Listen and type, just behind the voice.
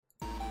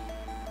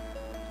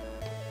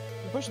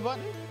push the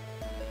button.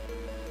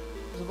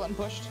 Is the button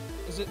pushed?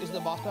 Is the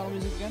boss battle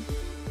music again?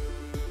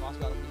 Boss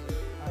battle music.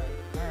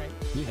 All right.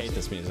 You hate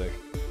this music.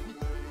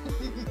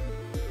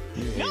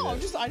 You hate No,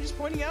 it. I'm just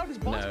pointing out his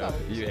boss battle.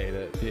 No, you hate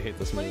it. You hate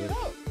this Pointing music.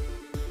 it out.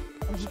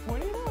 I'm just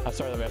pointing it out. I'm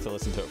sorry that we have to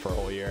listen to it for a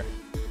whole year.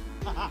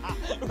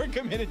 We're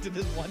committed to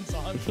this one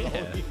song for the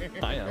whole year.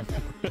 I am.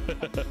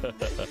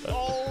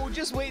 Oh,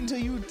 just wait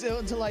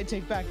until I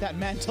take back that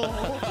mantle.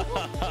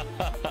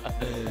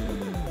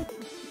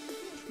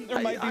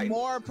 There might be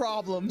more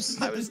problems.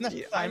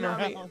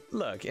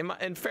 Look,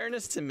 in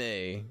fairness to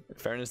me,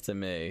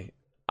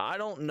 I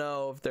don't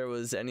know if there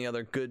was any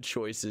other good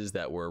choices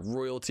that were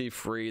royalty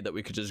free that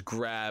we could just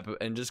grab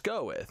and just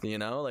go with. You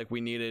know, like we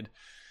needed.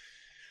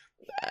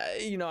 I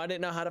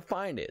didn't know how to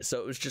find it, so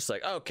it was just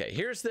like, okay,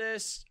 here's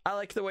this. I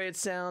like the way it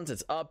sounds.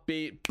 It's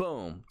upbeat.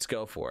 Boom, let's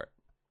go for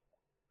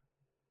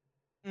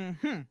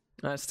it.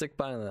 I stick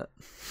by that.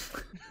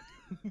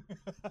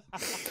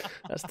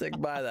 I stick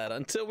by that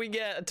until we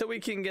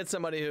can get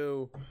somebody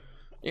who,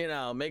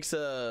 makes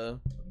a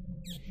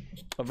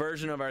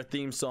version of our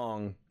theme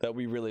song that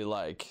we really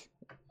like.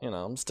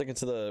 I'm sticking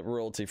to the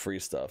royalty free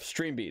stuff.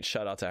 Stream Beach,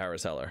 shout out to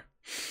Harris Heller.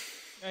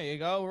 There you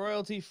go,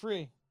 royalty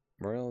free.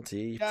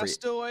 Royalty free.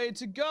 Just a way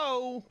to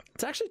go.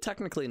 It's actually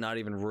technically not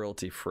even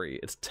royalty free.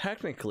 It's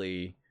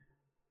technically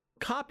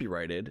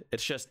copyrighted.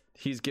 It's just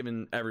he's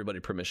given everybody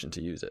permission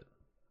to use it.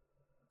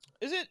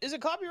 Is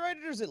it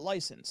copyrighted or is it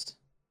licensed?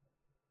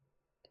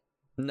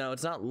 No,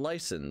 it's not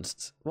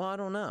licensed. Well, I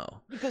don't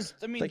know. Because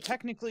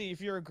technically, if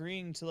you're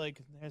agreeing to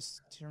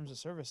his terms of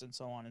service and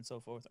so on and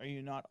so forth, are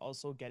you not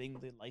also getting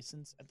the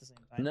license at the same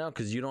time? No,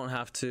 because you don't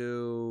have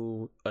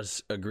to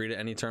agree to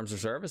any terms or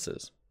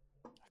services.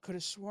 Could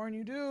have sworn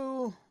you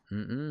do.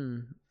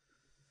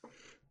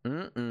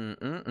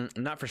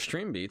 Not for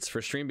Stream Beats.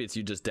 For Stream Beats,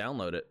 you just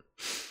download it,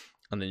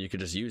 and then you could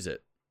just use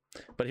it.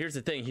 But here's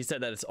the thing: he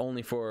said that it's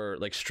only for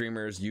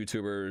streamers,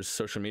 YouTubers,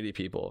 social media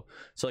people.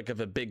 So if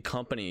a big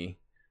company,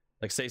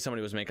 say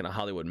somebody was making a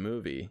Hollywood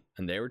movie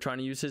and they were trying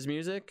to use his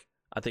music,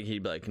 I think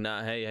he'd be like,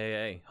 "Nah,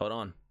 hey, hold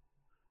on,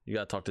 you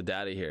gotta talk to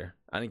Daddy here.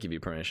 I didn't give you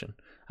permission.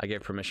 I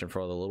gave permission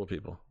for all the little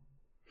people."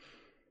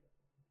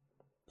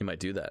 He might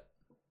do that.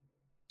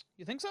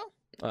 You think so?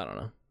 I don't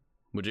know.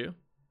 Would you?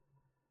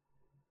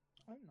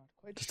 I'm not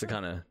quite just sure.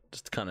 to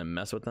kind of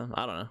mess with them.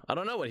 I don't know. I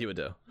don't know what he would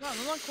do. No,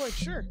 I'm not quite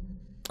sure.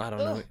 I don't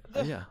know.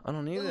 Yeah, I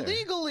don't either.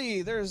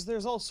 Legally,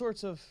 there's all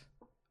sorts of,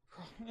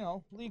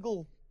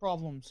 legal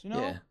problems.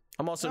 Yeah.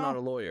 I'm also not a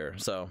lawyer,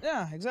 so.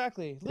 Yeah,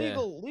 exactly.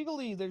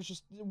 Legally, there's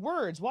just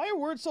words. Why are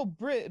words so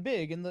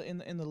big in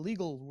the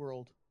legal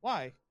world?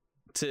 Why?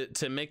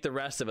 To make the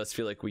rest of us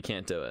feel like we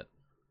can't do it.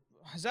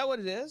 Is that what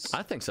it is?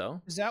 I think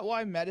so. Is that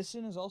why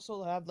medicine is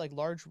also have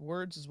large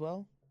words as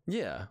well?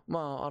 Yeah.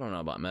 Well, I don't know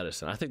about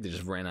medicine. I think they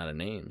just ran out of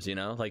names,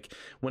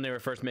 when they were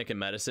first making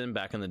medicine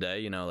back in the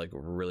day, a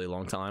really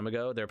long time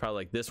ago, they're probably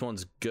like, this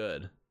one's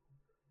good.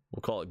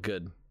 We'll call it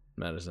good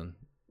medicine.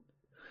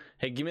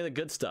 Hey, give me the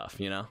good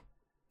stuff,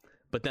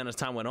 But then as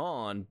time went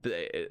on,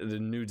 the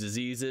new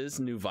diseases,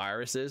 new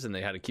viruses, and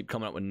they had to keep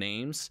coming up with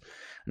names.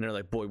 And they're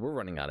like, boy, we're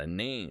running out of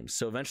names.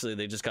 So eventually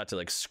they just got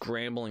to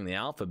scrambling the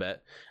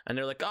alphabet. And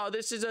they're like, oh,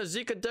 this is a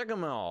Zika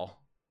decamol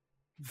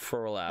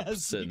for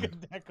relapse.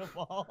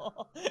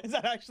 Zika-decamol. Is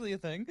that actually a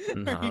thing?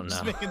 No, no.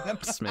 Just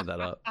made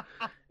that up.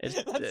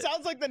 That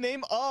sounds like the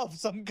name of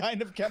some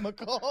kind of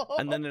chemical.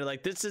 And then they're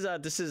like, this is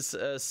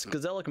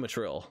Skazelic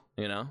Matril,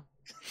 Damn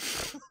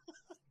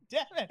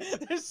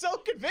it, they're so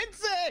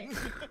convincing.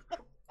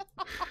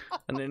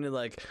 And then you're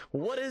like,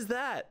 what is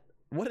that?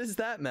 What is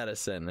that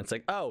medicine? It's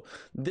like, oh,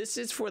 this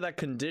is for that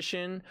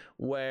condition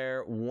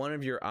where one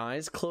of your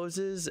eyes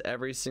closes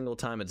every single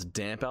time it's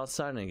damp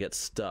outside and it gets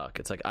stuck.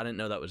 It's like, I didn't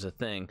know that was a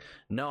thing.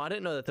 No, I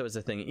didn't know that was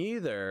a thing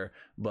either,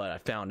 but I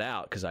found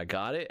out because I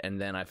got it, and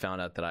then I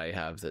found out that I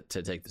have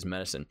to take this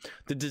medicine.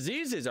 The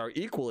diseases are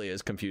equally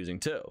as confusing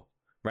too,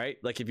 right?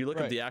 If you look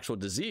at the actual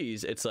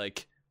disease, it's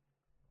like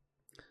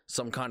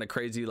some kind of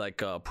crazy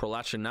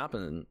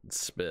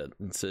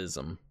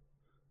prolactinopathism.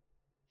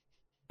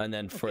 And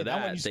then for they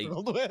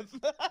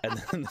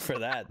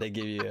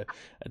give you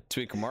a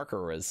tweak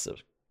marker as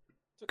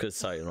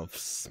because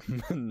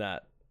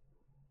not.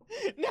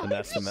 No, and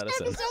that's the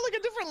medicine. It sounds like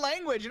a different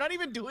language. You're not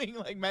even doing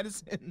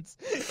medicines.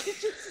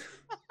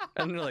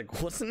 And you're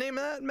like, what's the name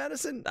of that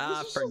medicine?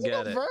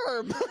 Forget it.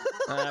 Verb.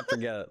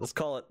 Forget it. Let's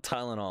call it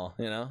Tylenol.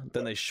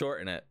 Then they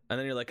shorten it, and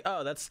then you're like,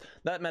 oh,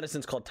 that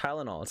medicine's called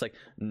Tylenol. It's like,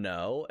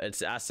 no,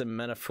 it's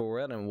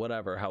acetaminophen and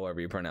whatever,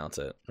 however you pronounce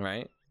it,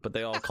 right? But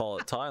they all call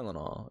it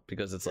Tylenol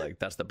because it's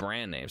that's the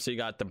brand name. So you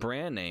got the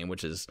brand name,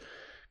 which is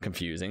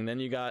confusing. Then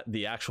you got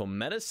the actual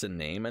medicine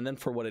name, and then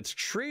for what it's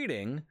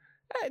treating,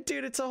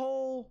 dude, it's a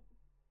whole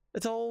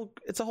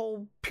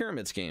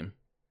pyramid scheme.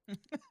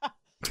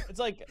 It's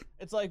like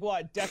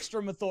what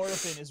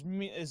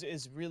dextromethorphan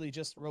is really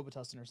just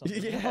Robitussin or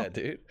something. Yeah,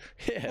 dude.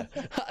 Yeah,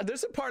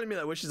 there's a part of me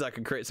that wishes I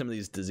could create some of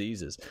these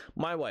diseases.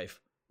 My wife.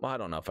 Well, I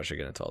don't know if I should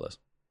get into all this.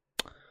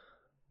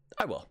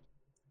 I will.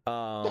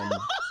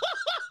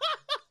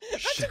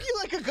 That took you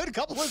like a good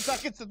couple of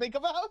seconds to think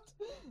about.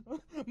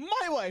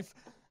 My wife.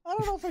 I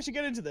don't know if I should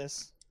get into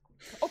this.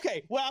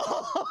 Okay,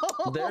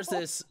 well, there's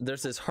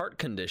this heart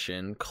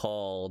condition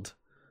called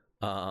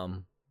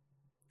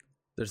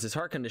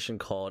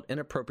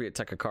inappropriate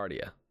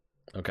tachycardia.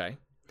 Okay.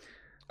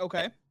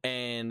 Okay.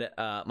 And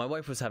my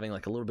wife was having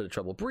like a little bit of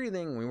trouble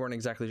breathing.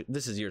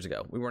 This is years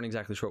ago. We weren't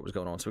exactly sure what was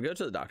going on. So we go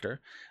to the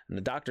doctor, and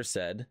the doctor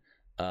said,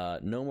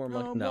 no more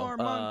monkeys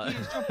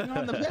jumping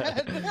on the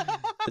bed.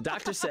 The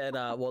doctor said,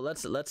 well,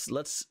 let's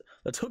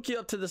hook you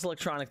up to this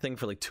electronic thing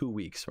for like 2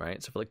 weeks,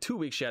 right? So for like 2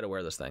 weeks, she had to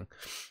wear this thing.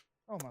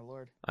 Oh my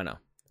Lord. I know.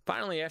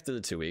 Finally, after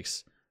the 2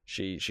 weeks,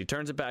 she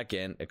turns it back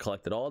in. It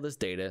collected all this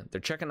data. They're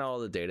checking out all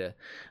the data,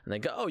 and they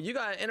go, oh, you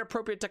got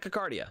inappropriate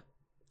tachycardia.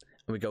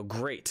 And we go,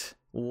 great.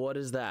 What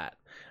is that?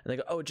 And they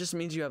go, oh, it just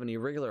means you have an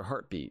irregular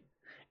heartbeat.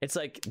 It's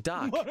like,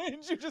 doc, why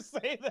didn't you just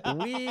say that?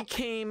 we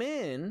came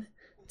in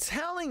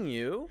telling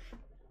you,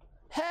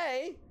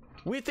 hey,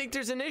 we think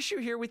there's an issue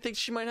here. We think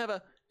she might have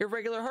a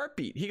irregular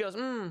heartbeat. He goes,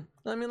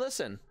 let me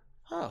listen.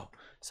 Oh,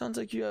 sounds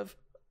like you have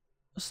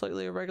a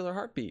slightly irregular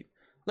heartbeat.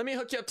 Let me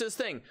hook you up to this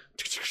thing.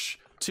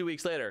 2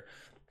 weeks later,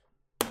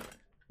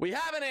 we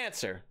have an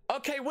answer.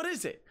 Okay, what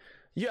is it?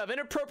 You have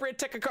inappropriate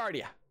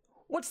tachycardia.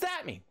 What's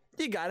that mean?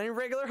 You got an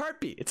irregular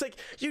heartbeat. It's like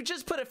you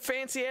just put a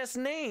fancy ass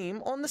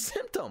name on the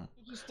symptom.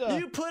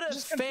 You put a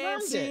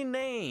fancy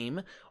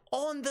name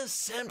on the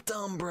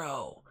symptom,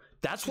 bro.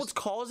 That's what's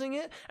causing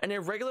it. An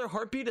irregular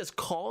heartbeat is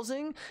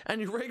causing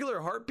an irregular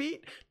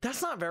heartbeat.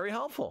 That's not very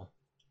helpful.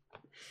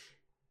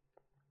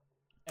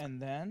 And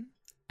then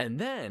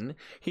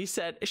he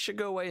said it should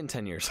go away in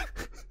 10 years.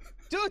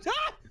 Dude,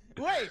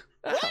 wait,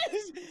 what?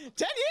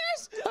 10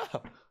 years?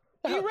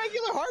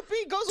 Irregular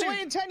heartbeat goes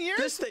away in 10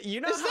 years? No.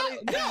 Hey,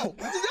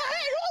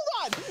 hold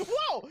on.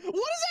 Whoa, what does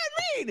that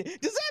mean?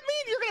 Does that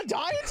mean you're gonna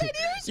die in 10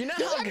 years?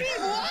 Does that mean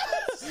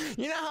what?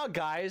 You know how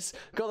guys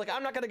go like,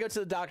 I'm not gonna go to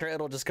the doctor,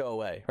 it'll just go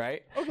away,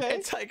 right? Okay.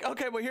 It's like,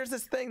 okay, well, here's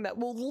this thing that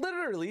will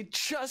literally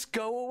just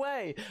go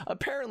away.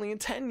 Apparently in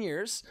 10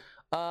 years,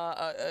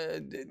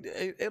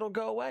 it'll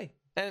go away.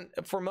 And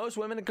for most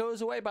women, it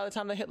goes away by the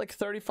time they hit like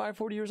 35,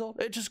 40 years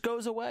old. It just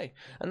goes away.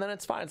 And then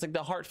it's fine. It's like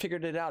the heart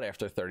figured it out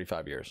after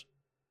 35 years.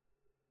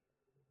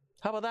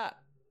 How about that?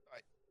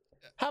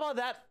 How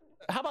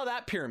about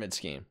that pyramid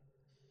scheme?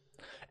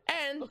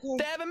 And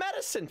they have a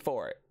medicine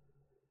for it.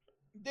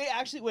 They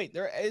actually, wait,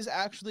 there is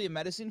actually a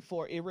medicine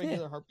for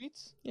irregular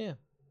heartbeats? Yeah.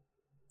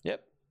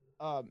 Yep.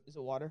 Is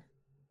it water?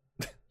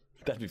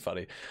 That'd be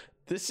funny.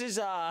 This is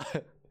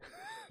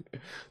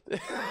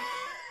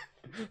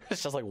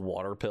it's just like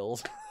water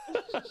pills.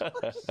 It's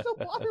just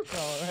a water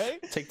pill, right?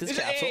 Take this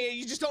capsule.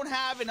 You just don't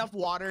have enough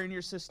water in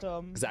your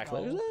system.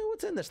 Exactly. No.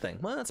 What's in this thing?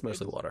 Well, that's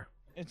mostly water.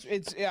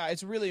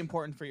 It's really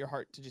important for your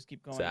heart to just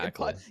keep going.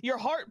 Exactly. Your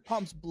heart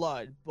pumps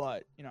blood,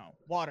 but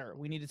water.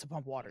 We need it to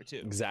pump water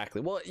too. Exactly.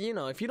 Well,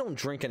 if you don't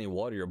drink any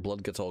water, your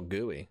blood gets all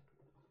gooey.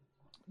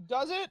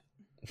 Does it?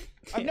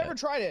 I've never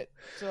tried it.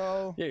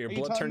 So yeah, your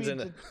blood turns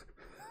into.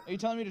 Are you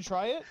telling me to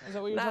try it? Is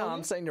that what you're telling me? No,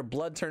 I'm saying your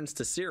blood turns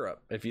to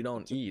syrup if you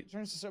don't eat.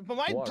 Turns to syrup. But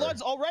my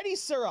blood's already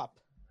syrup.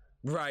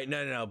 Right.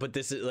 No. But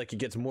this is like it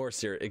gets more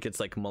syrup. It gets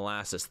like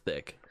molasses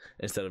thick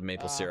instead of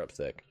maple syrup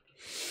thick.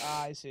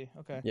 I see.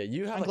 Okay. Yeah,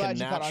 you have I'm like glad a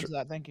you caught on natural. to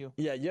that. Thank you.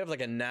 Yeah, you have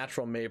like a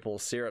natural maple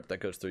syrup that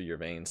goes through your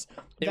veins.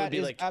 It That would be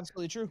is like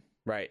absolutely true.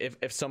 right.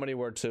 If somebody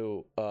were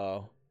to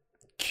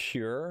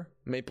cure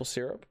maple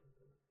syrup,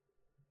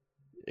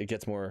 it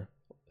gets more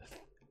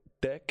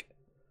thick.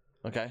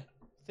 Okay.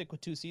 Thick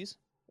with 2 C's.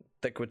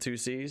 Thick with 2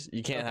 C's.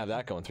 You can't have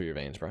that going through your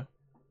veins, bro.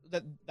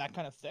 That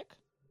kind of thick.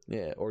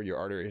 Yeah, or your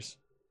arteries.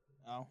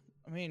 Oh,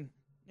 I mean,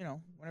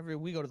 whenever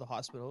we go to the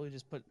hospital, we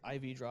just put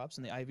IV drops,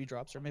 and the IV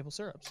drops are maple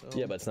syrup. So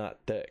Yeah, but it's not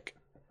thick.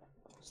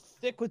 it's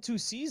thick with 2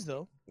 C's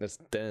though. It's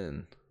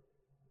thin.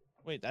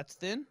 Wait, that's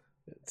thin?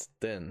 It's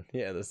thin.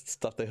 Yeah, the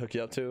stuff they hook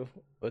you up to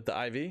with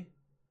the IV.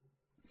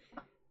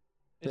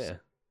 Yeah.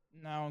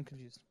 Now I'm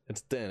confused.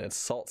 It's thin. It's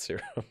salt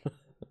syrup.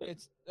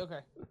 It's okay.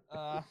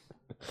 All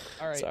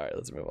right. Sorry,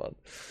 let's move on.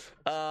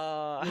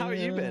 How have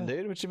you been,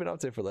 dude? What you been up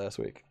to for last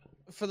week?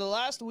 For the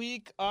last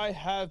week, I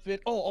have been.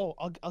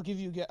 I'll give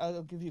you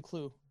a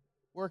clue.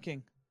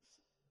 Working.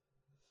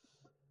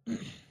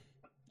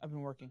 I've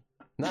been working.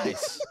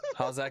 Nice.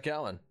 How's that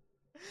going?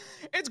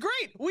 It's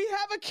great. We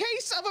have a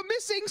case of a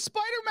missing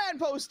Spider-Man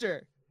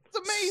poster. It's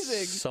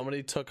amazing.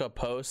 Somebody took a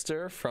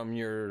poster from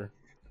your.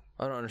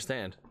 I don't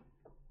understand.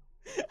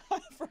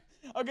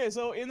 Okay,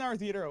 so in our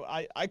theater,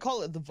 I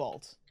call it the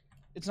vault.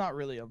 It's not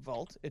really a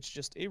vault. It's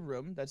just a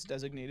room that's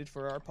designated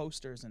for our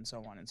posters and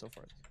so on and so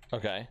forth.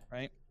 Okay.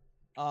 Right.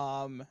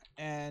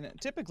 And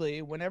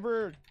typically,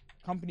 whenever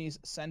companies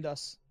send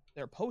us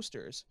their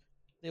posters,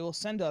 they will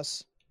send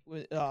us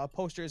with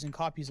posters and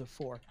copies of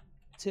 4,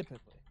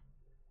 typically.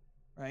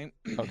 Right.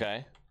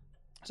 Okay.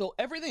 So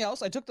everything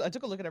else, I took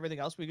a look at everything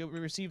else. We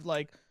received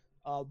like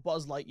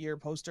Buzz Lightyear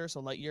poster,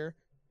 so Lightyear.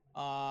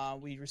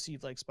 We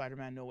received like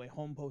Spider-Man No Way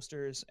Home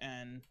posters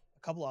and a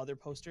couple other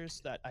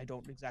posters that I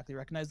don't exactly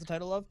recognize the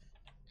title of.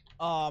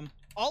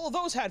 All of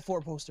those had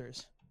 4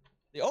 posters.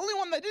 The only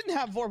one that didn't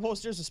have 4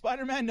 posters was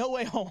Spider-Man: No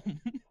Way Home.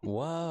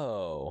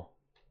 Whoa.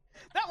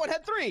 That one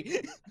had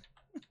 3.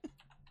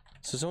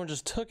 So someone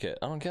just took it.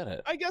 I don't get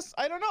it. I guess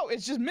I don't know.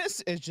 It's just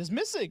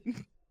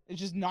missing. It's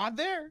just not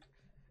there.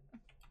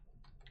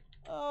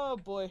 Oh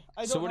boy.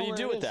 So what do you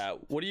do with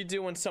that? What do you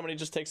do when somebody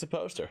just takes a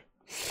poster?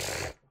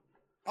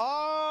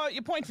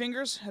 You point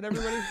fingers at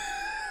everybody.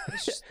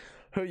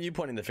 Who are you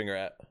pointing the finger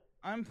at?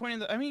 I'm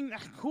pointing I mean,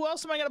 who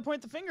else am I gonna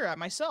point the finger at?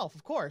 Myself,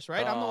 of course,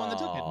 right? I'm the one that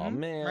took it. Oh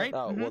man. Right?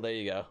 Oh well, there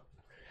you go.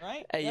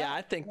 Right? Hey, yeah,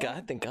 I think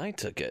I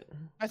took it.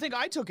 I think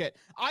I took it.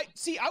 I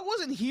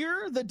wasn't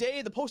here the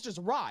day the posters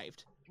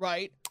arrived,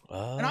 right?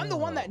 Oh. And I'm the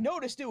one that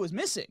noticed it was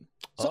missing.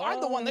 So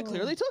I'm the one that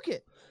clearly took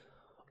it.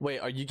 Wait,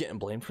 are you getting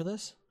blamed for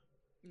this?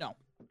 No.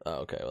 Oh,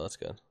 okay, well that's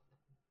good.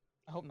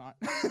 I hope not.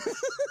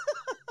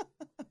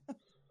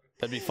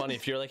 That'd be funny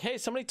if you're like, hey,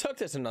 somebody took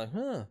this, and I'm like,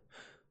 huh,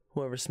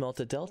 whoever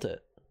smelt it dealt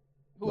it.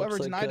 Whoever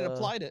denied it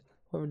applied it.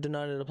 Whoever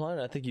denied it applied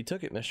it. I think you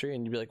took it, mystery,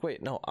 and you'd be like,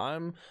 wait, no,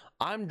 I'm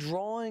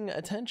drawing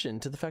attention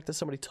to the fact that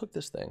somebody took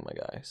this thing, my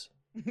guys.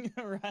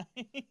 Right.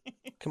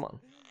 Come on.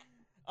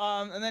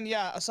 And then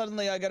yeah,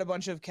 suddenly I got a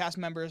bunch of cast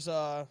members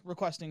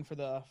requesting for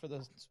the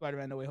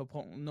Spider-Man No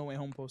Way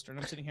Home poster, and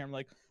I'm sitting here, I'm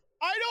like,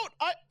 I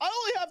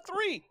only have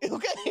 3.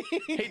 Okay.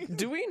 Hey,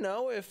 do we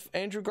know if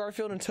Andrew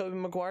Garfield and Tobey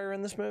Maguire are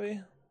in this movie?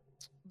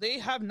 They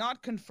have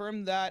not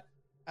confirmed that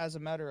as a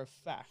matter of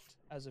fact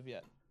as of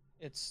yet.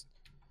 It's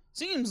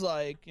seems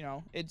like, you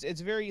know, it's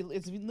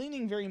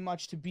leaning very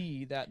much to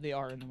be that they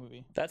are in the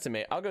movie. That's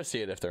amazing. I'll go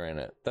see it if they're in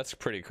it. That's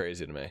pretty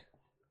crazy to me.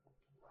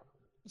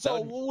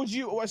 So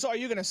are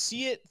you gonna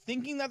see it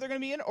thinking that they're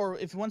gonna be in, or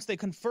if once they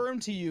confirm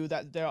to you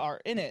that they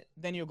are in it,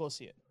 then you'll go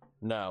see it?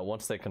 No,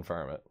 once they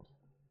confirm it.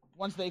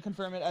 Once they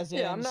confirm it, as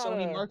in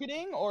Sony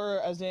marketing, or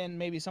as in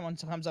maybe someone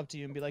comes up to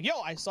you and be like, "Yo,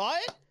 I saw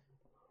it,"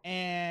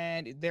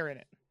 and they're in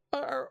it,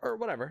 or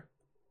whatever.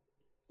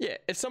 Yeah,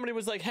 if somebody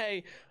was like,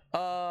 "Hey, you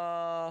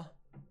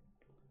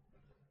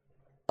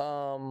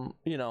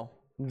know,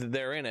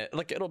 they're in it,"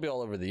 like it'll be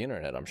all over the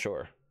internet, I'm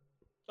sure.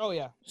 Oh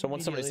yeah. So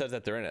once somebody says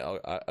that they're in it,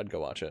 I'd go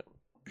watch it.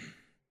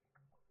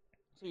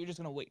 So you're just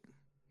gonna wait?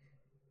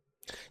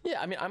 Yeah,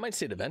 I mean, I might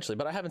see it eventually,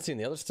 but I haven't seen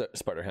the other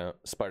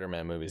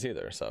Spider-Man movies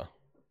either. So.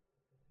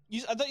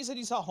 I thought you said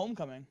you saw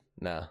Homecoming.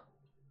 Nah.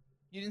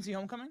 You didn't see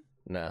Homecoming?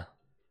 Nah.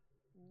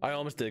 I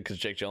almost did because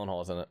Jake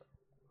Gyllenhaal is in it.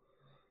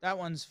 That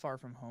one's far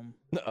from home.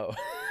 No.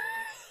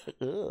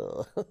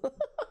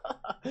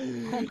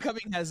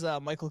 Homecoming has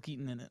Michael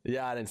Keaton in it.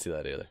 Yeah, I didn't see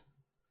that either.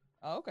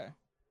 Oh, okay.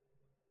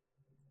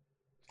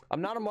 I'm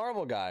not a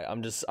Marvel guy.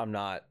 I'm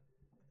not.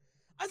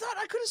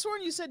 I could have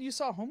sworn you said you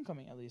saw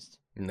Homecoming at least.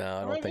 No,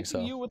 I don't think so.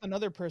 You with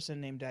another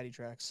person named Daddy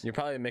Trax. You're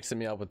probably mixing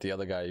me up with the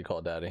other guy you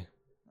call Daddy.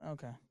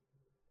 Okay.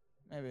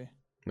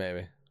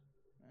 Maybe.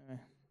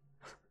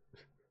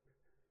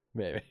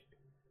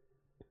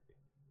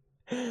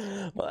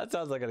 Well, that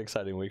sounds like an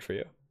exciting week for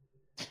you.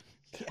 Yeah,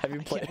 have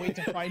you played?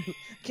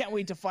 Can't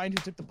wait to find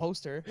who took the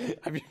poster.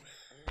 Have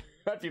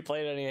you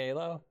played any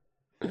Halo?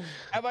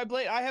 Have I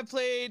played? I have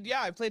played.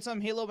 Yeah, I played some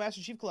Halo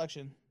Master Chief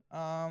Collection.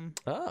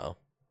 Oh.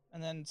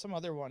 And then some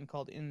other one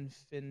called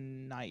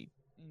Infinite.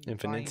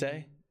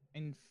 I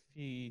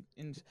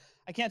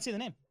can't see the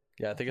name.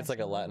 Yeah, I think it's like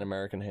a Latin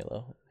American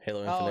Halo.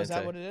 Halo Infinite. Oh, is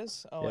that what it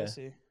is? Oh, yeah. I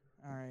see.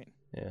 All right.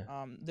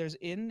 Yeah. There's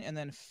and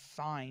then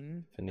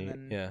Fine.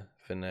 Yeah.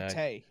 Finite.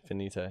 Okay.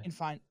 Infinite.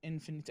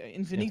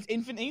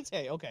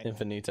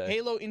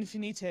 Halo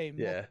Infinite.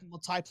 Yeah.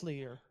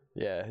 Multiplayer.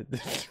 Yeah.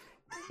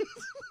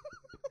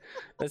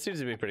 That seems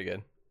to be pretty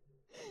good.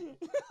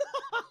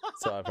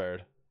 So I've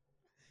heard.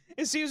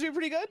 It seems to be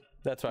pretty good?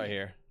 That's what I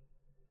hear.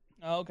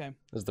 Oh, okay.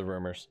 There's the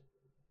rumors.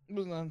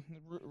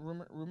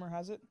 Rumor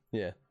has it?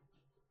 Yeah.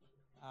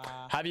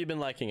 Have you been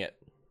liking it?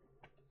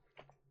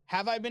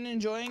 Have I been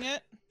enjoying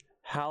it?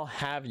 How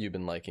have you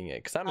been liking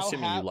it? Because I'm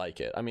assuming you like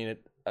it. I mean,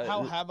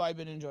 how have I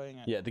been enjoying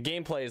it? Yeah, the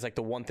gameplay is like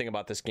the one thing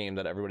about this game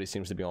that everybody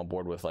seems to be on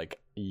board with.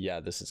 Like, yeah,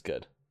 this is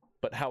good.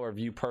 But how have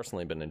you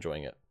personally been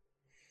enjoying it?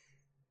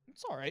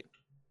 It's all right.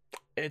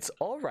 It's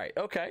all right.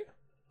 Okay.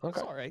 It's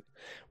all right.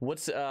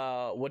 What's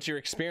your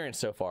experience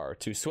so far?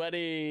 Too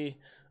sweaty?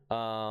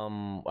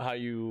 How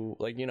you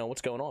like? You know,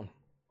 what's going on?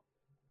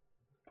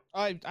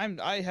 I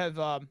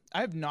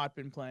have not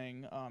been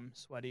playing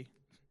sweaty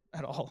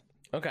at all.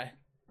 Okay.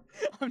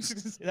 I'm just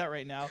gonna say that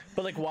right now.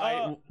 But like,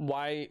 why?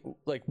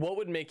 Like, what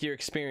would make your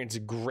experience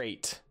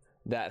great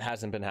that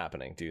hasn't been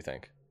happening? Do you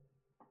think?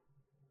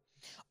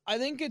 I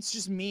think it's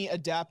just me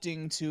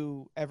adapting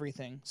to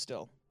everything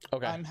still.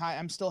 Okay.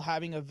 I'm still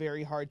having a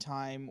very hard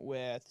time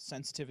with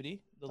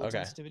sensitivity,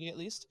 sensitivity at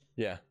least.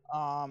 Yeah.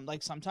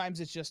 Like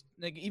sometimes it's just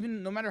like,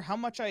 even no matter how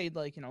much I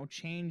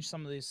change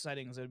some of these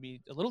settings, it'd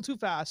be a little too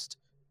fast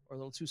or a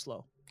little too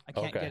slow. I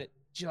can't get it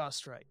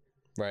just right.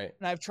 Right.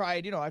 And I've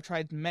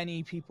tried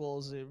many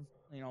people's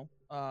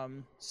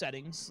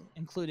settings,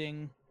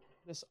 including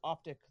this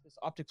optic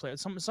player.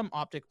 Some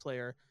optic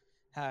player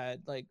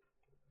had like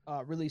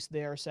released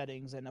their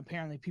settings, and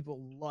apparently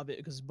people love it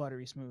because it's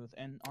buttery smooth.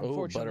 And Oh,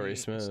 unfortunately, buttery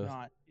it's smooth.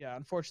 not. Yeah,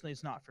 unfortunately,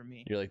 it's not for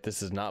me. You're like,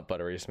 this is not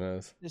buttery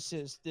smooth. This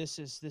is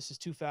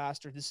too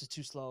fast, or this is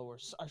too slow, or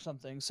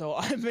something. So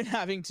I've been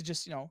having to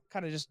just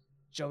kind of just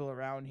juggle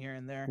around here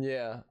and there.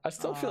 Yeah, I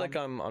still feel like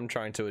I'm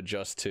trying to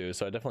adjust too,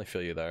 so I definitely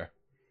feel you there.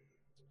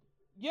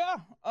 Yeah.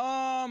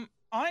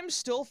 I'm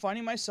still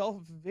finding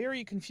myself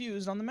very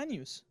confused on the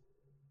menus.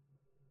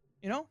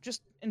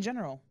 Just in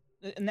general,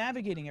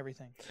 navigating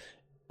everything.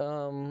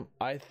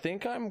 I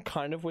think I'm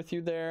kind of with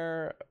you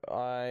there.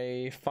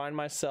 I find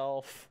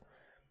myself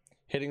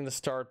hitting the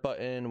start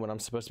button when I'm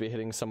supposed to be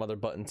hitting some other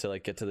button to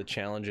like get to the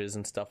challenges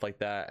and stuff like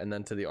that, and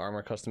then to the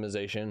armor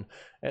customization.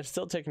 It's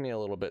still taking me a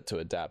little bit to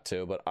adapt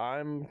to, but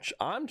I'm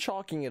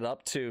chalking it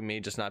up to me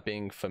just not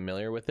being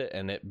familiar with it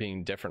and it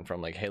being different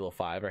from like Halo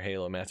 5 or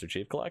Halo Master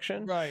Chief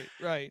Collection. Right.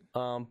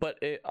 But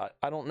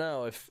I don't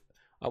know if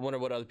I wonder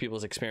what other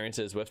people's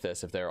experiences with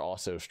this, if they're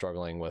also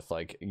struggling with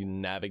like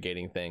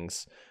navigating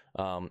things.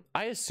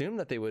 I assume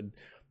that they would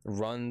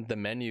run the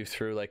menu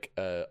through like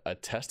a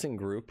testing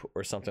group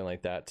or something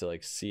like that to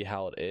like see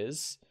how it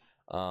is.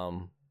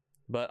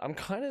 But I'm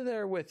kind of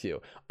there with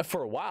you.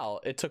 For a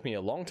while, it took me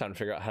a long time to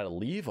figure out how to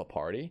leave a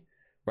party,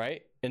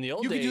 right? In the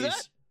old days, do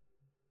that?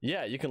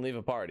 Yeah, you can leave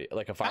a party,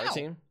 like a fire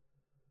team.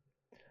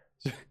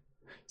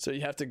 So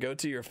you have to go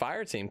to your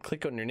fire team,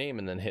 click on your name,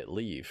 and then hit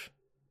leave.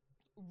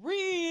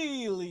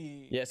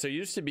 Really? Yeah, so it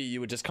used to be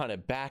you would just kind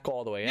of back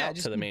all the way out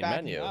to the main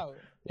menu.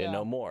 Yeah,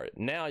 no more.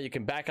 Now you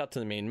can back out to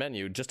the main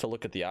menu just to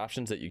look at the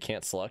options that you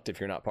can't select if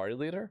you're not party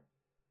leader.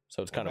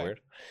 So it's kind of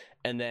weird.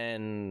 And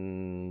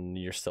then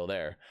you're still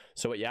there.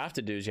 So what you have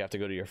to do is you have to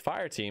go to your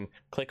fire team,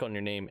 click on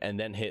your name, and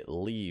then hit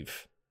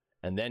leave.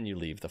 And then you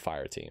leave the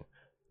fire team.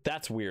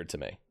 That's weird to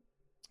me.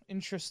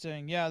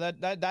 Interesting. Yeah,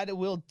 that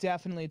will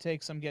definitely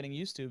take some getting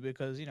used to,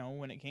 because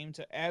when it came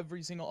to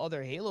every single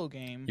other Halo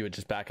game, you would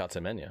just back out to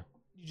the menu.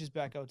 You just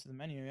back out to the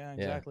menu. Yeah,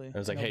 exactly. It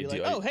was like, hey,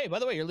 hey, by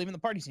the way, you're leaving the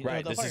party scene.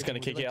 Right. This is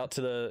going to kick you out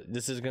to the.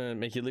 This is going to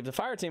make you leave the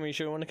fire team. Are you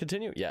sure you want to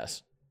continue?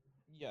 Yes.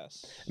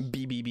 Yes.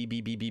 B. B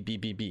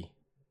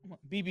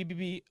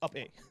up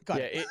A. Got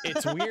it.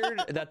 It's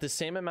weird that the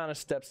same amount of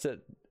steps that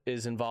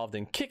is involved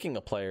in kicking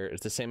a player is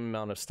the same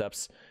amount of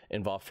steps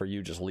involved for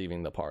you just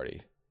leaving the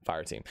party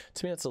fire team.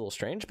 To me, that's a little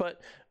strange,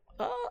 but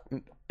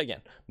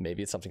again,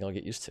 maybe it's something I'll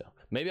get used to.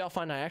 Maybe I'll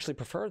find I actually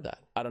prefer that.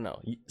 I don't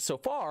know. So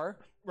far,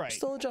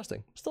 still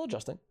adjusting.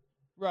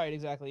 Right,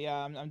 exactly. Yeah,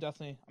 I'm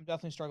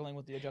definitely struggling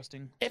with the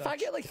adjusting. If I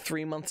get like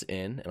 3 months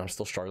in and I'm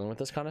still struggling with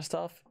this kind of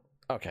stuff,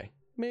 okay,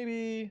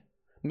 maybe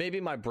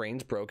my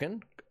brain's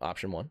broken,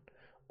 option 1,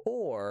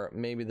 or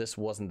maybe this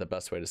wasn't the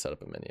best way to set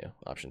up a menu,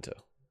 option 2.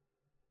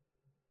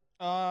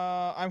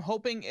 I'm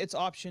hoping it's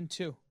option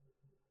 2.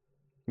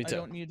 Me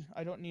too.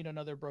 I don't need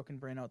another broken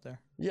brain out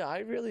there. Yeah, I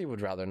really would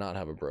rather not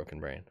have a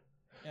broken brain.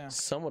 Yeah.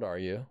 Some would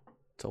argue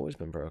it's always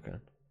been broken.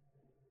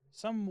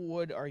 Some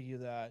would argue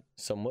that.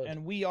 Some would.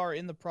 And we are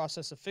in the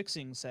process of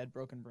fixing said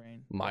broken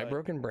brain. My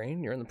broken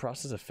brain? You're in the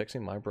process of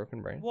fixing my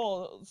broken brain?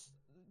 Well,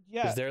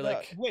 yeah. Is there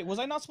wait, was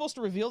I not supposed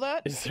to reveal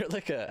that? Is there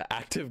like an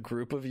active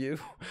group of you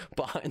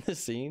behind the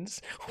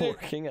scenes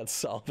working at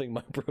solving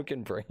my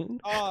broken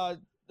brain?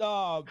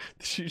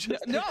 Did you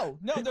just... No,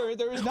 there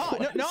is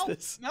not. No, I don't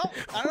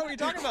know what you're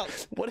talking about.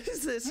 What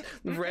is this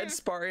Red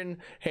Spartan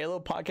Halo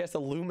podcast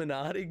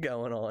Illuminati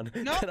going on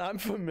that I'm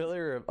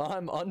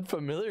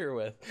unfamiliar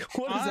with?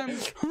 What is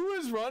that? Who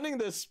is running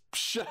this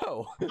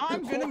show?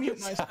 I'm gonna mute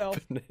myself.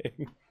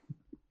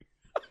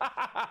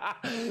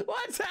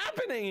 What's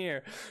happening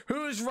here?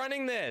 Who's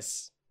running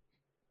this?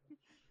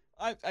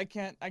 I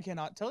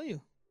cannot tell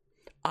you.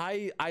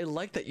 I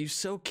like that you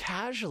so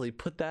casually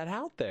put that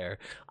out there.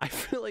 I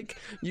feel like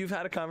you've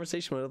had a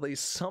conversation with at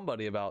least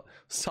somebody about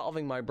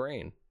solving my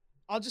brain.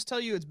 I'll just tell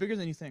you, it's bigger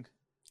than you think.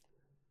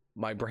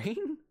 My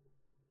brain?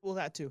 Well,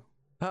 that too.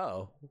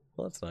 Oh,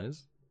 well, that's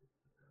nice.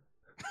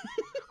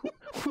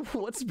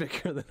 What's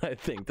bigger than I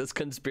think? This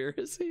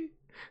conspiracy?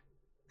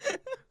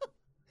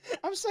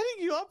 I'm setting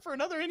you up for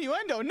another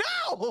innuendo. No!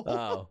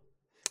 Oh.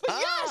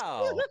 Yes!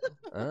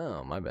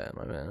 Oh, my bad.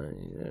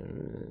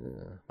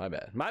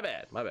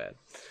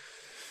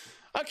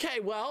 Okay,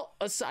 well,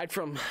 aside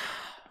from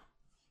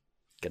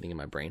getting in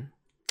my brain,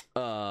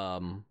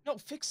 no,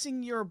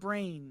 fixing your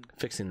brain,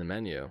 fixing the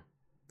menu.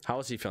 How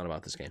is he feeling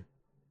about this game?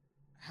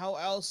 How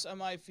else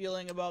am I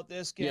feeling about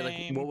this game? Yeah,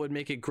 like what would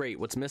make it great?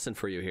 What's missing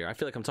for you here? I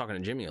feel like I'm talking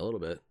to Jimmy a little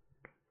bit.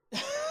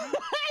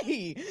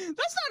 Hey, that's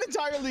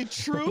not entirely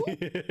true.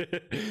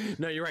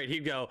 No, you're right.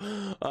 He'd go,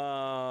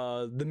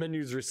 the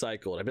menu's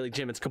recycled. I'd be like,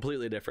 Jim, it's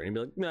completely different. He'd be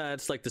like, nah,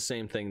 it's like the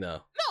same thing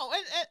though. No,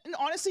 and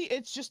honestly,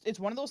 it's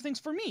one of those things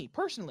for me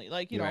personally.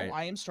 Like,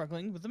 I am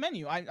struggling with the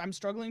menu. I'm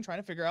struggling trying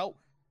to figure out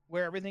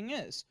where everything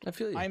is. I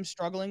feel you. I'm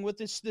struggling with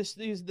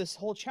this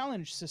whole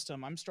challenge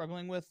system. I'm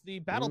struggling with the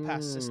battle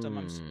pass system.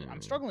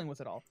 I'm struggling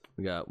with it all.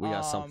 We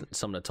got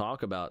something to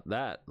talk about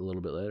that a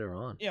little bit later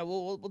on. Yeah,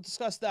 we'll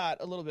discuss that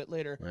a little bit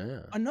later.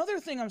 Yeah. Another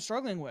thing I'm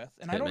struggling with,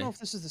 and I don't know if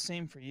this is the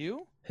same for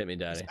you. Hit me,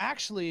 Daddy. Is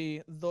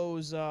actually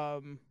those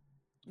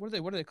what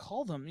do they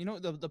call them?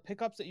 The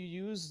pickups that you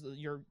use,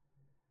 your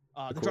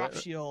the drop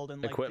shield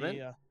and like equipment?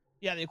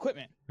 the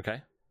equipment.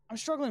 Okay. I'm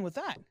struggling with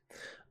that.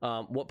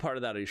 What part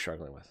of that are you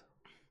struggling with?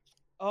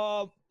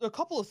 A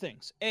couple of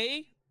things.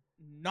 A,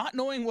 not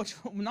knowing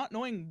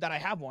that I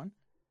have one.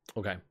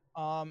 Okay.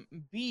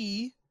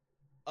 B,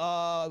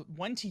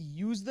 when to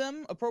use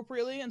them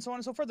appropriately and so on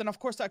and so forth. And of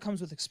course that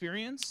comes with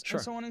experience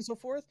and so on and so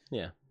forth.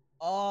 Yeah.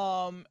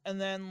 And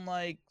then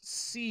like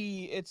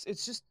C, it's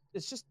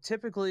just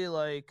typically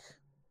like,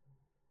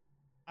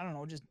 I don't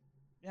know, just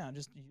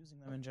using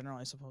them in general,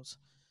 I suppose.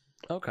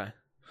 Okay.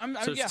 I'm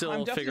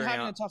definitely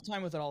having a tough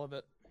time with all of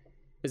it.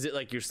 Is it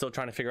like you're still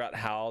trying to figure out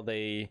how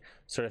they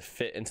sort of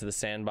fit into the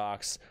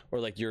sandbox, or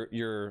like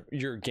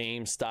your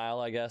game style,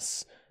 I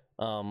guess,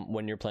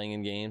 when you're playing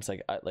in games?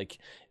 Like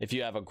if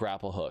you have a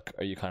grapple hook,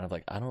 are you kind of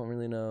like, I don't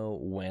really know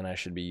when I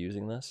should be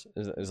using this?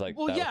 Is like,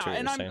 well, yeah,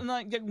 and I'm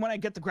like, when I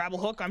get the grapple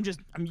hook, I'm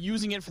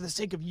using it for the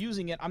sake of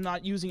using it. I'm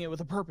not using it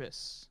with a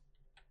purpose.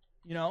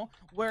 You know,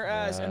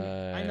 whereas and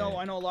I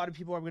know a lot of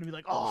people are going to be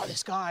like, oh,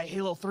 this guy,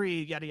 Halo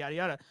 3, yada yada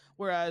yada.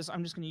 Whereas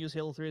I'm just going to use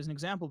Halo 3 as an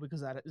example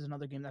because that is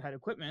another game that had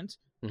equipment.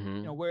 Mm-hmm.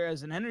 You know,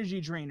 whereas an energy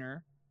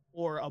drainer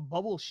or a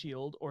bubble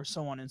shield or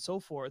so on and so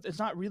forth, it's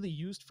not really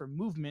used for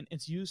movement.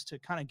 It's used to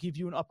kind of give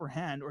you an upper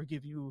hand or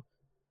give you,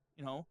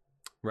 you know.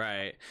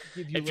 Right.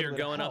 If you're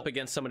going up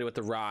against somebody with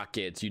the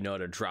rockets, you know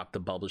to drop the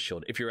bubble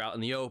shield. If you're out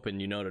in the open,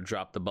 you know to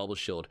drop the bubble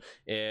shield,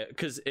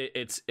 because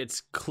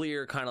it's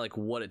clear kind of like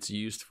what it's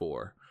used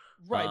for.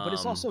 Right, but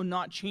it's also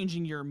not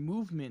changing your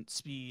movement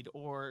speed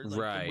or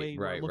like the way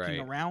you're looking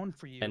around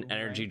for you. An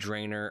energy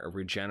drainer, a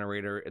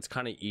regenerator, it's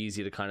kind of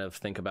easy to kind of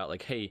think about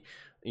like, hey,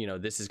 you know,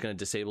 this is going to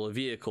disable a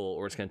vehicle,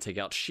 or it's going to take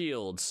out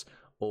shields,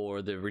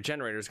 or the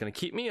regenerator is going to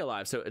keep me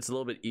alive. So it's a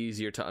little bit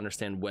easier to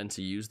understand when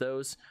to use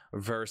those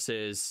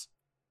versus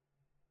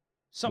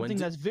something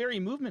that's very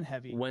movement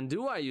heavy. When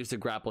do I use the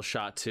grapple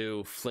shot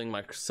to fling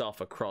myself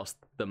across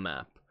the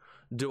map?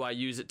 Do I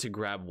use it to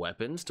grab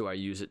weapons? Do I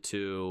use it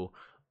to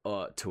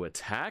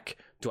attack?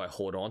 Do I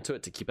hold on to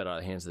it to keep it out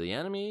of the hands of the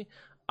enemy?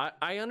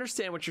 I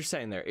understand what you're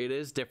saying there. It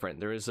is different.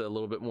 There is a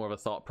little bit more of a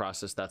thought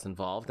process that's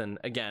involved. And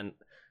again,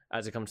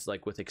 as it comes to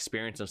like with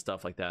experience and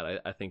stuff like that,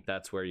 I think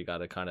that's where you got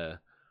to kind of,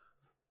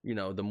 you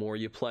know, the more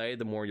you play,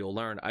 the more you'll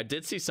learn. I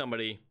did see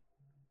somebody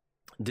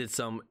did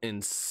some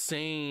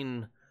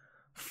insane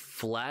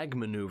flag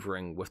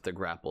maneuvering with the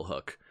grapple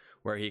hook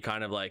where he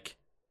kind of like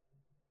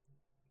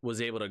was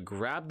able to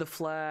grab the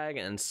flag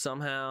and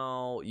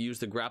somehow use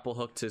the grapple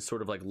hook to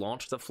sort of like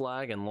launch the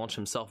flag and launch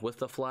himself with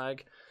the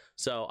flag.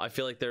 So I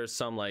feel like there's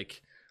some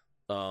like,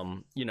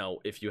 you know,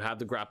 if you have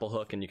the grapple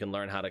hook and you can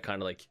learn how to kind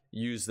of like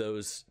use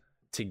those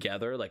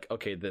together, like,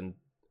 okay, then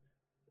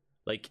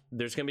like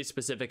there's going to be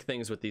specific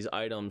things with these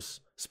items,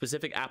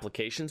 specific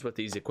applications with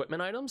these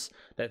equipment items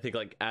that I think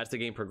like as the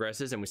game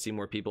progresses and we see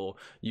more people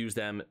use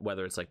them,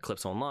 whether it's like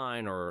clips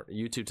online or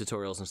YouTube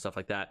tutorials and stuff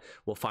like that,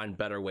 we'll find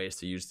better ways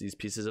to use these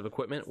pieces of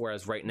equipment.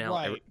 Whereas right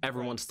now,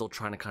 everyone's still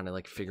trying to kind of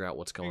like figure out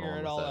what's going on.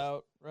 Figure it all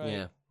out. Right.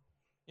 Yeah.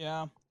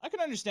 Yeah. I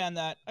can understand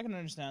that.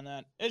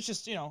 It's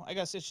just, you know, I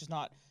guess it's just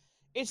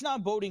it's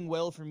not boding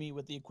well for me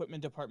with the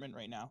equipment department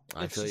right now.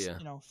 I feel you.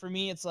 You know, for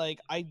me, it's like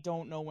I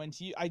don't know when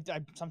to.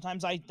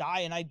 Sometimes I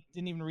die and I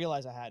didn't even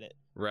realize I had it.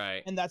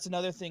 Right. And that's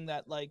another thing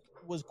that like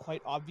was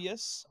quite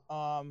obvious.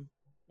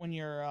 When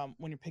you're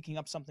picking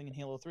up something in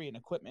Halo 3 and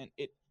equipment,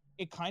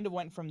 it kind of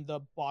went from the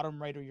bottom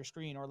right of your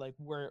screen or like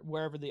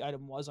wherever the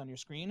item was on your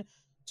screen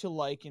to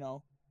like, you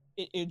know,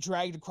 it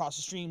dragged across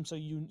the screen so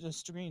you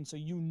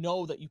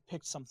know that you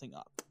picked something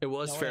up. It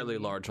was fairly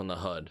large on the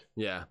HUD.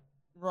 Yeah.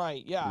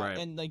 Right, yeah, right.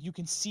 And like you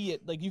can see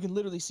it, like you can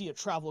literally see it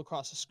travel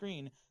across the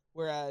screen,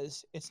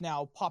 whereas it's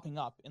now popping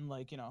up in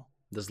like, you know,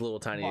 this little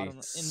tiny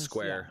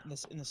square.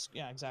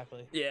 Yeah,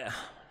 exactly. Yeah,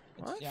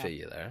 I feel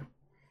you there.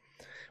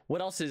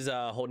 What else is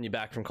holding you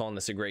back from calling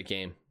this a great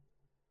game?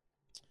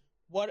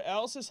 What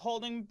else is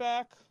holding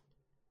back?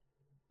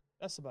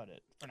 That's about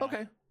it for now.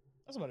 Okay,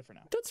 that's about it for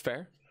now. That's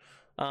fair.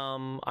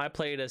 I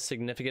played a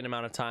significant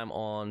amount of time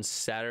on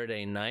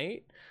Saturday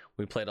night.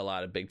 We played a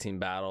lot of Big Team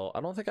Battle.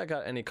 I don't think I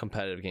got any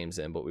competitive games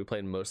in, but we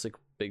played mostly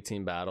Big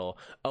Team Battle.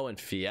 Oh, and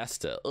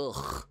Fiesta.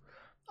 Ugh.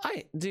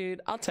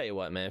 I'll tell you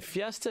what, man.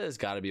 Fiesta has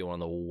got to be one of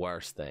the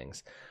worst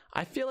things.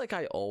 I feel like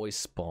I always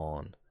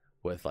spawn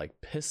with like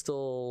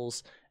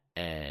pistols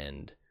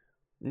and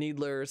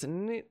needlers,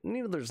 and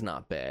needler's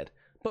not bad.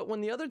 But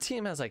when the other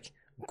team has like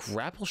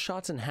grapple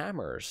shots and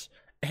hammers,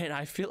 and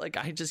I feel like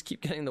I just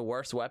keep getting the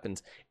worst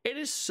weapons, it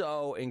is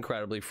so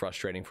incredibly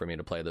frustrating for me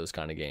to play those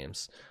kind of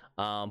games.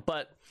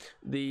 But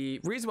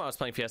the reason why I was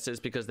playing Fiesta is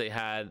because they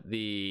had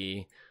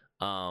the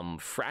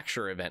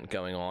fracture event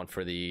going on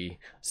for the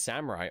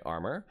samurai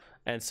armor,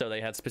 and so they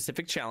had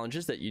specific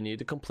challenges that you need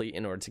to complete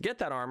in order to get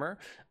that armor.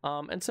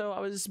 And so I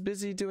was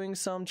busy doing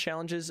some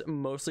challenges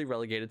mostly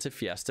relegated to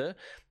Fiesta.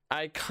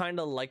 I kind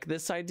of like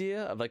this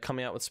idea of like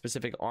coming out with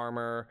specific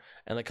armor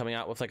and like coming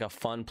out with like a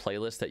fun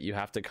playlist that you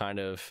have to kind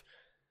of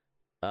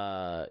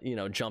you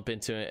know, jump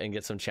into it and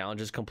get some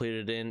challenges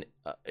completed in.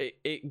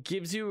 It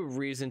gives you a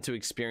reason to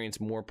experience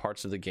more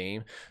parts of the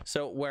game.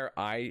 So where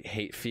I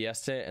hate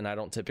Fiesta and I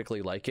don't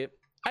typically like it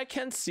I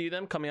can see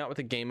them coming out with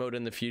a game mode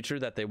in the future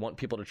that they want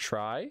people to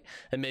try,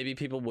 and maybe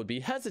people would be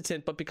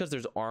hesitant, but because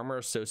there's armor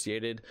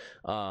associated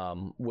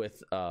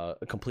with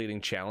completing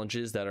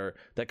challenges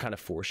that kind of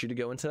force you to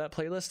go into that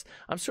playlist,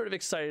 I'm sort of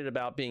excited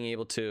about being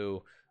able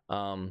to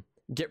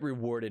get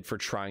rewarded for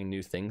trying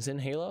new things in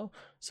Halo.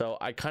 So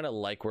I kind of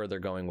like where they're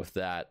going with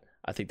that.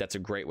 I think that's a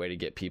great way to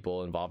get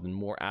people involved in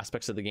more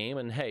aspects of the game.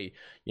 And hey,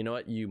 you know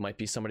what? You might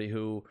be somebody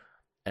who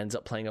ends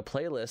up playing a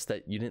playlist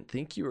that you didn't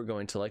think you were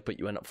going to like, but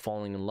you end up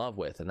falling in love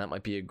with. And that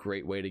might be a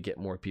great way to get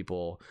more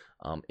people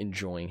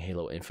enjoying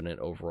Halo Infinite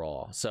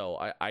overall. So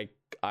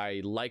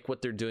I like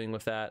what they're doing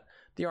with that.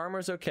 The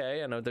armor's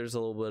okay. I know there's a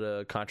little bit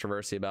of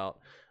controversy about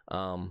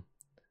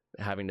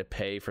having to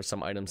pay for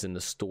some items in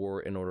the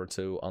store in order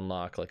to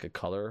unlock like a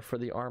color for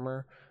the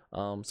armor.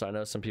 So I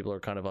know some people are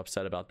kind of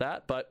upset about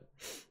that, but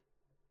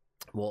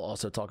we'll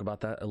also talk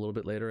about that a little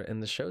bit later in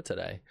the show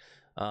today.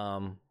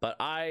 But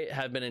I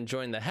have been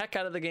enjoying the heck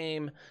out of the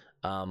game.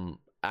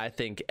 I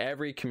think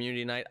every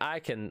community night, I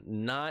can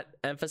not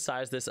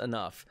emphasize this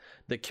enough.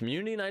 The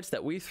community nights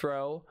that we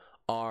throw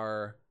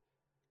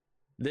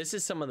this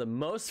is some of the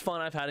most fun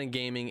I've had in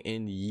gaming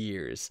in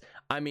years.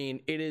 I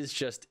mean, it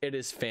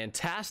is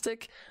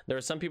fantastic. There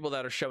are some people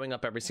that are showing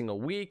up every single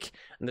week,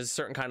 and there's a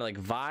certain kind of like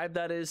vibe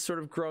that is sort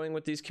of growing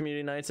with these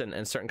community nights,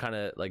 and certain kind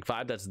of like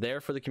vibe that's there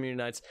for the community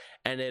nights.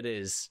 And it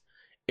is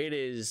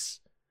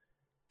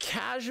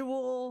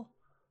casual,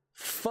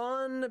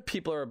 fun.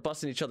 People are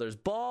busting each other's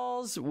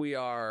balls. We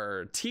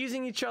are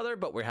teasing each other,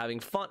 but we're having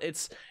fun.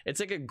 It's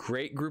like a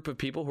great group of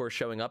people who are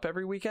showing up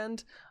every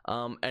weekend,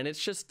 and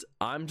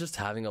I'm just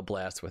having a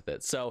blast with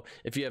it. So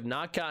if you have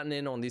not gotten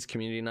in on these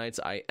community nights,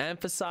 I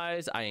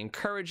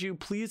encourage you,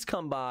 please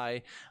come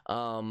by.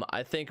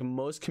 I think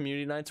most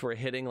community nights we're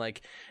hitting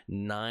like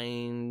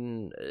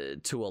 9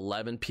 to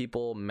 11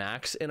 people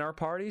max in our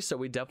party, so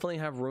we definitely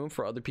have room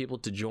for other people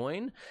to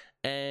join.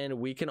 And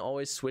we can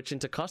always switch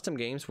into custom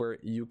games where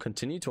you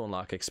continue to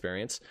unlock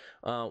experience.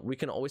 We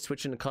can always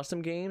switch into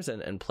custom games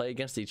and play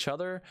against each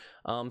other.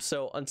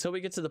 So until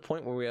we get to the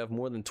point where we have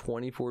more than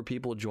 24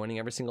 people joining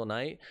every single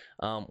night,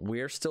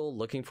 we're still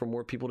looking for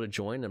more people to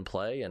join and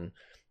play. And,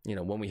 you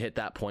know, when we hit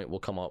that point, we'll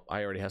come up.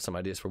 I already have some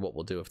ideas for what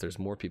we'll do if there's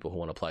more people who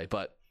want to play.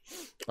 But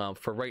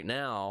for right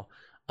now,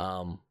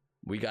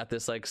 we got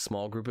this like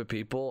small group of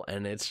people,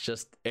 and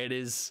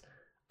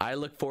I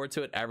look forward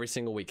to it every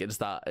single week.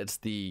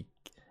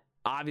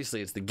 Obviously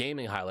it's the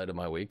gaming highlight of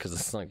my week because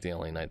it's like the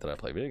only night that I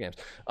play video games,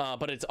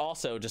 but it's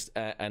also just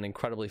an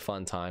incredibly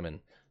fun time. And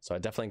so I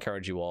definitely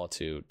encourage you all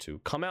to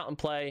come out and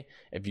play.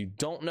 If you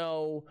don't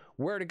know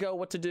where to go,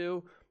 what to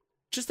do,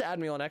 just add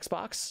me on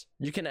Xbox.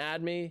 You can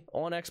add me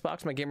on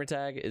Xbox. My gamer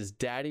tag is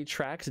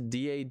DaddyTrax,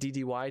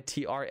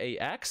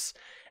 DADDYTRAX.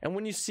 And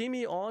when you see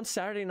me on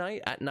Saturday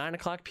night at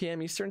 9:00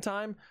 p.m. Eastern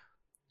time,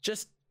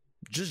 just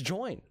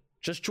join.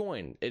 Just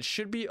join. It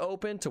should be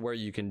open to where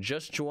you can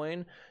just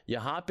join. You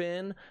hop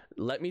in,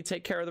 let me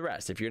take care of the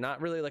rest. If you're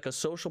not really like a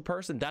social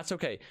person, that's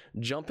okay.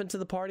 Jump into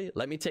the party,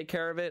 let me take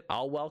care of it.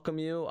 I'll welcome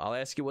you. I'll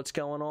ask you what's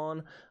going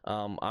on.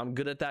 I'm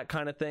good at that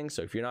kind of thing.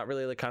 So if you're not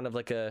really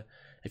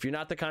if you're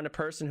not the kind of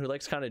person who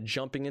likes kind of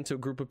jumping into a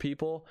group of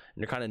people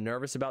and you're kind of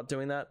nervous about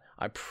doing that,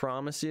 I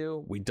promise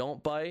you, we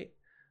don't bite.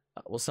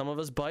 Well, some of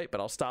us bite,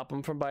 but I'll stop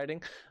them from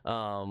biting.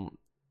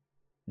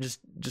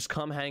 Just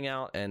come hang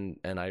out, and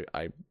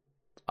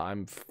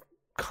I'm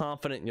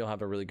confident you'll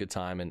have a really good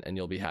time, and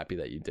you'll be happy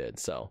that you did.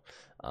 So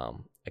I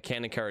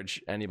can't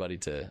encourage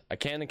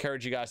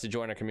you guys to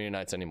join our community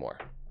nights anymore.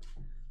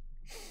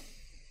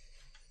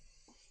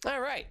 All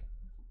right.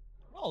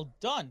 Well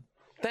done.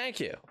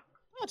 Thank you.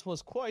 That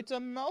was quite a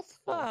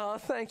mouthful. Oh,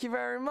 thank you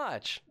very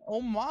much.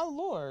 Oh my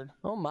lord.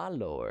 Oh my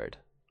lord.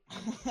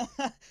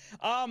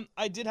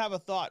 I did have a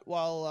thought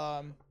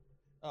while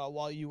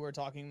you were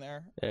talking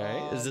there. All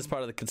right. Is this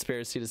part of the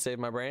conspiracy to save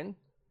my brain?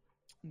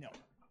 No.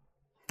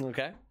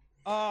 Okay.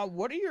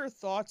 What are your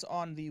thoughts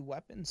on the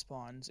weapon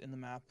spawns in the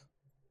map?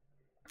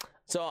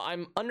 So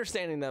I'm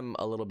understanding them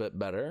a little bit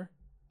better.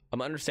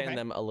 I'm understanding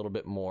them a little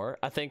bit more.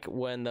 I think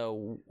when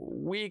the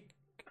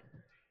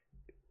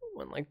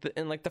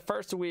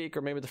first week,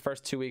 or maybe the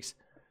first 2 weeks,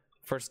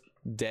 first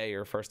day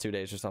or first 2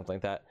 days or something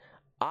like that,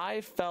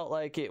 I felt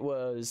like it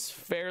was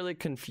fairly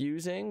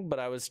confusing, but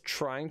I was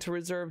trying to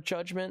reserve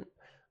judgment,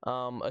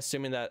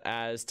 assuming that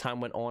as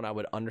time went on, I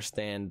would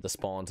understand the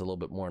spawns a little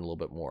bit more and a little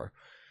bit more.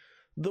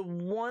 The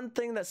one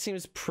thing that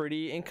seems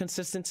pretty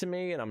inconsistent to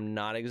me, and I'm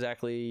not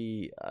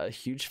exactly a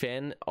huge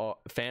fan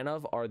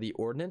of, are the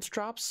ordnance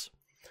drops.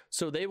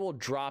 So they will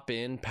drop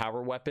in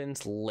power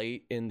weapons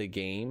late in the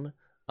game.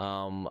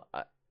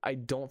 I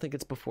don't think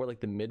it's before like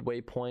the midway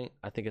point.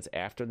 I think it's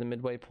after the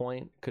midway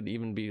point. Could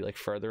even be like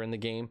further in the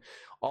game.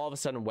 All of a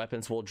sudden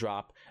weapons will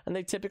drop, and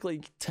they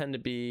typically tend to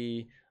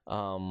be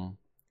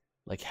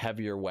like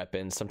heavier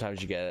weapons.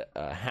 Sometimes you get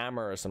a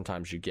hammer, or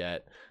sometimes you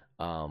get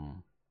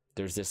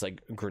There's this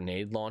like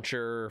grenade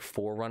launcher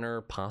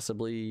Forerunner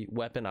possibly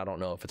weapon. I don't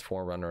know if it's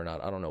Forerunner or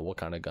not. I don't know what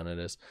kind of gun it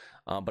is,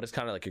 but it's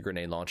kind of like a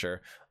grenade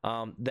launcher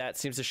that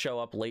seems to show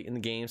up late in the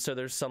game. So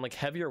there's some like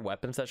heavier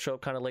weapons that show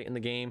up kind of late in the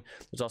game.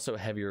 There's also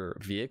heavier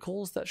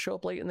vehicles that show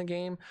up late in the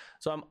game.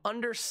 So I'm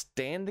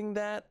understanding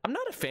that. I'm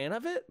not a fan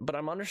of it, but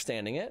I'm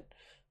understanding it.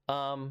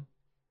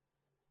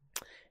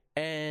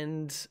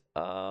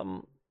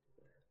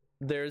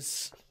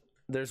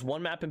 There's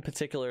one map in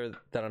particular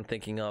that I'm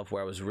thinking of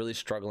where I was really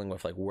struggling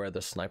with like where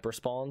the sniper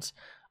spawns.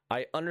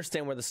 I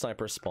understand where the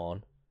snipers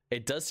spawn.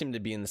 It does seem to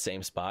be in the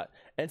same spot.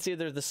 And it's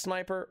either the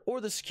sniper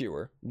or the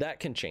skewer. That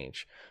can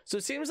change. So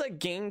it seems like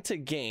game to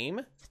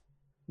game,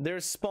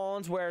 there's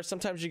spawns where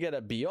sometimes you get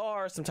a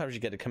BR, sometimes you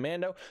get a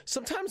commando.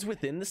 Sometimes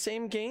within the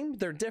same game,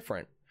 they're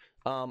different.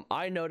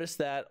 I noticed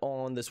that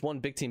on this one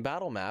big team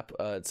battle map.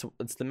 It's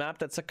the map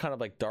that's kind of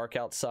like dark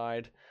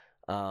outside.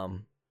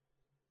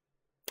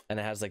 And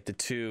it has like the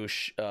two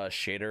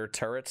shader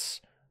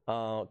turrets,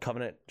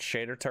 Covenant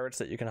shader turrets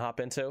that you can hop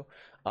into.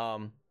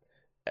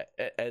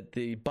 At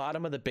the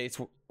bottom of the base,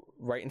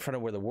 right in front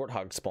of where the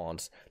Warthog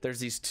spawns, there's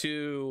these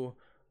two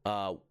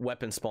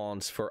weapon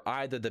spawns for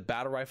either the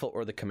battle rifle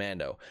or the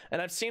commando.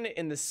 And I've seen it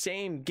in the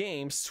same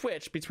game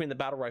switch between the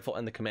battle rifle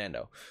and the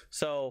commando.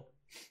 So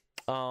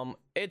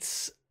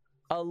it's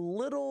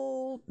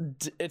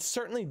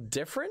certainly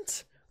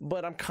different,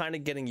 but I'm kind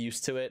of getting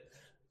used to it.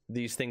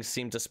 These things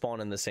seem to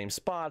spawn in the same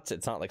spots.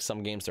 It's not like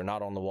some games they're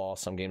not on the wall,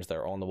 some games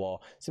they're on the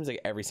wall. It seems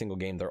like every single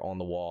game they're on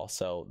the wall.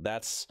 So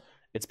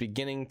it's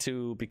beginning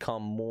to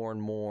become more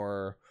and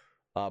more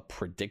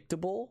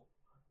predictable.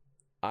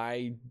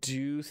 I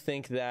do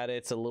think that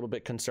it's a little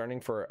bit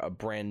concerning for a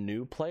brand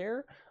new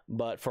player,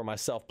 but for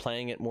myself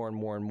playing it more and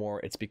more and more,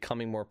 it's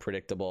becoming more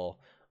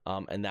predictable,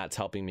 and that's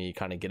helping me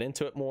kind of get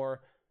into it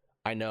more.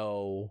 I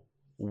know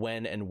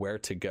when and where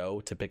to go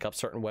to pick up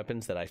certain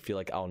weapons that I feel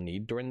like I'll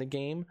need during the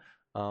game.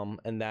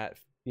 And that,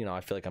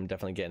 I feel like I'm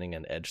definitely getting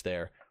an edge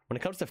there. When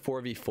it comes to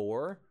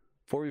 4v4,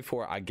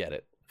 I get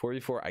it.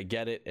 4v4, I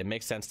get it. It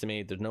makes sense to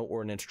me. There's no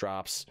ordnance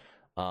drops.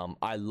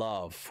 I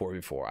love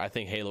 4v4. I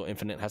think Halo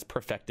Infinite has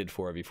perfected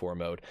 4v4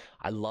 mode.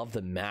 I love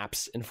the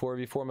maps in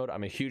 4v4 mode.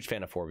 I'm a huge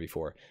fan of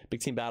 4v4.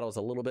 Big Team Battle is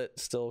a little bit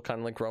still kind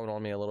of like growing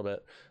on me a little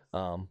bit.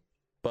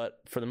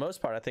 But for the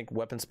most part, I think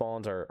weapon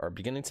spawns are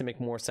beginning to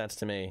make more sense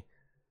to me.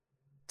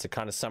 To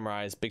kind of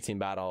summarize, Big Team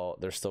Battle,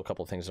 there's still a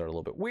couple of things that are a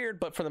little bit weird,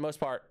 but for the most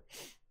part,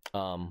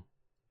 I'm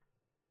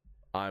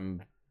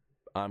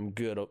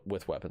good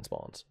with weapon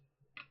spawns.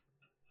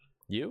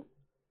 You?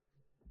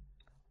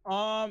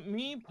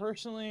 Me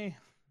personally,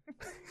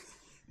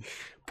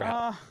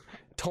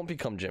 don't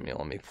become Jimmy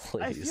on me,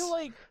 please.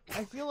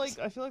 I feel like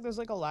there's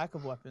like a lack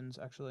of weapons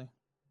actually.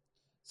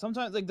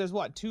 Sometimes like there's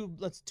two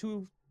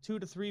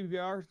to three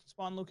VR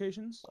spawn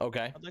locations.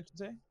 Okay. I'd like to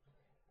say.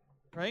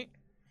 Right?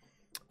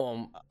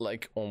 On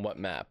what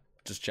map?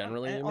 Just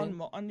generally?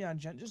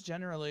 Just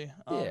generally.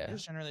 Yeah.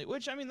 Just generally.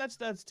 Which I mean that's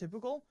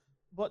typical,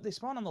 but they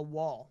spawn on the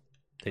wall.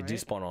 They do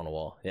spawn on a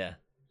wall, yeah.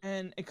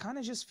 And it kind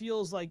of just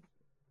feels like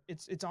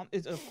it's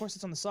of course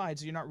it's on the side,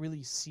 so you're not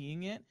really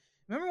seeing it.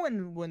 Remember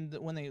when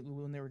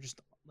they were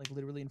just like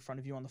literally in front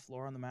of you on the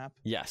floor on the map?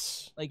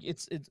 Yes. Like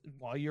it's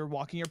while you're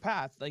walking your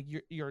path, like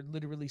you're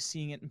literally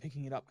seeing it and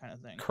picking it up kind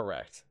of thing.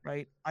 Correct.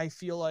 Right? I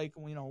feel like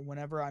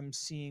whenever I'm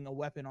seeing a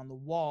weapon on the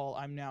wall,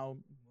 I'm now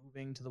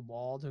moving to the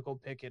wall to go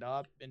pick it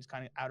up, and it's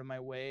kind of out of my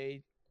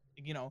way.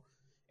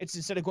 It's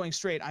instead of going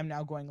straight, I'm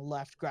now going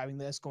left, grabbing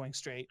this, going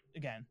straight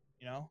again,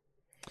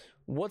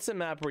 What's a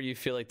map where you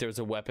feel like there's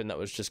a weapon that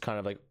was just kind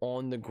of like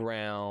on the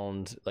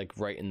ground, like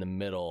right in the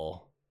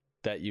middle,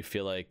 that you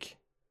feel like...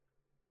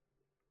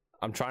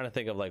 I'm trying to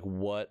think of like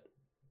what...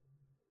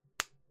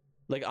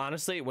 Like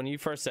honestly, when you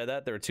first said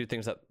that, there were two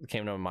things that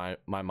came to my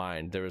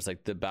mind. There was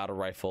like the battle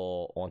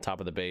rifle on top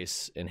of the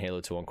base in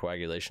Halo 2 on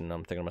Coagulation. And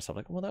I'm thinking to myself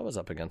like, well, that was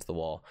up against the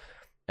wall.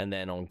 And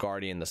then on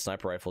Guardian, the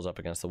sniper rifle's up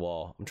against the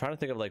wall. I'm trying to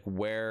think of like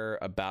where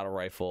a battle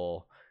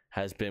rifle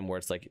has been where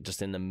it's like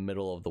just in the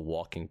middle of the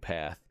walking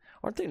path.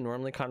 Aren't they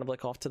normally kind of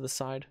like off to the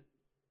side?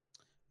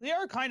 They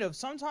are kind of.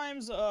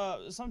 Sometimes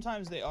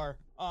they are.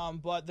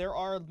 But there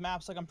are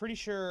maps like I'm pretty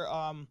sure.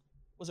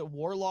 Was it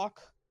Warlock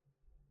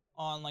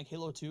on like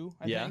Halo 2?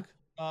 I think.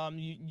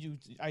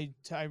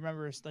 I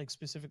remember like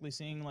specifically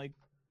seeing like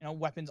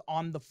weapons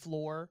on the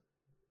floor,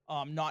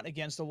 not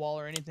against a wall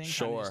or anything.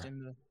 Sure. Just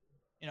in the,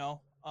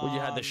 well,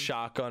 you had the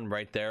shotgun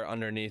right there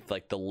underneath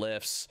like the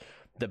lifts.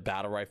 The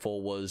battle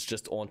rifle was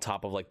just on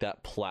top of like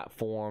that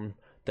platform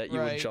that you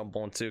would jump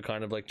onto,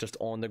 kind of like just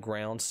on the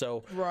ground.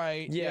 So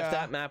if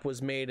that map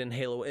was made in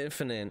Halo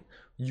Infinite,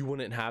 you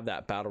wouldn't have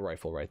that battle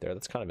rifle right there.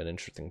 That's kind of an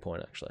interesting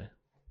point, actually.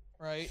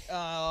 Right.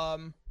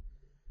 And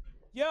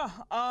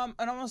I'm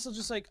also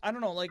just like, I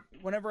don't know, like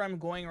whenever I'm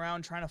going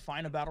around trying to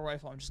find a battle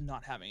rifle, I'm just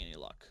not having any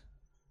luck.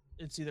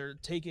 It's either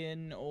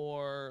taken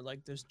or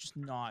like there's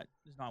not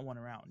one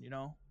around,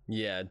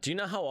 Yeah. Do you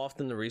know how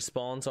often the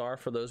respawns are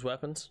for those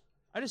weapons?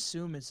 I'd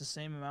assume it's the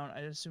same amount.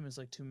 I'd assume it's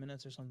like 2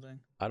 minutes or something.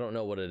 I don't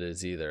know what it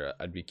is either.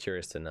 I'd be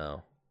curious to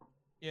know.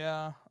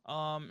 Yeah.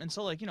 And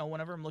so like, you know,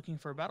 whenever I'm looking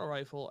for a battle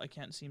rifle, I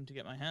can't seem to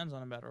get my hands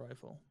on a battle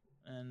rifle,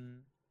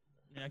 and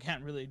I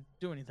can't really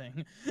do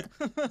anything.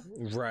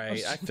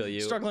 Right, I feel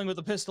you. Struggling with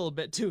the pistol a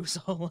bit too,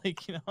 so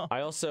like, you know.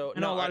 I also I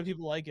know a lot of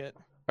people like it.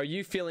 Are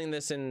you feeling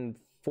this in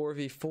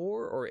 4v4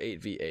 or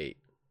 8v8?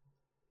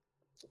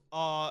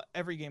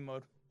 Every game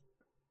mode.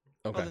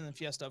 Okay. Other than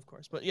Fiesta, of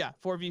course. But yeah,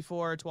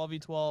 4v4,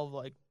 12v12,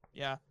 like,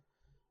 yeah.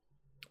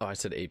 Oh, I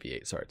said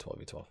 8v8. Sorry,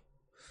 12v12.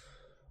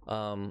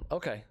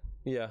 Okay.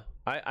 Yeah.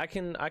 I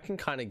can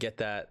kind of get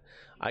that.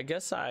 I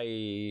guess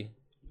I'm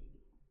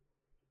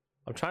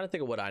trying to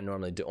think of what I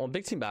normally do. On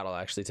Big Team Battle,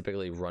 I actually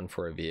typically run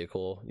for a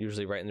vehicle,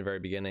 usually right in the very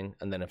beginning,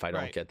 and then if I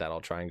don't get that,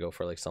 I'll try and go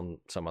for like some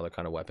other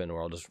kind of weapon,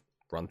 or I'll just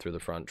run through the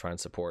front, try and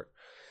support.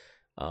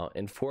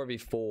 In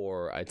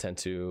 4v4, I tend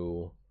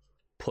to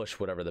push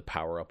whatever the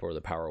power up or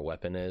the power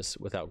weapon is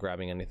without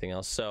grabbing anything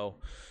else. So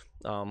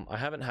I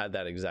haven't had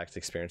that exact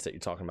experience that you're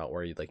talking about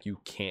where you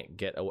can't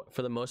get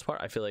for the most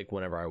part. I feel like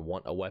whenever I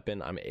want a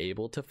weapon, I'm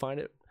able to find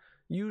it.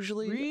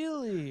 Usually,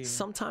 really,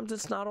 sometimes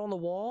it's not on the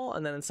wall,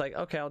 and then it's like,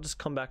 okay, I'll just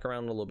come back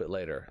around a little bit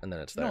later, and then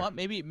it's there. You know what?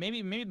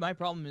 Maybe my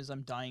problem is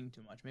I'm dying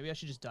too much. Maybe I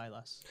should just die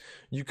less.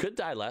 You could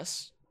die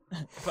less.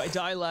 If I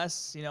die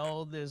less, you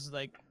know, there's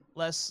like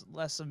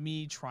less of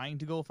me trying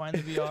to go find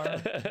the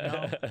VR, you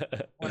know,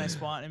 when I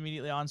spawn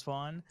immediately on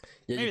spawn.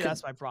 Yeah, maybe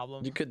that's my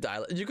problem. You could die.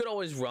 You could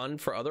always run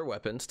for other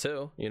weapons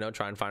too, you know,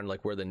 try and find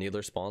like where the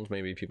needler spawns.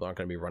 Maybe people aren't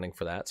going to be running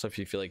for that. So if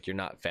you feel like you're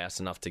not fast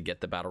enough to get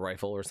the battle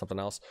rifle or something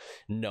else,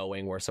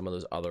 knowing where some of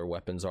those other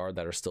weapons are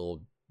that are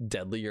still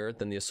deadlier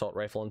than the assault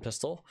rifle and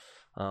pistol,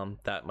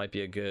 that might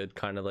be a good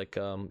kind of like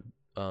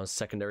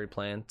secondary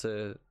plan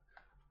to,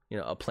 you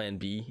know, a plan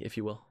B, if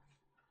you will.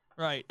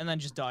 Right, and then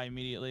just die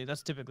immediately.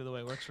 That's typically the way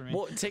it works for me.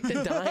 Well, take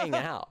the dying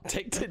out.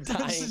 Take the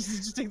dying.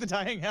 just take the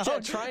dying out. Yeah,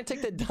 try and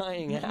take the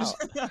dying out.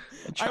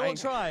 I will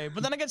try,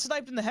 but then I get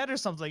sniped in the head or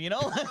something, you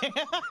know?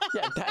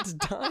 Yeah, that's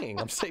dying.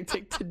 I'm saying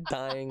take the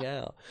dying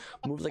out.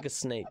 Move like a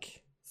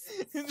snake.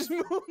 Just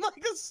move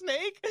like a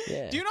snake?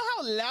 Yeah. Do you know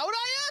how loud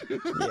I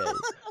am? Yeah.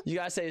 You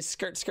gotta say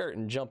skirt, skirt,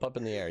 and jump up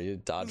in the air. You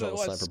dodge all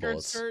the sniper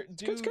bullets. Skirt,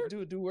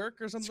 do work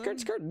or something? Skirt,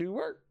 skirt, do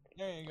work.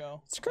 There you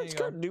go. Skirt,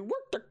 skirt, do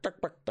work. Duck, duck,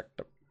 duck, duck,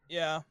 duck.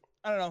 Yeah.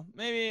 I don't know.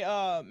 Maybe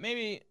I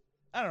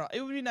don't know.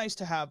 It would be nice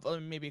to have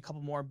maybe a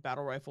couple more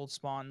battle rifle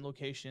spawn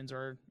locations,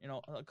 or you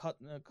know, a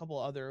couple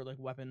other like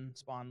weapon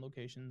spawn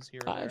locations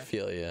here. I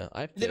feel you.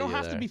 They don't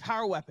have to be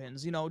power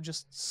weapons. You know,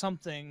 just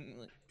something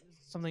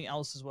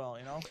else as well.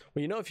 You know.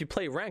 Well, you know, if you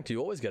play ranked, you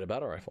always get a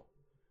battle rifle.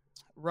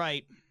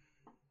 Right.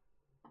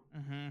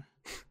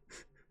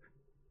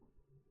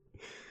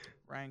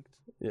 Ranked.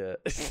 Yeah.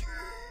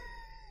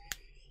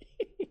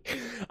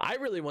 I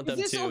really want them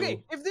to.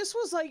 Okay, if this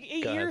was like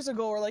 8 years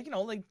ago, or like, you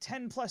know, like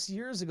 10 plus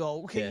years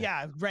ago, okay,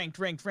 yeah, ranked.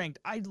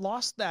 I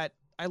lost that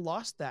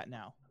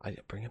now. I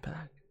bring it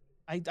back.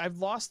 I've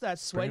lost that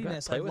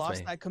sweatiness. I've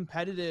lost that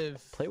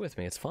competitive. Play with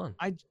me. It's fun.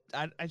 I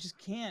just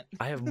can't.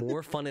 I have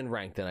more fun in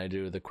ranked than I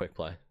do the quick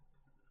play.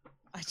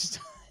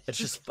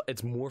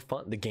 It's more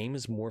fun. The game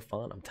is more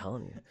fun. I'm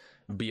telling you.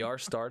 BR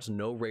starts,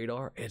 no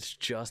radar. It's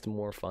just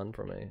more fun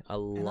for me. I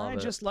love it. I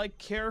just like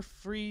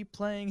carefree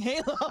playing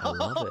Halo.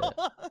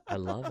 I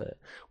love it.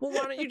 Well,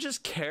 why don't you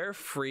just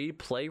carefree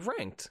play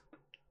ranked?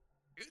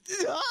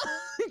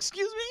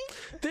 Excuse me?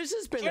 This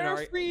has been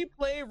carefree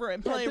play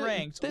ranked,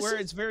 where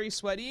it's very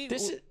sweaty.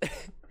 This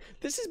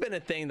has been a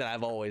thing that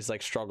I've always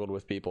like struggled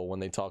with people when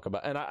they talk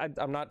about, and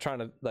I'm not trying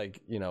to like,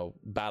 you know,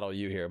 battle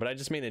you here, but I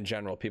just mean in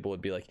general, people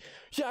would be like,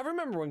 yeah, I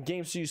remember when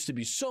games used to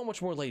be so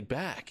much more laid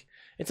back.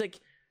 It's like,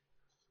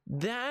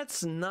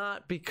 that's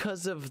not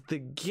because of the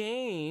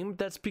game,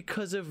 that's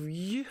because of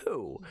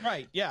you.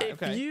 Right, yeah,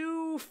 if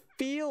you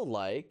feel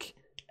like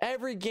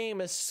every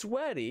game is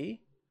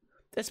sweaty,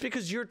 that's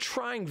because you're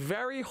trying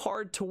very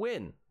hard to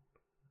win.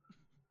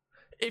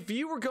 If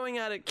you were going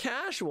at it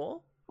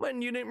casual,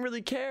 when you didn't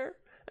really care,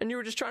 and you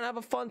were just trying to have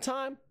a fun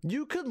time,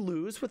 you could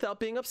lose without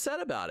being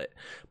upset about it.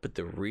 But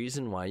the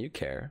reason why you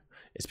care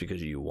is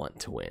because you want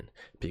to win.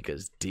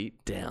 Because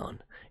deep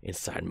down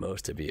inside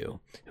most of you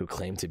who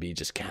claim to be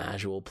just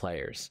casual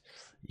players,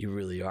 you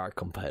really are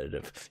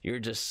competitive. You're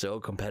just so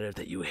competitive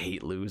that you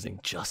hate losing,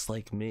 just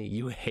like me.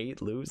 You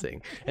hate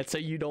losing. And so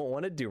you don't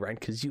want to do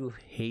ranked because you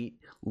hate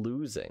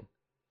losing.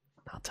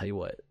 I'll tell you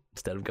what,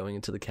 instead of going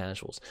into the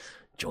casuals,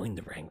 join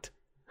the ranked.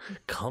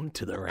 Come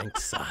to the ranked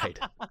side.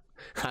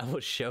 I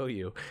will show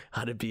you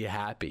how to be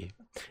happy,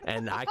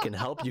 and I can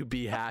help you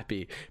be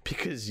happy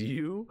because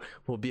you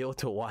will be able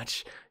to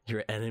watch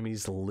your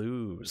enemies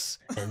lose,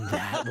 and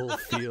that will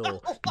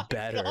feel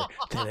better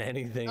than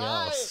anything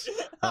else.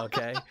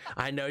 Okay?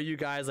 I know you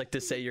guys like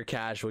to say you're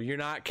casual. You're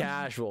not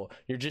casual.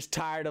 You're just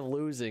tired of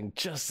losing,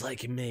 just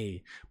like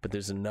me. But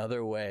there's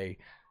another way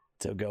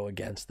to go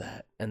against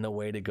that, and the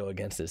way to go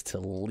against it is to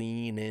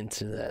lean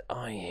into that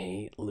I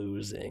hate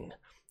losing.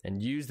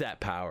 And use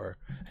that power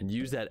and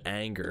use that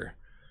anger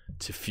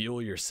to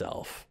fuel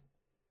yourself.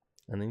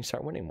 And then you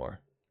start winning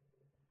more.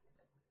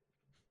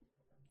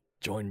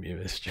 Join me,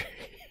 Mystery.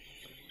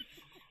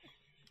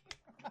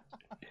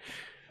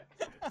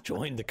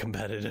 Join the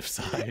competitive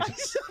side. I'm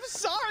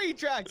sorry,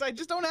 Trax. I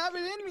just don't have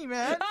it in me,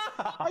 man.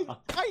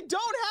 I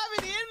don't have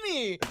it in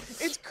me.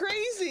 It's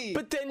crazy.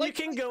 But then you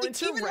can go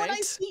into even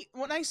ranked.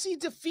 When I see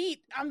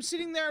defeat, I'm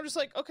sitting there. I'm just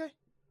like, okay.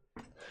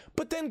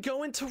 But then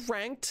go into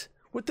ranked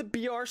with the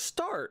BR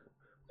start,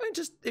 and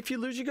just if you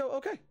lose, you go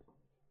okay.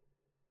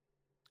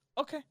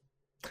 Okay.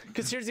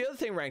 Because here's the other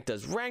thing ranked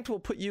does. Ranked will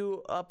put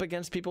you up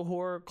against people who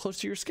are close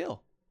to your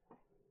skill.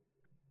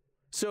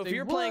 So if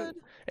you're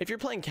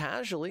playing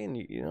casually and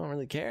you don't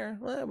really care,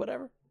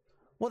 whatever.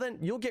 Well, then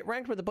you'll get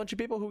ranked with a bunch of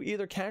people who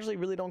either casually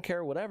really don't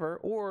care, whatever,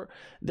 or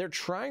they're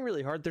trying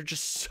really hard. They're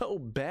just so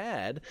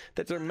bad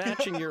that they're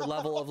matching your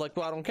level of like,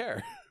 well, I don't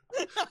care.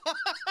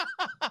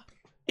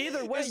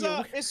 Either way,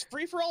 is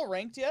free for all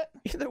ranked yet?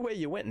 Either way,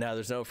 you win. No,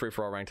 there's no free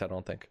for all ranked. I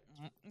don't think.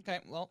 Okay,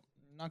 well,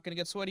 not gonna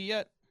get sweaty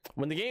yet.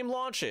 When the game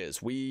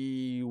launches,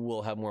 we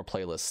will have more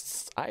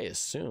playlists, I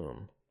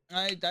assume.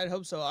 I'd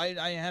hope so.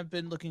 I have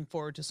been looking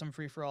forward to some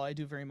free for all. I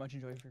do very much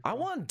enjoy free for all. I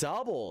want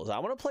doubles. I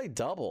want to play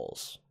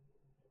doubles.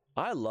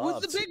 I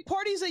love with the big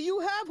parties that you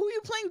have. Who are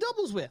you playing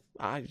doubles with?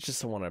 I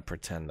just want to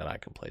pretend that I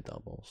can play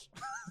doubles.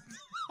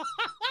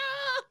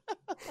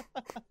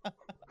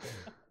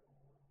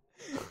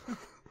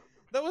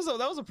 That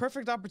was a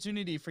perfect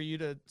opportunity for you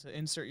to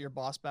insert your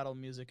boss battle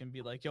music and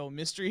be like, yo,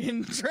 Mystery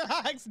and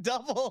Trax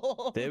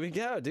double. There we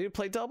go, dude.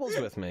 Play doubles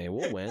with me.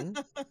 We'll win.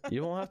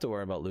 You won't have to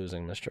worry about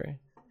losing, Mystery.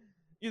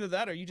 Either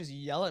that or you just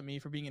yell at me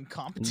for being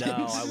incompetent.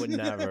 No, I would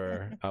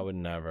never. I would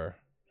never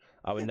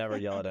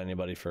yell at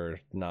anybody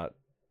for not.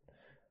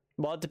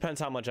 Well, it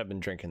depends how much I've been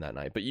drinking that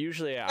night, but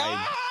usually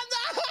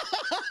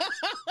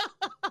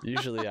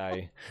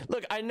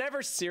look, I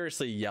never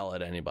seriously yell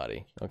at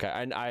anybody. Okay,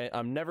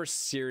 I'm never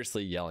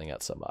seriously yelling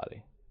at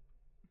somebody.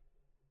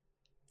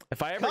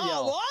 If I ever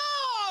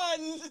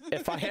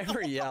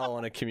yell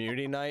on a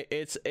community night,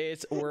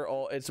 we're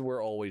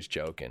always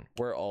joking.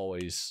 We're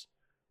always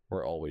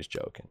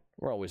joking.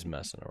 We're always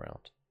messing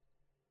around.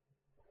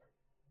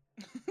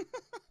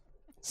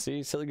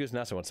 See, Silly Goose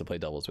Nessa wants to play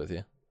doubles with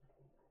you.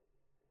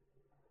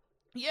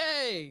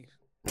 Yay!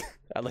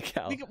 I like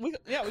how we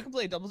can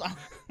play doubles. I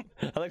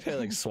like how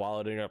like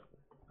swallowed it up.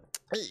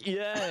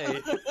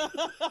 Yay!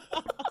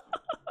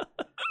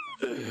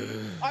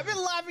 I've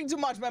been laughing too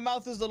much. My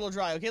mouth is a little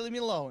dry. Okay, leave me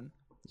alone.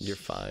 You're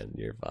fine.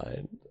 You're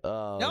fine.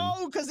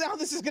 No, because now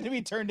this is going to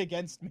be turned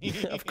against me.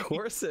 Of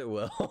course it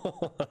will.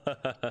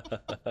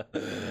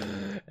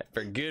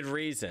 For good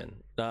reason.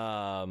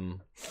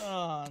 And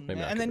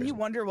then you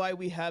wonder why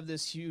we have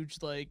this huge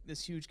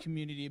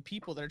community of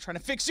people that are trying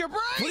to fix your brain.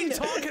 What are you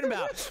talking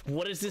about?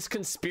 What is this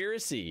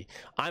conspiracy?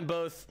 I'm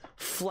both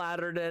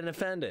flattered and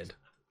offended.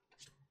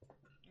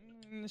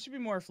 I should be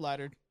more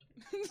flattered.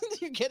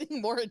 You're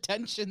getting more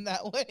attention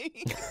that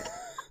way.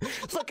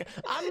 Look,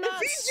 I'm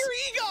not. It feeds your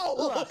ego.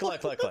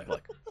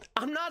 Look.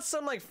 I'm not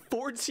some like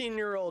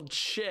 14-year-old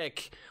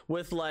chick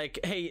with like,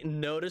 hey,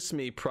 notice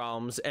me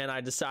problems, and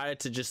I decided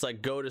to just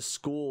like go to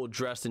school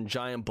dressed in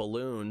giant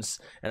balloons,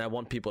 and I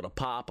want people to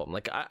pop them.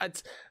 Like,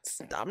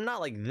 I'm not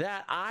like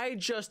that. I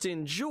just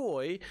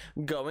enjoy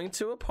going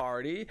to a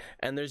party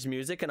and there's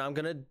music, and I'm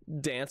gonna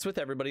dance with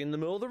everybody in the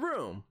middle of the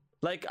room.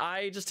 Like,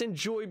 I just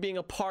enjoy being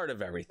a part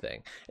of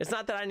everything. It's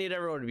not that I need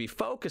everyone to be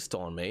focused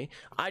on me.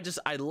 I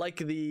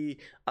like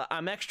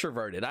I'm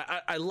extroverted.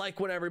 I like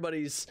when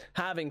everybody's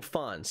having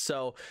fun.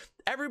 So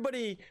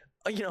everybody,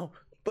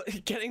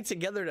 but getting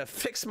together to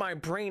fix my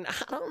brain,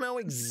 I don't know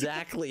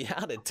exactly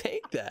how to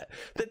take that.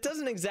 That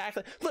doesn't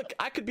exactly, look,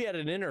 I could be at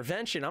an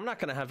intervention. I'm not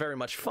going to have very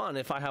much fun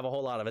if I have a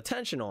whole lot of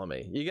attention on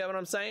me. You get what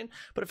I'm saying?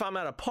 But if I'm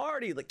at a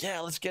party, like,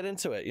 yeah, let's get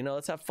into it.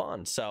 Let's have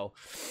fun. So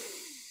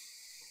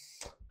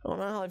I don't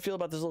know how I feel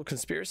about this little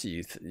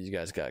conspiracy you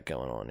guys got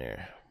going on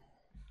here.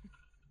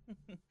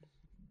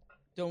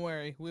 Don't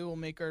worry, we will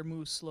make our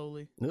moves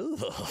slowly. Ugh.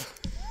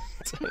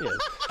 Just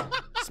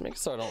make it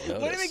so I don't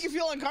notice. Wouldn't it make you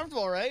feel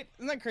uncomfortable, right?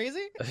 Isn't that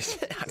crazy? I'm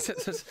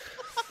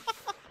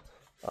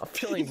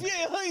feeling.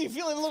 You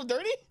feeling a little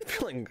dirty?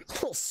 Feeling a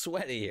little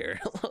sweaty here.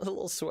 A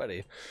little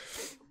sweaty.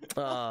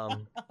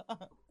 All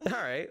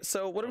right.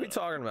 So what are we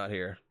talking about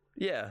here?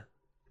 Yeah,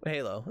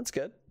 Halo. That's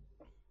good.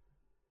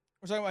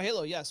 We're talking about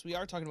Halo. Yes, we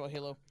are talking about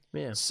Halo.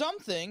 Yeah.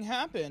 Something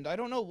happened. I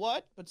don't know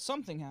what, but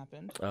something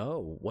happened.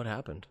 Oh, what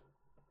happened?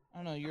 I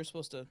don't know. You're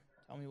supposed to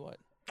tell me what.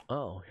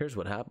 Oh, here's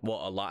what happened.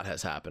 Well, a lot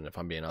has happened, if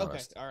I'm being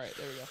honest. Okay. All right.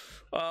 There we go.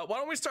 Why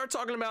don't we start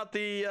talking about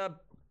the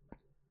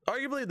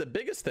arguably the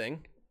biggest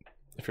thing,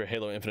 if you're a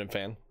Halo Infinite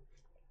fan,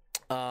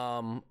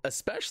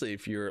 especially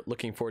if you're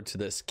looking forward to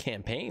this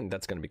campaign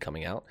that's going to be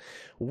coming out.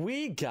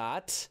 We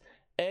got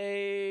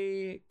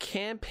a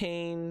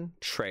campaign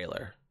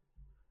trailer.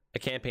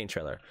 If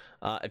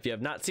you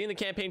have not seen the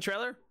campaign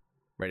trailer,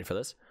 ready for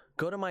this?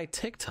 Go to my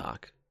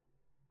TikTok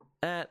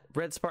at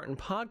Red Spartan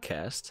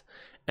Podcast,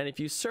 and if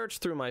you search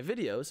through my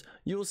videos,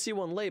 you will see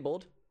one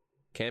labeled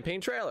campaign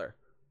trailer.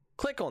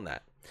 Click on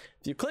that.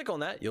 If you click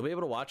on that, you'll be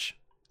able to watch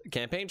the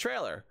campaign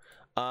trailer.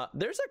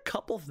 There's a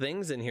couple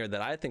things in here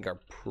that I think are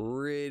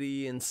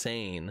pretty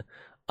insane.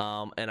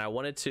 And I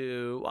wanted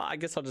to, well, I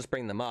guess I'll just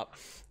bring them up.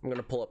 I'm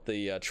going to pull up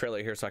the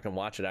trailer here so I can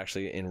watch it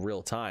actually in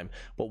real time.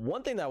 But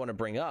one thing that I want to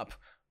bring up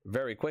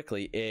very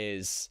quickly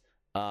is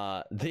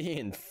the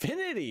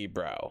Infinity,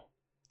 bro.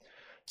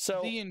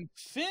 So The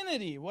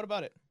Infinity. What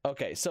about it?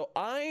 okay, so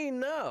I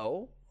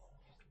know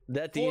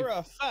that For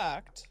a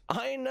fact.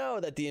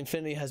 the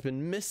Infinity has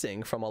been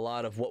missing from a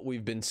lot of what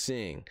we've been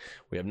seeing.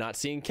 We have not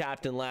seen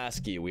Captain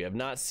Lasky. We have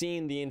not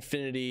seen the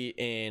Infinity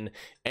in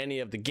any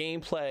of the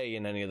gameplay,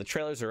 in any of the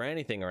trailers, or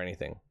anything.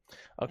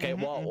 Okay,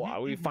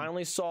 we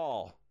finally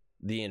saw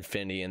the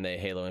Infinity in the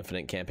Halo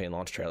Infinite campaign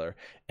launch trailer,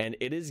 and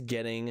it is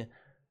getting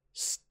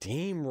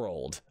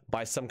steamrolled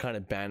by some kind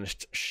of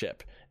banished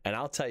ship. And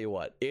I'll tell you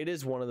what, it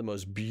is one of the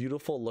most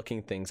beautiful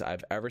looking things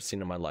I've ever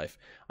seen in my life.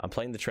 I'm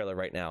playing the trailer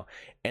right now,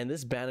 and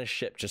this banished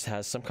ship just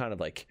has some kind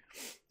of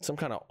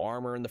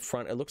armor in the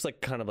front. It looks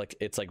like kind of like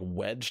it's like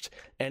wedged,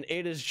 and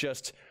it is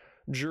just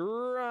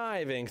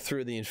driving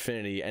through the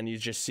Infinity, and you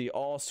just see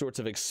all sorts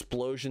of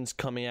explosions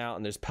coming out,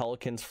 and there's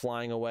pelicans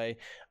flying away.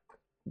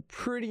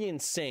 Pretty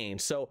insane.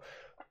 So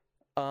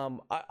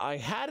I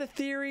had a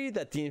theory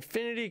that the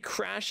Infinity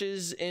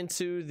crashes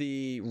into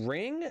the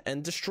ring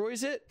and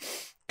destroys it.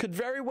 Could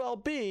very well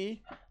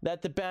be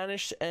that the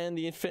Banished and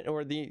the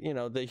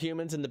the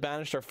humans and the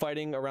Banished are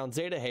fighting around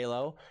Zeta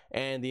Halo,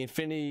 and the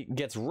Infinity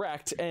gets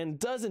wrecked and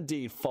does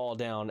indeed fall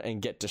down and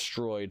get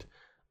destroyed,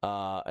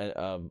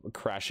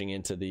 crashing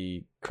into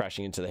the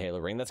Halo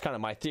ring. That's kind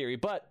of my theory,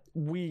 but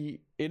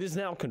it is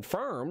now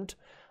confirmed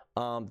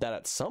that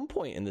at some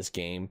point in this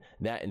game,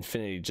 that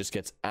Infinity just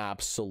gets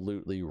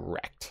absolutely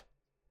wrecked.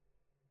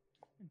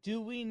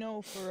 Do we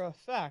know for a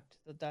fact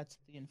that that's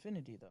the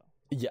Infinity, though?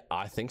 Yeah,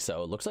 I think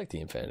so. It looks like the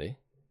Infinity.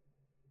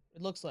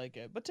 It looks like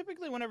it. But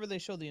typically, whenever they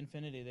show the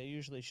Infinity, they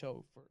usually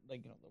show for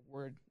the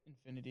word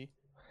Infinity.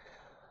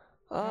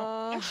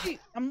 Actually,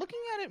 I'm looking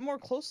at it more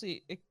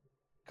closely. It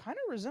kind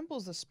of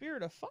resembles the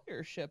Spirit of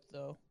Fire ship,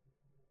 though.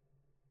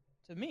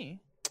 To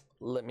me.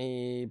 Let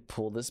me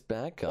pull this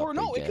back up. Or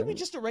no, again. It could be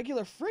just a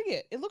regular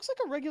frigate. It looks like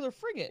a regular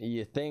frigate.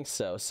 You think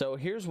so? So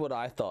here's what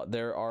I thought.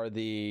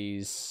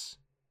 There's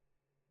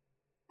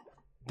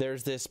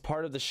this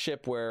part of the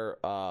ship where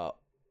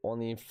on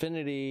the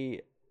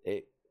Infinity,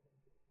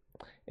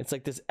 it's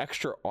like this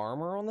extra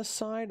armor on the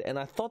side, and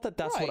I thought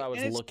that's what I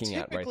was looking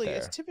at right there.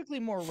 It's typically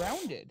more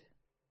rounded.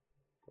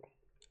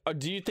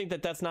 Do you think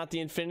that's not the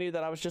Infinity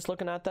that I was just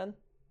looking at then?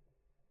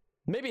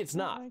 Maybe it's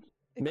not.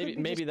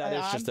 Maybe that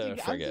is just a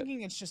frigate. I'm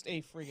thinking it's just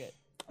a frigate.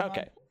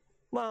 Okay.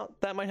 Well,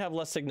 that might have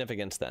less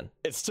significance then.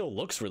 It still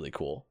looks really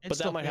cool, but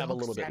that might have a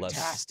little bit less.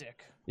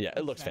 Fantastic. Yeah,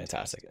 it looks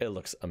fantastic. It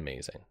looks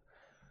amazing.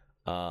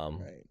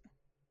 Right.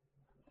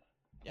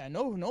 Yeah,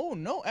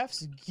 no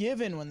F's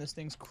given when this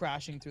thing's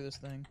crashing through this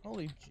thing.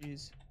 Holy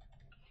jeez.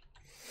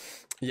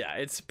 Yeah,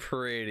 it's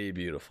pretty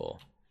beautiful.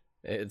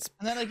 And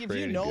then if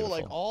you know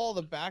beautiful. all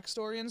the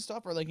backstory and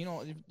stuff, or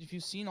if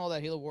you've seen all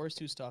that Halo Wars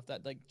 2 stuff,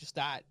 that just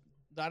that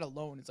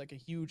alone is like a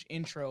huge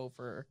intro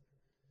for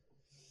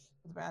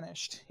the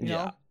Banished. You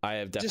know? I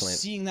have definitely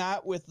just seeing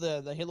that with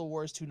the Halo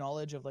Wars 2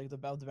 knowledge of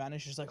the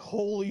Banished is like,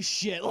 holy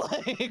shit,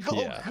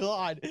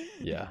 god.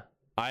 Yeah.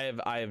 I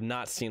have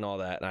not seen all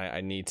that, and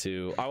I need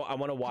to. I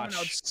want to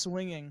watch.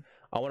 Swinging.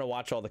 I want to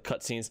watch all the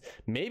cutscenes.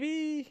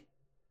 Maybe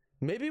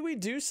we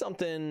do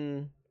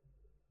something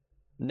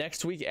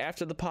next week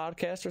after the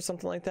podcast or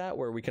something like that,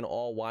 where we can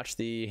all watch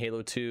the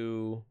Halo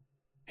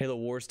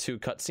Wars 2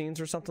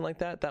 cutscenes or something like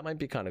that. That might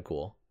be kind of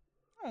cool.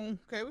 Oh,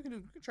 okay. We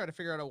could try to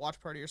figure out a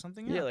watch party or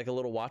something. Yeah, like a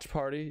little watch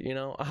party.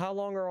 How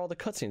long are all the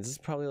cutscenes? This is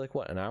probably like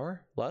what, an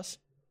hour less?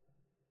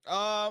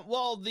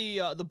 Well,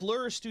 the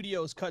Blur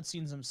Studios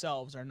cutscenes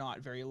themselves are not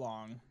very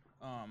long.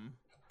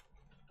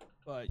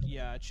 But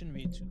yeah, it shouldn't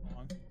be too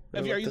long.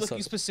 Are you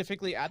looking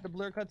specifically at the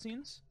Blur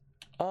cutscenes?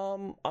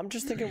 I'm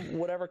just thinking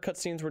whatever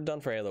cutscenes were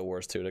done for Halo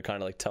Wars 2 to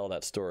kind of like tell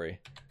that story.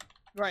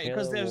 Right,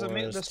 because there's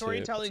the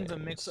storytelling's a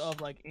mix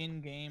of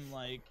in-game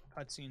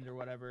cutscenes or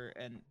whatever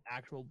and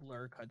actual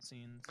Blur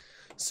cutscenes.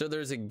 So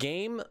there's a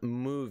game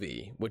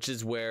movie, which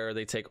is where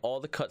they take all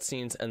the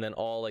cutscenes and then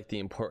all the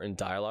important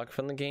dialogue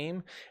from the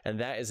game,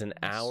 and that is an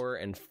hour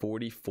and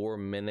 44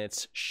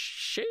 minutes.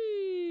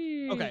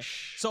 Sheesh. Okay,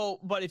 so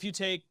but if you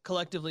take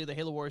collectively the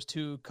Halo Wars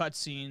 2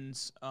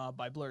 cutscenes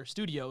by Blur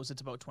Studios,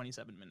 it's about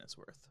 27 minutes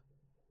worth.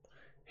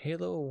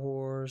 Halo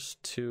Wars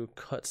 2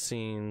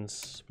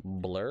 cutscenes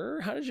Blur?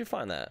 How did you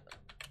find that?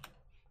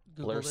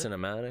 Blur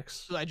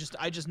Cinematics? So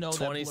I just know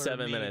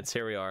 27 minutes.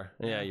 Here we are.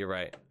 Yeah, you're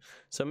right.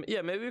 So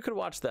yeah, maybe we could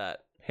watch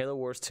that. Halo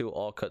Wars 2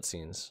 all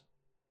cutscenes.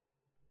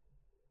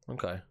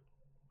 Okay.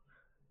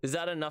 Is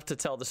that enough to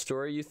tell the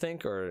story, you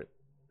think? Or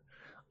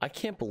I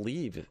can't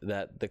believe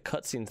that the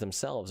cutscenes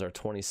themselves are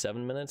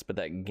 27 minutes, but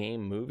that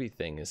game movie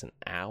thing is an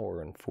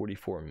hour and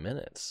 44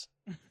 minutes.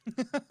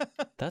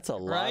 That's a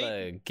lot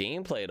of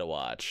gameplay to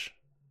watch.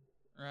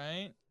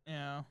 Right?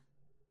 Yeah.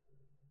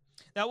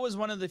 That was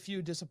one of the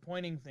few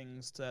disappointing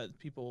things that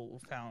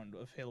people found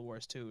of Halo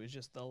Wars 2 is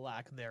just the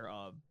lack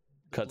thereof.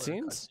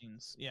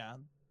 Cutscenes? Yeah.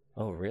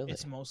 Oh, really?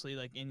 It's mostly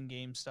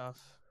in-game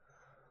stuff.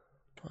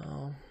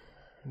 Well,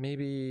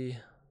 maybe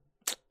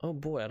Oh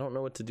boy, I don't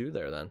know what to do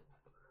there then.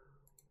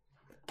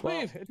 Well,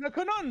 Wait, it's a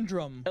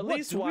conundrum. at What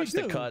least do we watch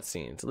the do?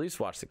 cutscenes. At least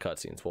watch the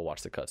cutscenes. We'll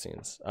watch the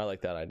cutscenes. I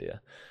like that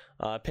idea.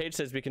 Paige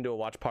says we can do a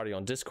watch party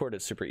on Discord.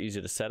 It's super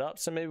easy to set up.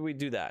 So maybe we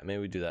do that. Maybe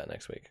we do that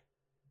next week.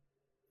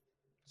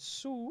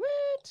 Sweet.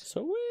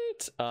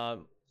 Sweet.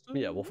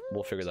 Yeah,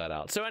 we'll figure that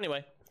out. So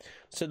anyway,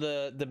 so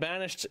the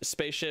banished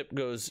spaceship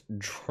goes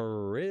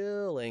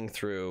drilling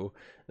through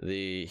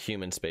the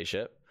human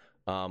spaceship.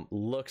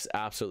 Looks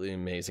absolutely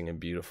amazing and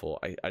beautiful.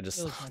 I just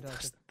It looks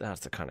fantastic. that's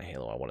the kind of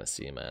Halo I want to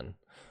see, man.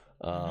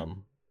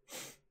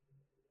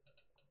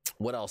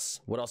 What else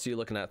are you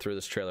looking at through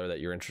this trailer that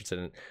you're interested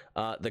in?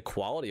 The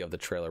quality of the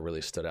trailer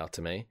really stood out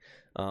to me.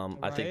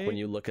 I think when Right.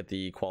 you look at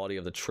the quality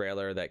of the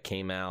trailer that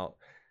came out,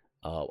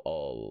 I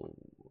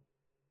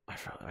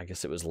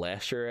guess it was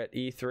last year at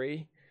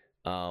E3,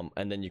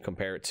 and then you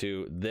compare it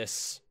to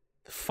this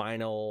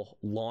final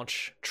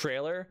launch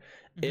trailer,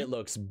 it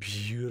looks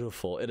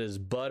beautiful. It is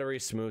buttery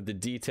smooth. The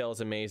detail is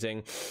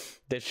amazing.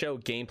 They show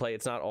gameplay.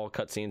 It's not all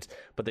cutscenes,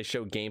 but they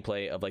show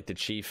gameplay of like the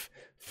chief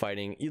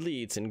fighting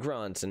elites and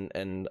grunts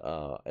and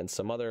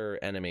some other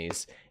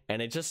enemies,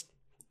 and it just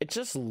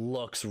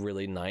looks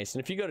really nice.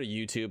 And if you go to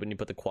YouTube and you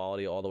put the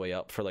quality all the way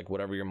up for like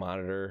whatever your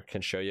monitor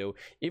can show you,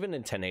 even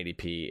in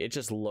 1080p, it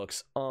just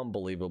looks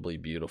unbelievably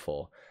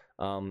beautiful.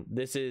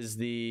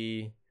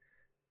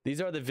 These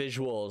are the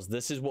visuals.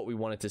 This is what we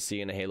wanted to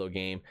see in a Halo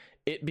game.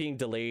 It being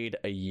delayed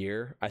a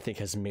year, I think,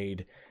 has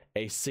made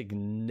a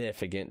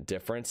significant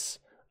difference.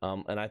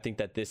 And I think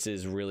that this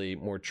is really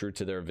more true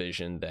to their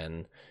vision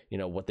than,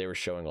 what they were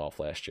showing off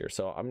last year.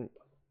 So I'm,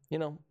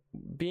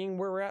 being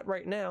where we're at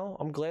right now,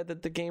 I'm glad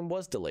that the game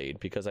was delayed,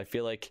 because I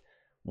feel like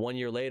 1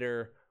 year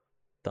later,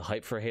 the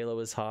hype for Halo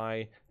is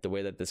high. The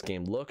way that this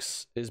game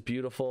looks is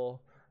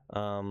beautiful.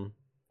 How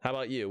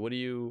about you? What do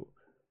you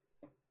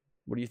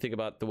think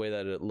about the way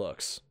that it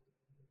looks?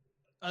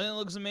 I think it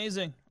looks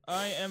amazing.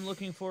 I am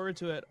looking forward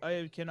to it.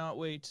 I cannot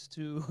wait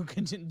to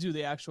continue do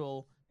the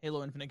actual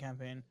Halo Infinite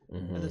campaign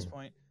at this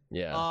point.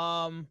 Yeah.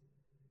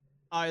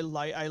 I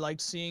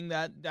liked seeing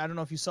that. I don't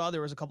know if you saw,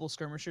 there was a couple of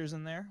skirmishers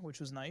in there, which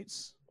was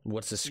nice.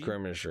 What's a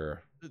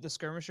skirmisher? The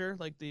skirmisher,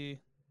 like the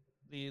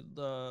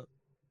Halo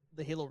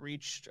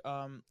Reach,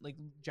 like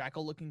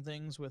jackal looking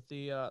things with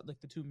the like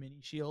the two mini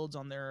shields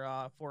on their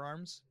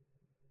forearms.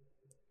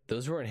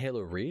 Those were in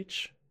Halo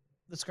Reach?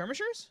 The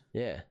skirmishers?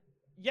 Yeah.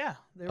 Yeah,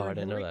 they were. Oh, I in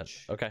didn't Halo know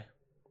Reach. that. Okay.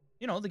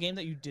 The game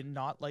that you did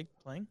not like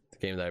playing. The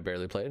game that I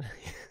barely played.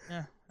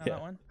 Yeah, Yeah.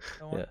 that one.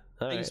 That one. Yeah.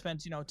 All That you right.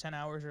 spent 10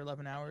 hours or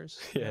 11 hours.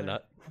 Yeah,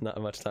 not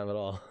much time at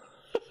all.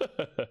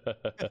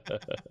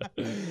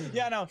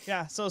 Yeah, no,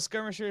 yeah. So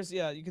skirmishers,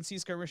 yeah, you can see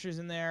skirmishers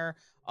in there.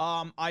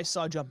 I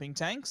saw jumping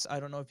tanks. I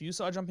don't know if you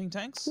saw jumping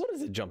tanks. What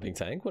is a jumping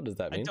tank? What does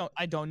that mean?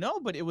 I don't know,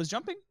 but it was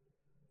jumping.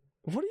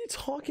 What are you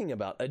talking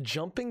about? A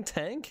jumping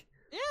tank?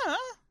 Yeah.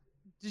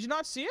 Did you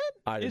not see it?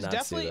 I did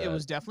not see that. It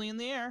was definitely in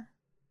the air.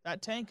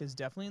 That tank is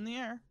definitely in the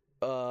air.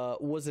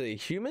 Was it a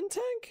human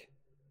tank?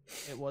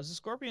 It was a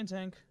scorpion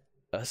tank.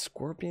 A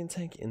scorpion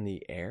tank in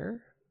the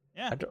air?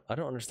 Yeah. I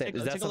don't understand.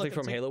 Is that take a something look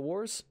from at- Halo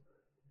Wars?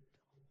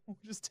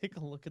 Just take a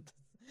look at this.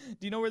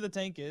 Do you know where the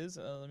tank is?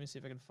 Let me see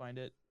if I can find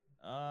it.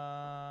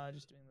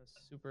 Just doing this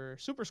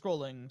super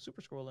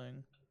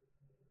scrolling.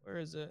 Where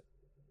is it?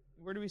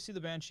 Where do we see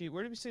the Banshee?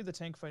 Where do we see the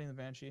tank fighting the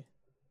Banshee?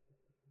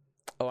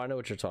 Oh, I know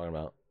what you're talking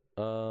about.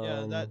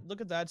 Yeah,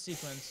 look at that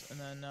sequence, and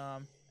then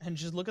and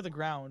just look at the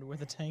ground where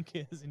the tank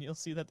is, and you'll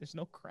see that there's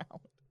no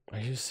ground. Are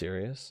you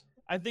serious?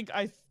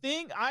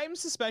 I'm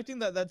suspecting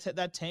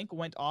that tank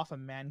went off a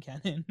man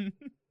cannon.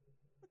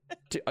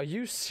 Dude, are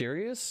you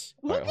serious?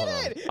 Look All right,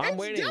 at hold it! on. I'm it's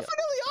waiting.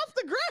 definitely off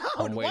the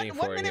ground. I'm waiting for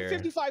one it minute here.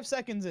 55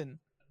 seconds in.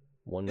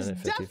 1 It's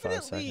minute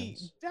 55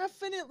 seconds.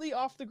 definitely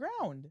off the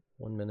ground.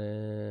 1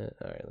 minute.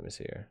 All right, let me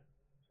see here.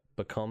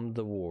 Become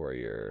the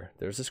warrior.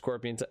 There's a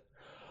scorpion tank.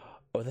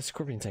 Oh, that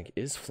scorpion tank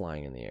is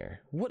flying in the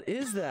air. What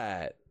is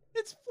that?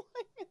 It's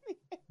flying in the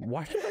air.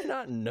 Why did I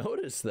not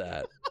notice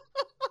that?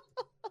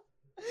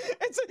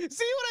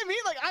 See what I mean?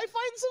 Like, I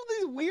find some of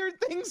these weird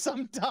things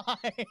sometimes.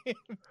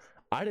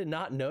 I did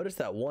not notice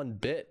that one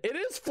bit. It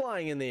is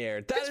flying in the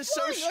air. That is It's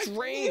so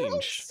flying,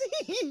 like,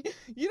 strange.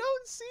 you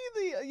don't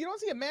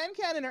see a man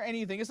cannon or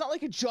anything. It's not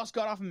like it just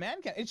got off a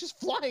man cannon. It's just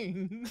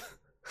flying.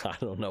 I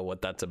don't know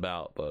what that's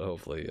about, but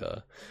hopefully,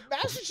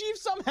 Master Chief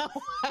somehow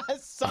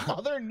has some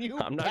other new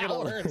I'm not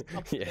power. gonna. or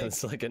something. Yeah,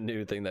 it's like a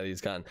new thing that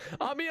he's gotten.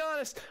 I'll be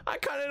honest. I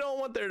kind of don't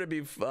want there to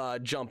be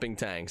jumping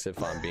tanks.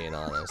 If I'm being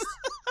honest,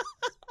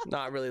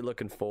 not really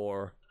looking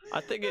for. I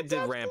think it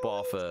did ramp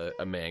off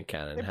a man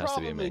cannon. It has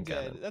to be a man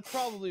cannon. That's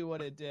probably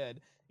what it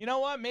did. You know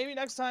what? Maybe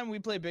next time we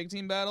play Big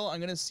Team Battle, I'm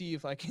gonna see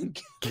if I can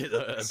Get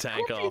a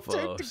tank Scorpion off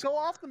tank to go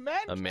off the man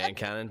a man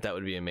cannon. That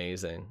would be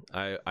amazing.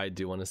 I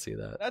do want to see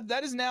that.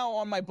 That is now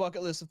on my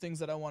bucket list of things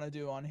that I want to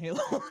do on Halo.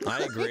 I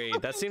agree.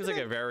 That seems like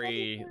a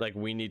very like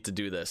we need to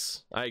do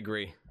this. I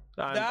agree.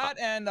 That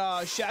and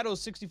Shadow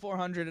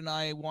 6400 and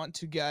I want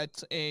to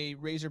get a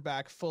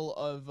Razorback full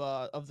of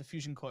the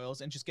fusion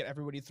coils and just get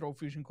everybody to throw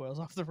fusion coils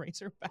off the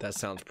Razorback. That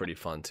sounds pretty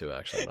fun too,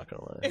 actually. I'm not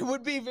gonna lie. It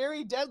would be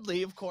very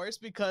deadly, of course,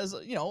 because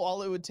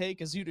all it would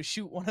take is you to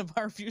shoot one of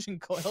our fusion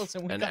coils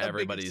and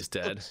Everybody's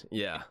dead.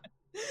 Yeah.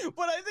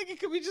 But I think it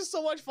could be just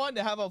so much fun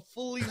to have a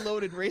fully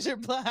loaded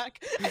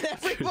Razorback and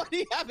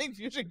everybody having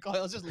fusion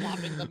coils, just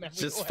lobbing them everywhere.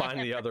 Just find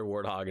the other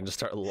Warthog and just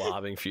start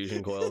lobbing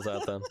fusion coils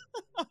at them.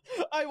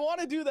 I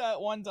want to do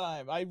that one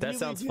time. That really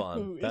sounds do.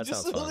 fun. It That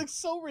just sounds fun. looks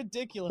so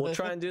ridiculous. We'll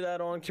try and do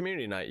that on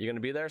community night. You gonna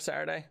be there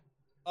Saturday?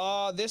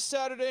 This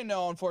Saturday?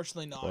 No,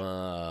 unfortunately not.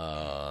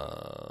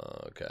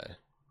 Okay.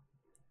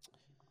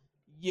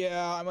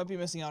 Yeah, I might be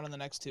missing out on the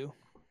next two.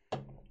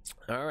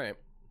 All right.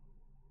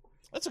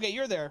 That's okay.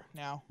 You're there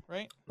now,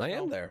 right? I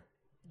am there.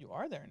 You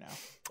are there now.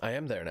 I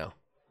am there now.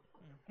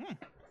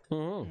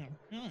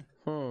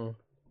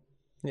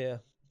 Yeah.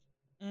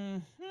 All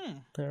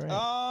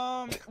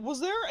right. Was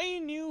there a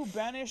new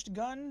banished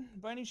gun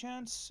by any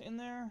chance in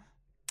there?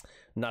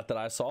 Not that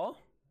I saw.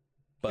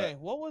 But Okay,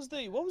 what was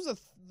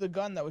the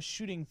gun that was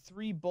shooting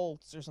 3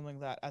 bolts or something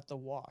like that at the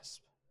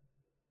Wasp?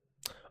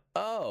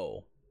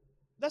 oh,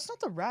 That's not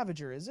the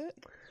Ravager, is it?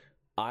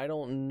 I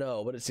don't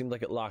know, but it seemed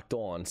like it locked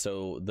on.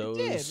 So those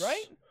It did,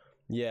 right?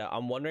 Yeah,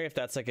 I'm wondering if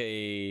that's like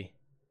I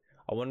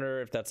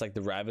wonder if that's like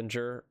the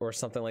Ravager or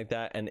something like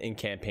that. And in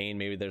campaign,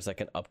 maybe there's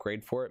like an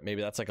upgrade for it.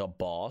 Maybe that's like a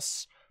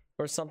boss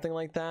or something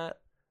like that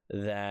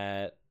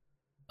that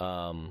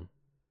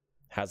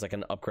has like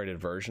an upgraded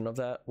version of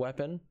that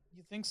weapon.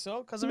 You think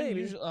so? Because I mean,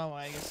 Maybe. usually,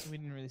 I guess we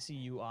didn't really see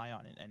UI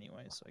on it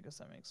anyway, so I guess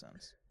that makes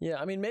sense.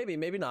 Yeah, I mean,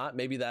 maybe not.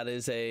 Maybe that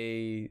is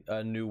a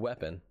new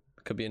weapon.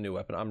 Could be a new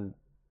weapon.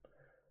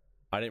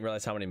 I didn't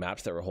realize how many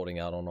maps they were holding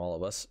out on all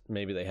of us.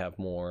 Maybe they have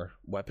more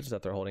weapons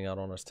that they're holding out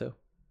on us too.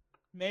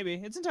 Maybe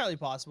it's entirely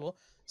possible.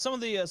 Some of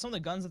the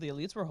guns that the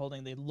elites were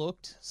holding, they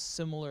looked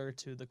similar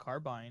to the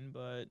carbine,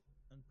 but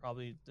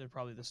they're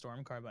probably the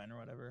storm carbine or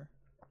whatever.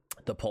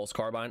 The pulse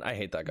carbine, I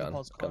hate that gun.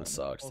 Gun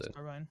sucks, Pulse dude.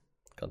 Carbine.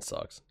 Gun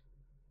sucks.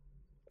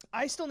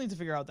 I still need to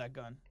figure out that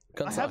gun.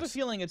 Gun I sucks. have a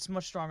feeling it's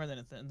much stronger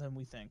than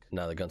we think.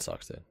 No, the gun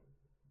sucks, dude.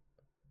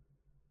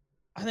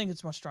 I think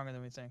it's much stronger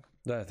than we think.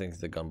 I think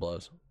the gun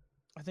blows.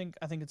 I think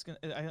it's gonna.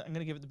 I'm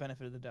gonna give it the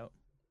benefit of the doubt.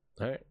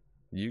 All right,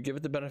 you give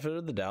it the benefit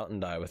of the doubt and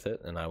die with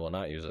it, and I will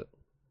not use it.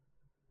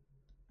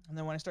 And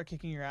then when I start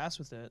kicking your ass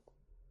with it,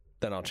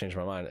 Then I'll change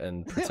my mind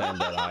and pretend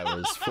that I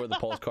was for the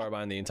pulse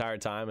carbine the entire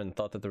time and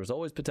thought that there was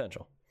always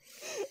potential.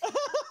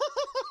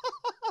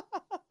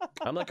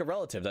 I'm like a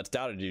relative that's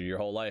doubted you your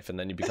whole life, and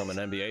then you become an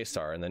NBA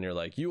star, and then you're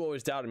like, you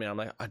always doubted me. I'm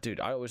like, dude,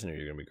 I always knew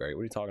you were gonna be great.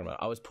 What are you talking about?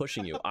 I was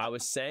pushing you. I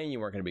was saying you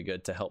weren't gonna be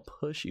good to help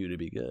push you to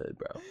be good,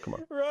 bro. Come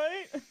on.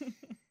 right?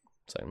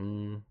 It's like,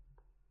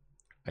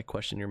 I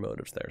question your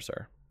motives there,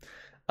 sir.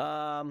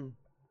 All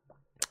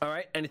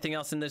right. Anything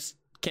else in this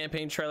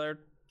campaign trailer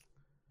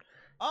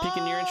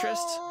piquing your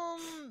interest?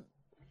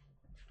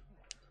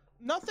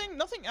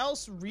 Nothing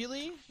else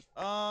really.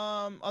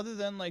 Other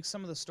than like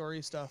some of the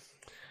story stuff.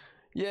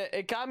 Yeah,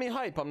 it got me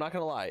hype. I'm not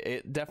gonna lie.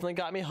 It definitely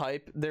got me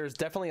hype. There's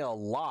definitely a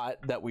lot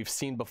that we've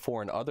seen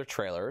before in other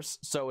trailers,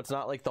 so it's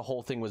not like the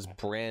whole thing was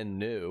brand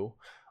new.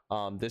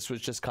 This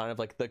was just kind of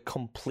like the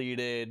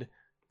completed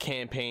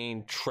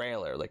campaign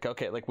trailer. Like,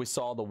 okay, like we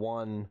saw the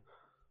one.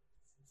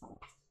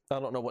 I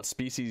don't know what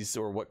species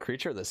or what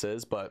creature this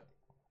is, but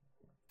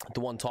the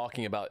one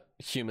talking about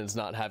humans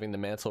not having the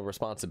mantle of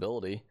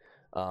responsibility.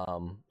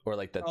 Or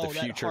like that the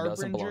future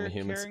doesn't belong to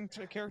humans.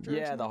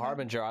 Yeah, the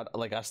Harbinger.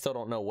 I still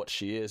don't know what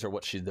she is or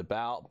what she's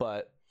about,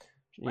 but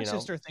my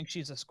sister thinks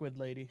she's a squid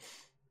lady.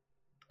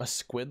 A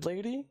squid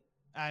lady?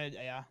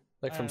 Yeah.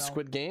 Like from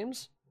Squid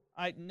Games?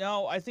 I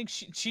think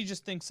she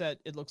just thinks that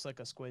it looks like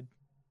a squid.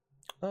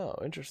 Oh,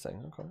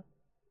 interesting. Okay.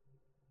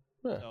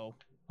 Yeah. So,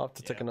 I'll have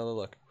to take another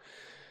look.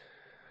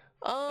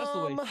 That's the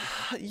way.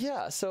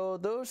 Yeah, so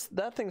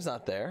that thing's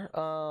not there.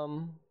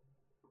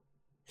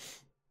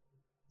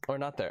 Or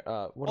not there.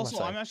 What also,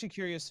 am I saying? I'm actually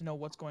curious to know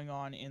what's going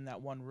on in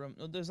that one room.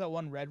 There's that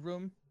one red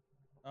room.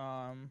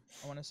 I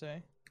want to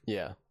say.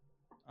 Yeah.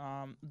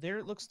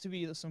 There looks to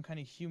be some kind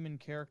of human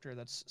character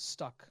that's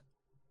stuck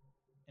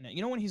in it.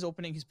 You know when he's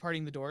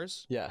parting the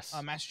doors? Yes.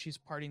 Master Chief's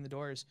parting the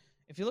doors.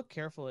 If you look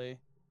carefully,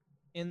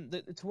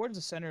 towards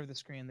the center of the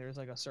screen, there's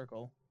like a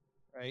circle,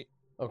 right?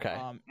 Okay.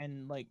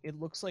 And like it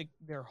looks like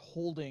they're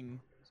holding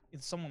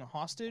someone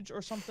hostage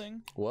or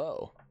something.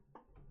 Whoa.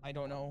 I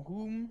don't know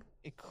whom.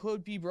 It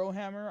could be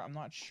Brohammer. I'm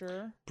not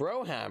sure.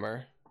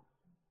 Brohammer?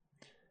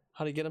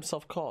 How'd he get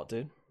himself caught,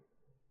 dude?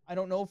 I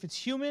don't know if it's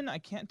human. I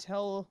can't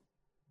tell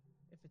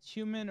if it's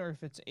human or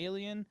if it's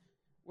alien.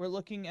 We're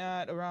looking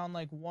at around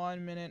like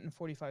 1 minute and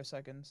 45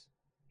 seconds.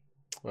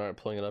 All right,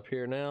 pulling it up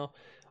here now.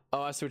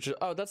 Oh, I see what you're...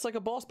 Oh, that's like a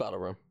boss battle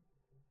room.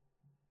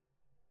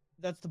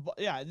 That's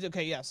yeah,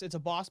 okay, yes. It's a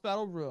boss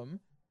battle room.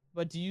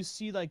 But do you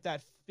see like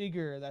that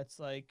figure that's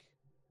like...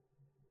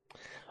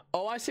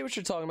 Oh, I see what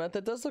you're talking about.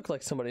 That does look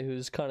like somebody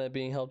who's kind of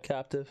being held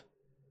captive.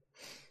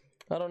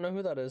 I don't know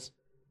who that is.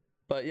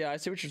 But yeah, I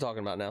see what you're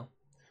talking about now.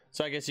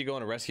 So I guess you go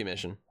on a rescue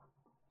mission.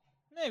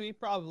 Maybe,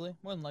 probably,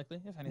 more than likely,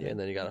 if anything. Yeah, and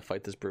then you gotta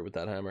fight this brute with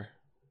that hammer.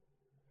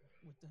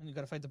 You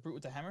gotta fight the brute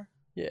with the hammer.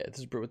 Yeah,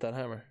 this brute with that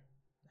hammer.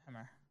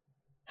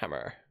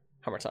 Hammer.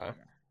 Hammer time.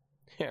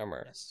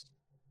 Hammer. Yes.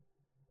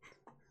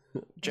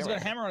 He's got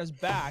a hammer on his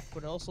back,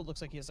 but it also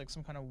looks like he has like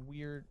some kind of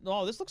weird.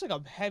 Oh, this looks like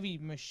a heavy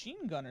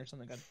machine gun or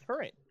something. A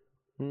turret.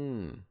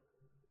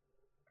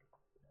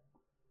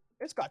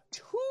 It's got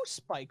 2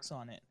 spikes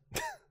on it.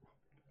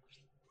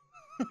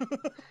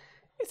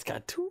 It's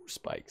got 2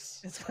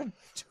 spikes. It's got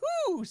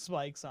 2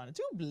 spikes on it.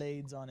 2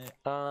 blades on it.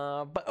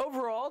 But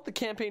overall, the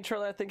campaign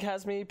trailer I think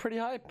has me pretty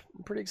hype.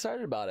 I'm pretty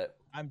excited about it.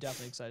 I'm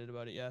definitely excited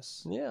about it.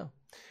 Yes. Yeah.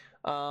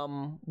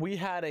 We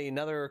had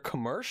another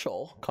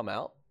commercial come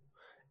out.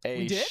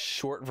 A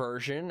short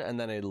version and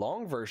then a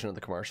long version of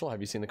the commercial.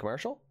 Have you seen the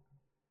commercial?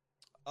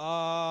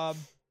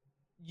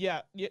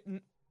 Yeah.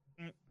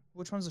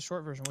 Which one's the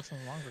short version? Which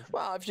one's the long version?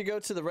 Well, if you go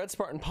to the Red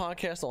Spartan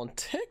podcast on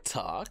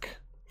TikTok,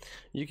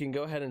 you can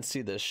go ahead and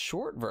see the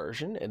short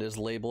version. It is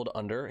labeled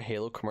under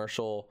Halo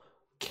commercial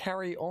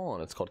Carry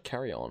On. It's called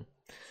Carry On.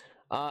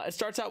 It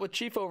starts out with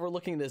Chief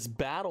overlooking this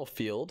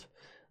battlefield,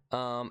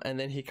 and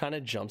then he kind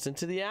of jumps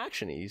into the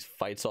action. He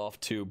fights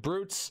off 2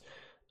 brutes.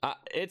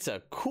 It's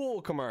a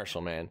cool commercial,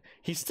 man.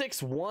 He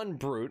sticks 1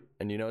 brute,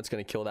 and you know it's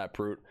going to kill that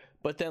brute.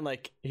 But then,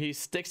 like, he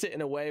sticks it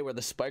in a way where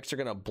the spikes are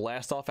going to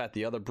blast off at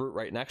the other brute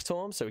right next to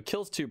him. So he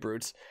kills 2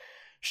 brutes,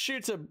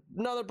 shoots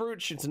another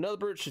brute, shoots another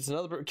brute, shoots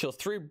another brute, kills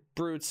 3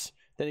 brutes.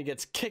 Then he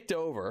gets kicked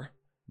over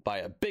by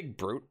a big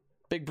brute.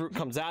 Big brute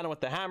comes at him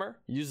with the hammer,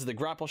 uses the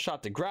grapple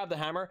shot to grab the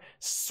hammer,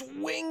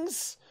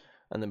 swings.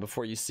 And then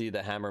before you see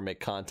the hammer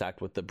make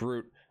contact with the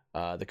brute,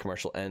 the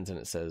commercial ends and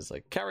it says,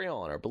 like, carry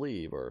on or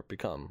believe or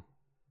become.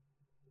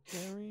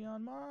 Carry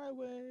on my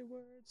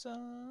wayward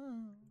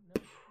son.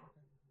 No.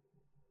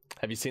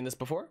 Have you seen this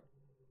before?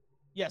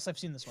 Yes, I've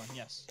seen this one.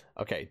 Yes.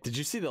 Okay. Did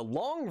you see the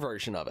long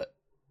version of it?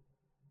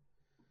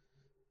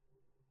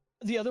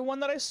 The other one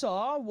that I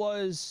saw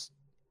was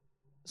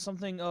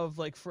something of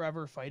like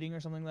Forever Fighting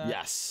or something like that.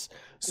 Yes.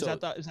 So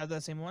is that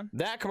the same one?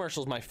 That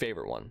commercial is my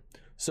favorite one.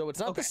 So it's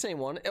not the same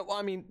one.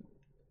 I mean,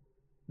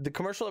 the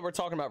commercial that we're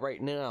talking about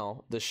right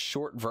now, the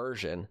short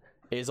version,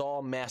 is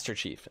all Master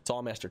Chief. It's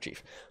all Master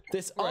Chief.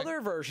 This other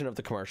version of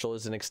the commercial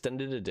is an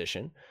extended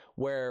edition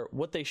where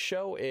what they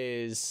show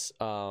is,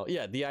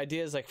 the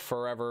idea is like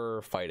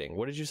Forever Fighting.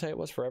 What did you say it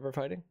was? Forever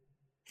Fighting?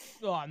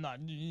 Oh, I'm not.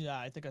 Yeah,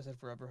 I think I said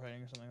Forever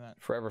Fighting or something like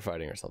that. Forever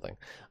Fighting or something.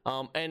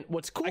 And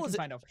what's cool is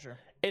find out for sure.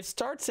 It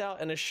starts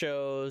out and it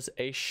shows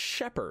a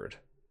shepherd.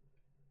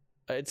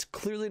 It's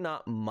clearly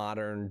not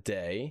modern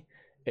day.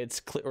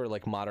 It's or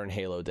like modern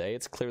Halo day.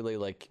 It's clearly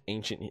like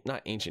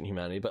not ancient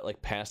humanity, but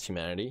like past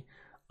humanity.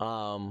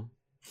 And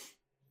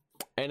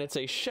it's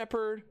a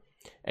shepherd,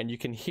 and you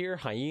can hear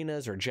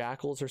hyenas or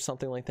jackals or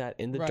something like that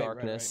in the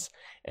darkness.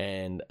 Right.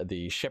 And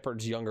the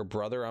shepherd's younger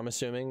brother, I'm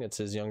assuming it's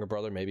his younger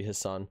brother, maybe his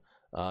son.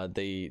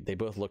 They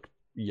both look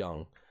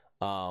young.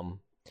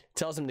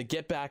 Tells him to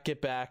get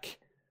back.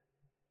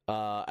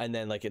 And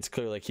then like it's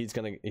clear like he's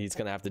gonna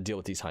have to deal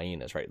with these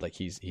hyenas, right? Like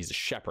he's a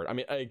shepherd. I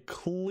mean, a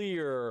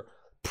clear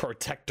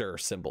protector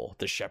symbol,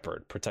 the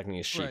shepherd protecting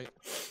his sheep.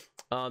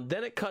 Right.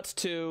 Then it cuts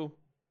to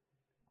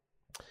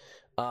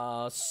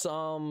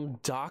some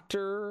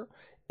doctor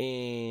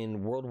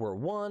in World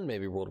War I,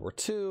 maybe World War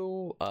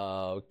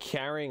II,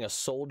 carrying a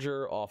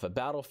soldier off a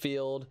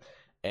battlefield,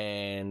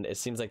 and it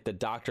seems like the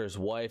doctor's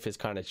wife is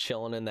kind of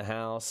chilling in the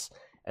house,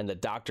 and the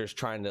doctor's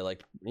trying to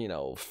like,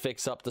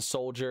 fix up the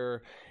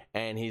soldier,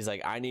 and he's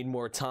like, I need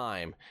more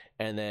time.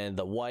 And then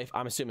the wife,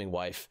 I'm assuming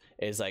wife,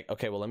 is like,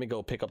 okay, well, let me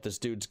go pick up this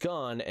dude's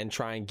gun and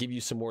try and give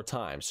you some more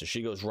time. So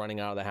she goes running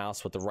out of the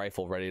house with the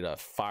rifle ready to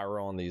fire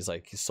on these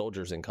like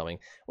soldiers incoming,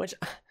 which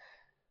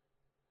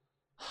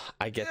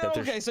I get that.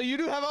 Okay, so you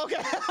do have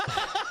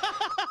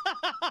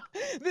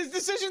this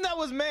decision that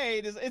was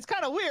made it's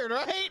kind of weird,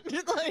 right?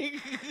 Like,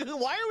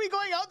 why are we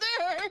going out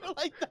there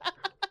like that?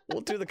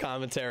 We'll do the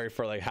commentary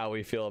for like how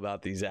we feel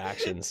about these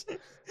actions.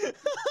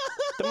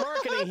 The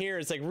marketing here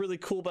is like really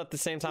cool, but at the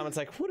same time, it's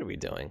like, what are we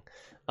doing?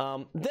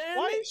 Then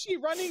why is she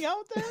running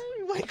out there?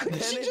 Why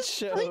couldn't she just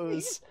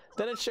shows?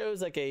 Then it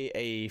shows like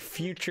a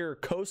future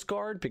Coast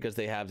Guard, because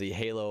they have the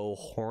Halo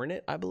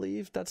Hornet, I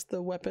believe that's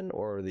the weapon,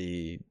 or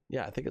I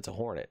think it's a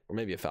Hornet or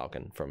maybe a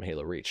Falcon from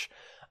Halo Reach.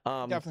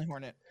 Definitely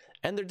Hornet.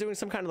 And they're doing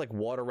some kind of like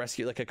water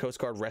rescue, like a Coast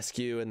Guard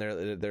rescue, and they're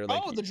like,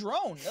 the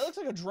drone. That looks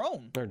like a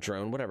drone. Or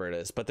drone, whatever it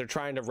is. But they're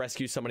trying to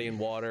rescue somebody in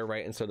water,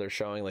 right? And so they're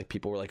showing like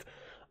people were like,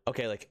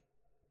 okay, like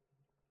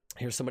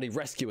here's somebody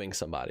rescuing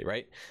somebody,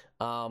 right?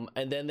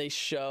 And then they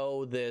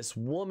show this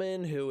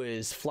woman who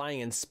is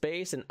flying in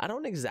space, and I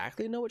don't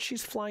exactly know what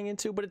she's flying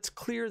into, but it's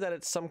clear that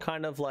it's some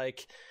kind of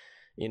like,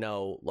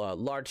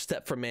 large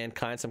step for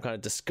mankind, some kind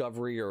of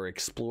discovery or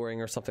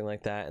exploring or something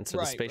like that. And so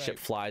the spaceship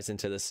flies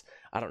into this.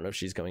 I don't know what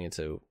she's going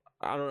to,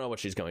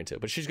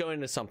 but she's going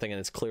into something, and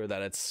it's clear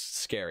that it's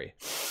scary.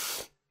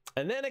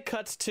 And then it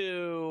cuts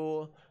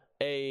to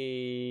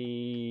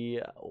a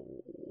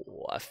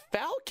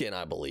Falcon,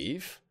 I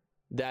believe,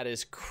 that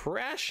is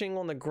crashing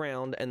on the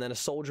ground, and then a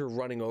soldier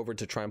running over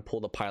to try and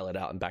pull the pilot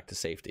out and back to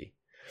safety.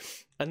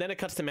 And then it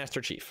cuts to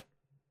Master Chief.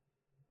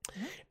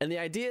 Mm-hmm. And the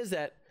idea is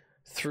that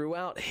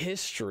throughout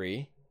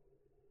history,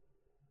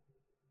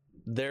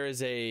 there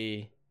is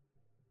a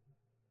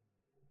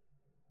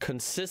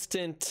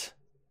consistent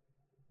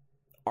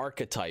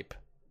archetype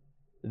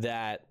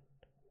that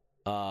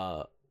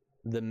the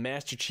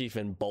Master Chief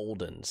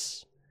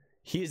emboldens.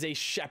 He is a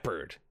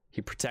shepherd.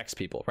 He protects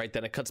people, right?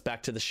 Then it cuts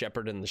back to the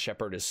shepherd, and the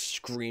shepherd is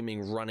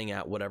screaming, running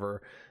at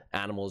whatever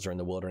animals are in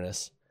the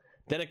wilderness.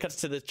 Then it cuts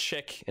to the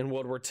chick in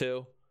World War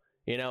II,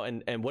 you know,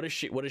 and what does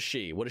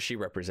she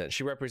represent?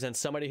 She represents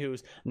somebody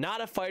who's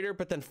not a fighter,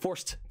 but then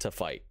forced to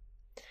fight.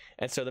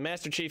 And so the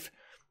Master Chief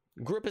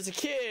grew up as a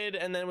kid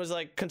and then was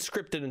like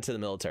conscripted into the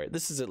military.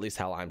 This is at least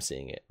how I'm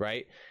seeing it,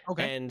 right?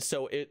 Okay. And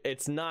so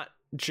it's not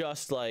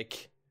just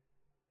like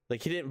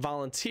he didn't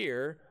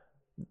volunteer.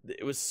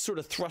 It was sort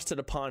of thrusted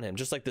upon him,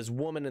 just like this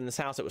woman in this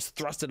house. It was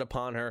thrusted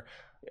upon her.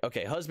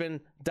 Okay,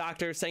 husband,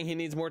 doctor saying he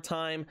needs more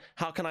time.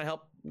 How can I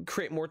help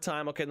create more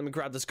time? Okay, let me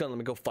grab this gun. Let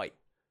me go fight.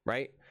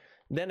 Right?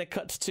 Then it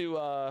cuts to.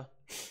 Well,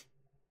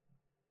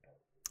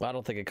 I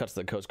don't think it cuts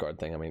to the Coast Guard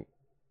thing. I mean,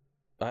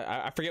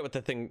 I forget what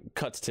the thing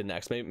cuts to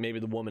next. Maybe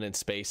the woman in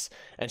space,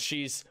 and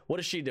what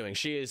is she doing?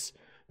 She is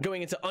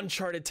going into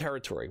uncharted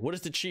territory. What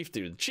does the chief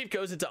do? The chief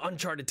goes into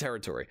uncharted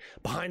territory,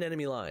 behind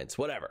enemy lines,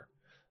 whatever.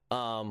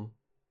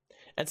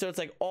 And so it's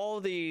like all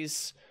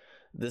these,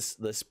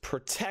 this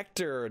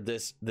protector,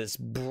 this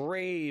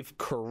brave,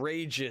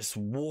 courageous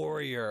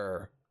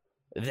warrior,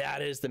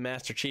 that is the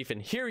Master Chief.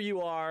 And here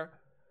you are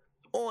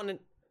on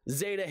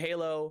Zeta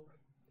Halo,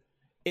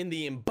 in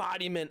the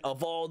embodiment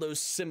of all those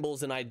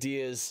symbols and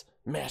ideas,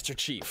 Master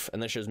Chief.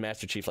 And then shows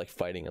Master Chief like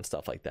fighting and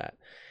stuff like that.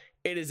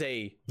 It is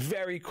a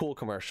very cool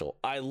commercial.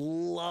 I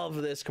love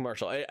this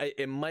commercial.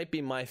 It might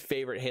be my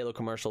favorite Halo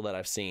commercial that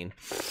I've seen.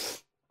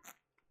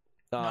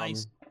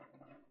 Nice.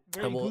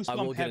 I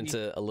will get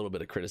into a little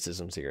bit of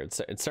criticisms here.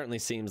 It certainly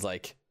seems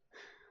like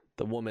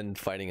the woman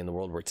fighting in the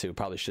World War II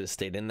probably should have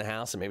stayed in the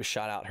house and maybe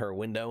shot out her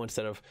window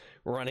instead of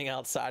running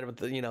outside with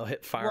the,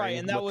 hit firing. Right,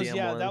 and that with was the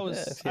M1. that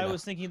was I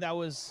was thinking that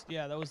was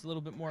a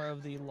little bit more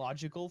of the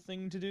logical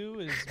thing to do,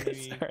 is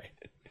maybe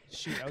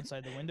shoot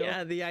outside the window.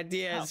 Yeah, the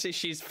idea is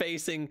she's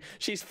facing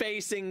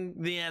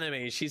the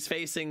enemy. She's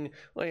facing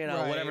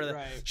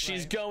whatever.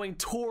 She's going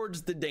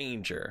towards the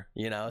danger.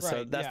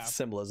 So that's the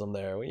symbolism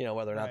there.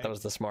 Whether or not that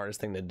was the smartest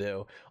thing to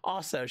do.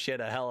 Also, she had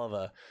a hell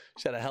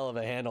of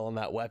a handle on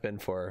that weapon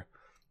for,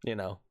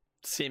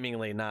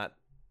 seemingly not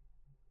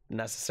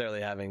necessarily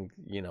having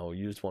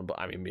used one, but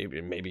I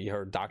mean maybe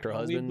her doctor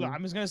husband. I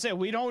was gonna say,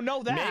 we don't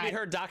know that. Maybe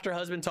her doctor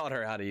husband taught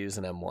her how to use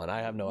an M1.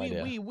 I have no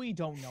idea. We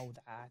don't know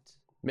that.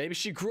 Maybe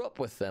she grew up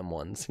with them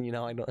ones.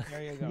 I don't.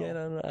 There you go. Yeah,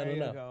 I don't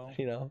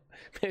know.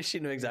 Maybe she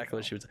knew exactly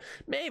what she was.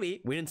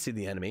 Maybe we didn't see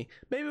the enemy.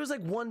 Maybe it was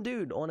like one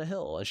dude on a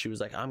hill, and she was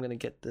like, "I'm gonna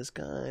get this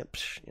guy."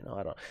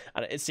 I don't.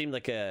 It seemed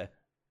like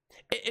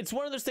it's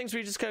one of those things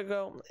where you just gotta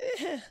go,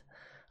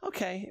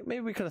 okay,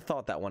 maybe we could have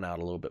thought that one out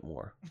a little bit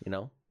more.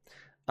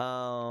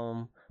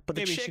 But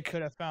maybe she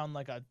could have found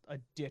like a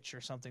ditch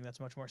or something that's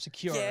much more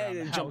secure.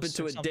 Yeah, jump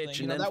into a ditch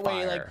and then that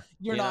fire. Way, like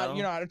you're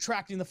not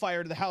attracting the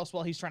fire to the house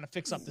while he's trying to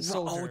fix up the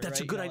soldier. Oh,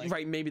 that's a good idea.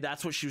 Right, maybe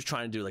that's what she was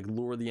trying to do, like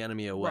lure the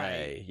enemy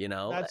away.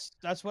 Right.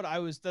 That's what I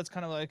was. That's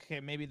kind of like, okay,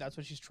 maybe that's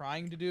what she's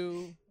trying to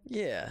do.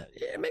 Yeah,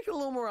 make it a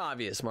little more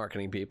obvious,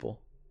 marketing people.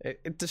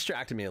 It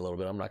distracted me a little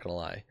bit. I'm not gonna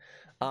lie.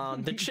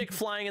 The chick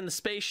flying in the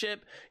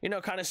spaceship,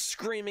 kind of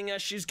screaming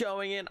as she's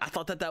going in. I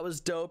thought that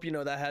was dope.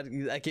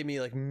 That gave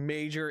me like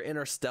major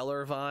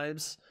Interstellar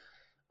vibes.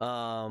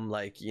 When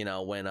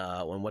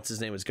what's his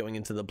name was going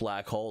into the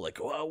black hole,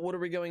 like, well, what are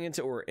we going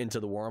into, or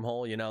into the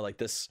wormhole? Like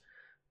this.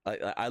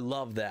 I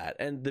love that,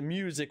 and the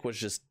music was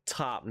just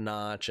top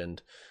notch, and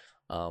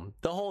the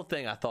whole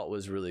thing I thought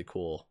was really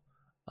cool.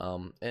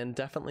 And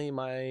definitely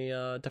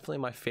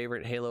my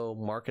favorite Halo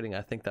marketing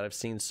I think that I've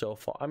seen so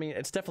far. I mean,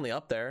 it's definitely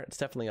up there. It's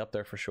definitely up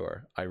there for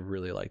sure. I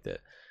really liked it.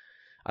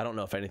 I don't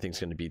know if anything's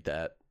going to beat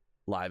that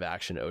live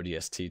action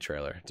ODST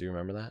trailer. Do you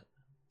remember that?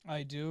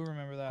 I do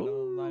remember that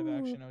live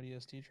action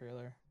ODST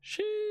trailer.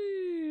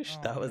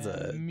 Sheesh, that was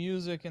the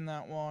music in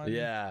that one.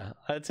 Yeah,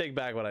 I take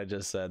back what I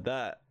just said.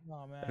 That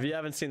if you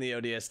haven't seen the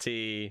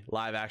ODST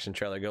live action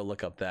trailer, go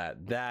look up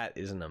that. That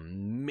is an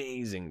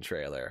amazing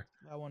trailer.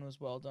 That one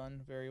was well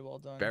done, very well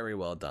done. Very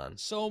well done.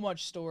 So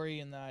much story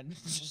in that,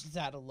 just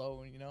that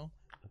alone,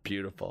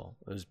 Beautiful.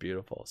 It was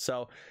beautiful.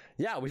 So,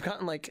 yeah, we've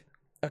gotten like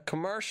a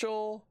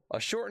commercial, a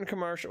shortened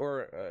commercial,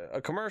 or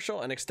a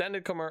commercial, an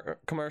extended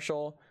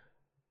commercial,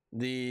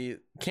 the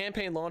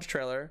campaign launch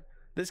trailer.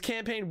 This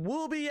campaign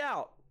will be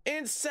out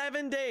in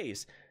 7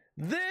 days.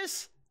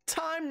 This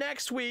time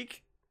next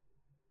week.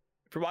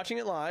 If you're watching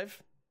it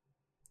live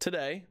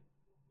today,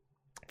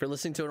 if you're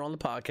listening to it on the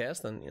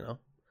podcast, then,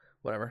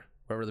 whatever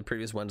the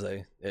previous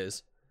Wednesday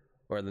is,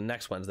 or the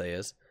next Wednesday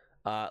is,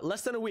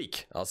 less than a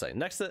week, I'll say.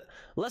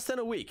 Less than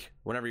a week,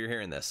 whenever you're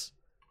hearing this,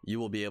 you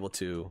will be able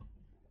to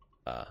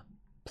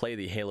play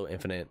the Halo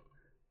Infinite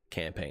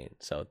campaign.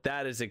 So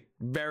that is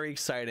very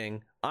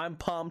exciting. I'm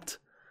pumped.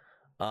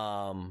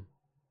 I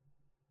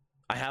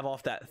have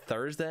off that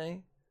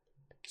Thursday,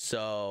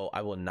 So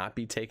I will not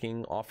be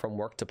taking off from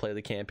work to play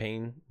the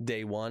campaign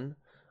day one.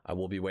 I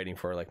will be waiting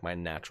for like my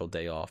natural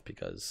day off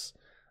because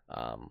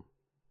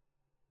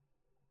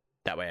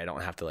that way I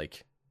don't have to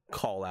like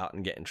call out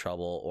and get in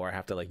trouble, or I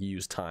have to like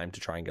use time to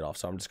try and get off.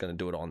 So I'm just going to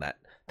do it on that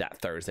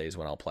Thursday is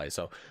when I'll play.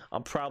 So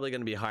I'm probably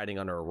going to be hiding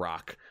under a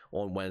rock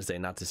on Wednesday,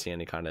 not to see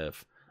any kind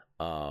of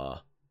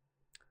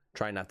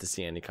try not to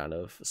see any kind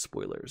of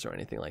spoilers or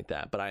anything like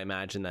that. But I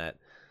imagine that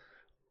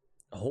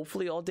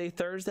hopefully all day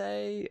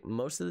Thursday,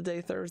 most of the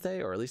day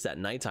Thursday, or at least at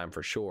nighttime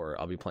for sure,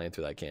 I'll be playing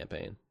through that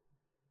campaign.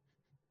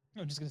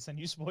 I'm just gonna send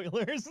you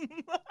spoilers.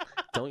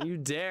 Don't you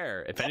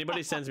dare. If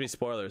anybody sends me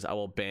spoilers, I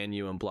will ban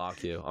you and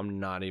block you. I'm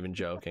not even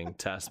joking.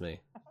 Test me.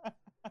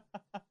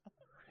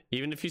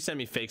 Even if you send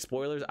me fake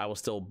spoilers, I will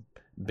still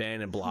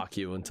ban and block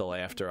you until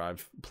after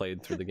I've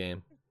played through the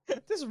game.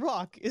 This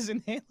rock is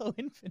in Halo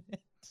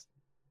Infinite.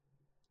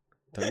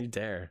 Don't you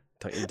dare.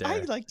 Don't you dare. I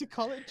like to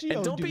call it Geodude.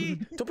 And don't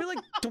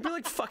be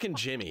like fucking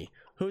Jimmy,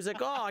 who's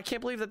like, oh, I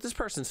can't believe that this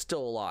person's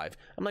still alive.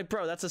 I'm like,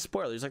 bro, that's a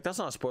spoiler. He's like, that's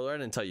not a spoiler. I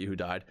didn't tell you who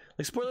died.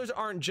 Like, spoilers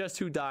aren't just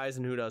who dies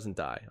and who doesn't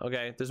die.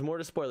 Okay, there's more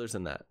to spoilers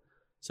than that.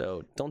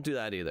 So don't do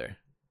that either.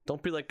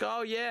 Don't be like,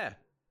 oh yeah,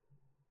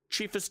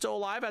 Chief is still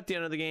alive at the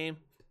end of the game.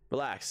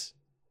 Relax.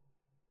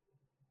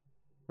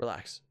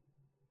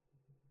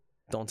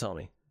 Don't tell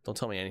me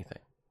anything.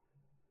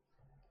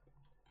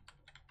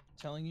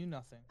 Telling you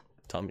nothing.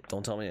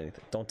 Don't tell me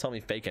anything. Don't tell me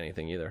fake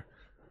anything either.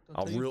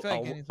 I'll real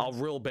ban you.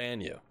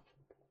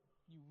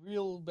 You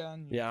real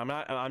ban you. Yeah,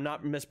 I'm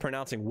not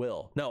mispronouncing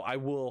will. No, I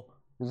will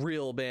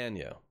real ban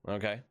you.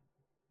 Okay.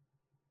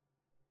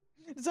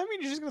 Does that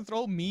mean you're just gonna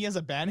throw me as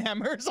a ban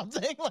hammer or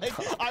something? Like,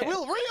 I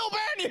will real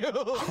ban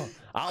you.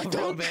 I'll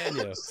real ban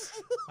you.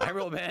 I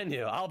real ban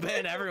you. I'll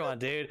ban everyone,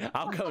 dude.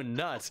 I'll go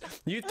nuts.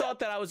 You thought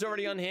that I was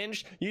already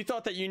unhinged? You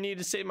thought that you needed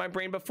to save my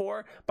brain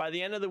before? By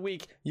the end of the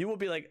week, you will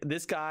be like,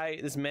 this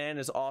man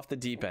is off the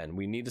deep end.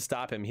 We need to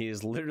stop him. He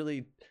is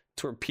literally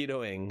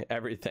torpedoing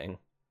everything.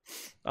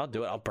 I'll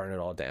do it. I'll burn it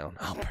all down.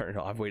 I'll burn it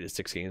all. I've waited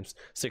 6 years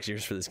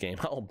for this game.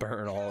 I'll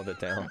burn all of it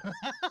down.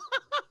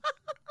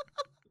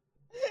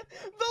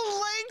 The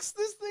lengths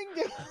this thing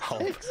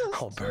takes.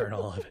 I'll burn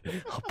all of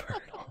it. I'll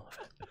burn all of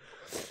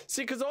it.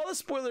 See, because all the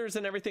spoilers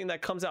and everything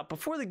that comes out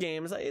before the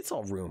game is like, it's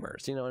all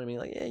rumors. You know what I mean?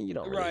 Like, yeah, you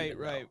don't really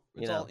even know,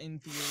 It's all in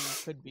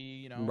theory. Could be,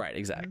 you know. Right,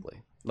 exactly.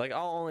 Mm-hmm. Like,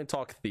 I'll only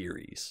talk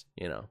theories,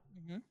 you know.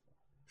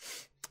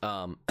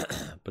 Mm-hmm.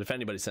 But if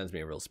anybody sends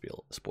me a real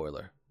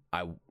spoiler,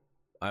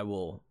 I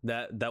will.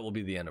 That will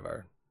be the end of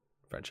our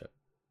friendship.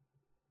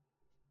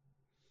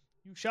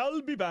 You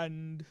shall be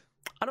banned.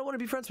 I don't want to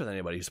be friends with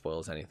anybody who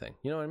spoils anything.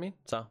 You know what I mean?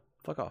 So,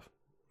 fuck off.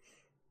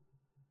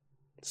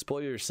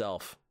 Spoil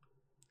yourself.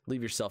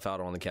 Leave yourself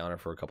out on the counter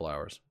for a couple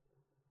hours.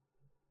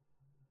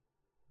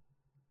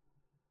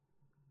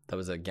 That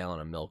was a gallon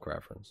of milk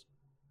reference.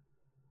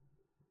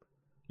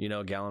 You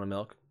know a gallon of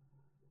milk?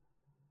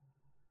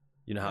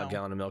 You know how a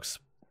gallon of milk's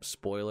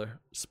spoil?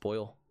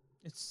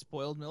 It's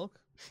spoiled milk?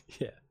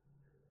 Yeah.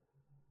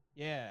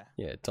 Yeah.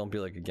 Yeah, don't be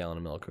like a gallon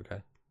of milk,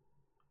 okay?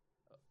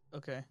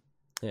 Okay.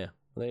 Yeah,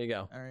 well, there you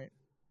go. All right.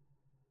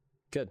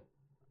 Good.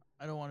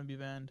 I don't want to be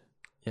banned.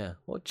 Yeah,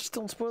 well, just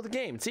don't spoil the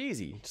game. It's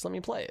easy. Just let me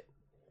play it.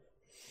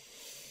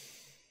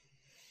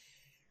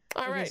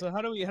 All right. So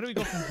how do we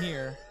go from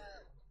here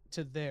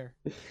to there?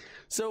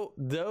 So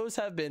those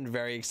have been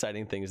very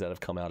exciting things that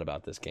have come out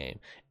about this game.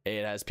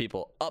 It has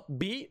people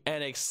upbeat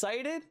and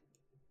excited,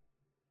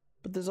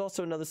 but there's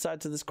also another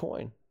side to this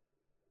coin.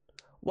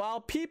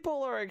 While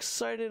people are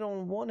excited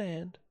on one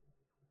hand,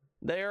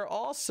 they are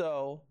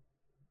also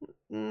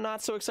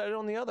not so excited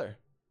on the other.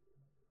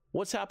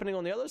 What's happening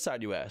on the other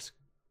side, you ask?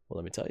 Well,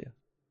 let me tell you.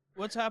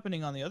 What's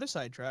happening on the other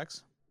side,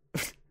 Trax?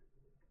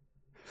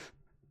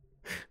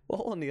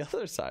 Well, on the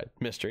other side,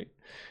 mystery.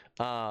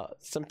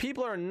 Some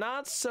people are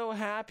not so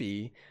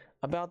happy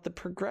about the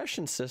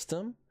progression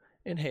system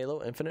in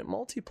Halo Infinite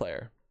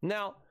multiplayer.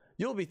 Now,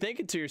 you'll be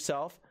thinking to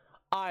yourself,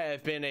 I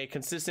have been a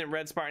consistent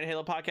Red Spartan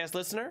Halo podcast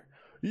listener.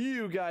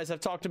 You guys have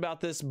talked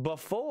about this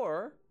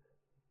before.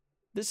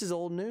 This is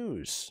old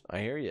news. I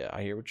hear you.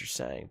 I hear what you're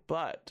saying.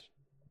 But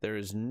there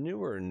is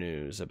newer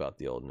news about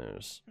the old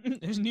news.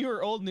 There's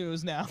newer old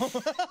news now.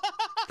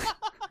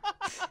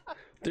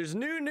 There's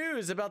new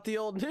news about the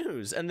old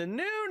news. And the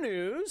new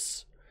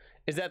news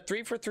is that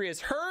 343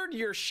 has heard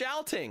your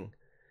shouting.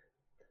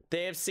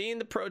 They have seen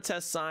the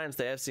protest signs.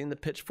 They have seen the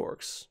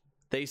pitchforks.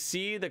 They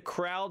see the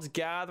crowds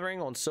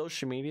gathering on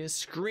social media,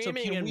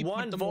 screaming in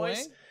one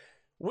voice,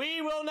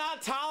 we will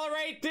not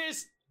tolerate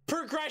this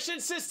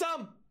progression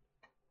system.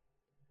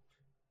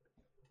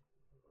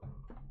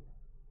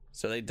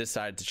 So they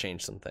decided to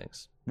change some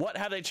things. What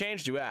have they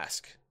changed, you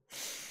ask?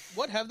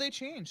 What have they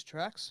changed,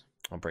 Trax?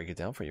 I'll break it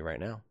down for you right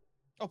now.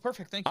 Oh,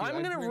 perfect. Thank you.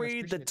 I'm going to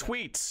read the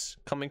tweets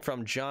coming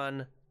from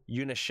John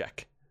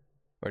Unishek.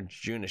 Or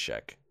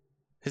Junishek.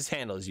 His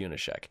handle is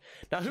Unishek.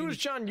 Now, who is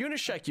John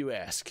Unishek, you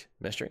ask?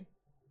 Mystery?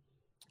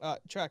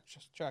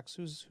 Tracks.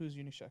 Who's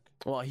Unisec?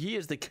 Well, he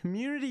is the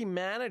community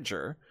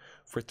manager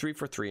for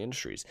 343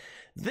 Industries.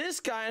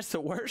 This guy has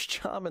the worst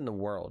job in the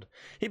world.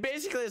 He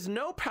basically has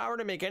no power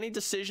to make any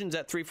decisions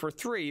at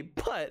 343,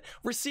 but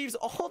receives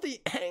all the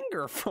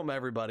anger from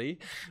everybody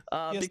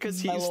because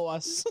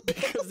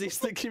he's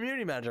the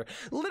community manager.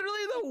 Literally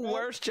the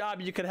worst job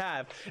you could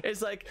have.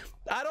 It's like,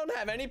 I don't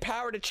have any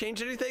power to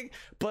change anything,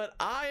 but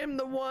I am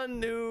the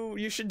one who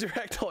you should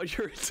direct all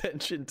your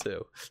attention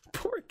to.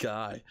 Poor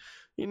guy.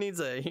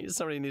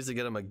 Somebody needs to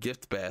get him a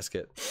gift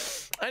basket.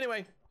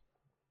 Anyway,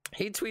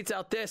 he tweets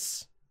out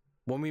this.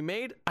 When we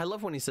made, I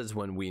love when he says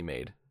when we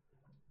made.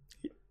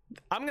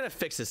 I'm going to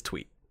fix his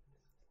tweet.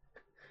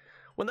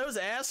 When those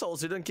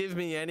assholes who didn't give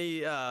me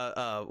any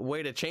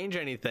way to change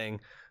anything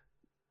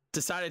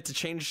decided to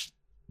change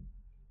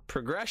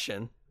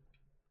progression.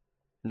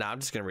 Nah, I'm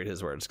just going to read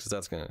his words because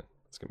that's going to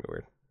be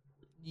weird.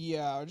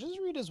 Yeah, just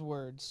read his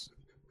words.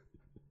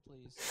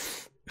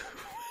 Please.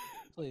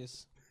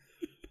 Please.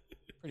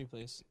 Pretty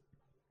please.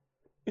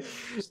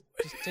 Just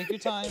take your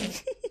time.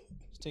 Just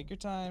take your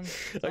time.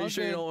 Are you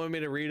sure you don't want me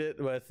to read it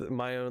with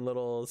my own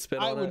little spin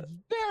on it? I would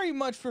very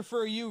much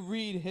prefer you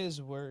read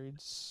his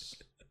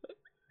words.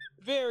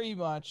 Very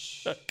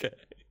much. Okay.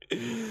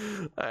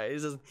 All right, he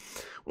says,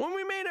 when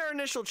we made our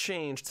initial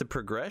change to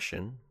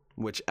progression,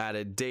 which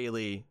added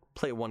daily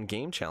play one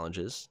game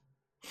challenges,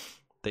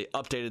 they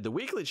updated the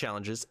weekly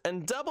challenges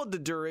and doubled the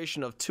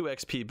duration of 2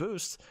 XP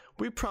boosts,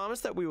 we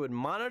promised that we would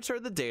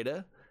monitor the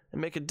data and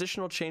make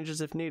additional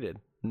changes if needed.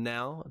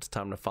 Now it's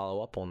time to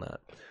follow up on that.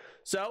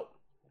 So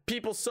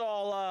people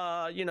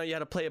saw, you had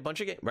to play a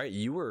bunch of games, right?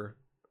 You're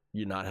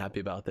not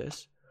happy about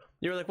this.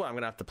 You were like, well, I'm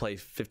going to have to play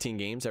 15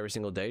 games every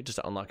single day just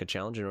to unlock a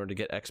challenge in order to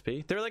get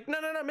XP. They're like, no,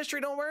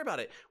 Mystery, don't worry about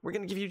it. We're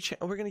going to give you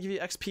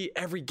XP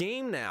every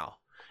game now.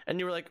 And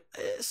you were like,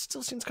 it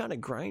still seems kind of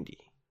grindy.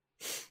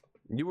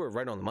 You were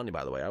right on the money,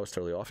 by the way. I was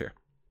totally off here.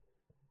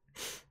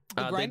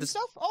 The grind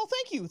stuff? Oh,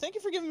 thank you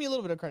for giving me a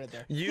little bit of credit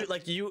there.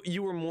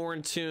 You were more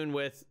in tune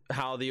with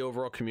how the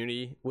overall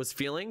community was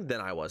feeling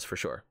than I was, for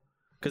sure.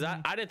 Because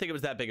I didn't think it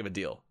was that big of a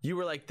deal. You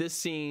were like, this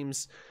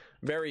seems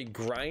very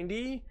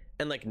grindy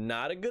and like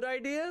not a good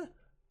idea.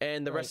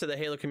 And the rest of the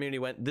Halo community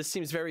went, this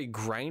seems very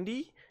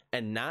grindy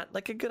and not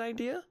like a good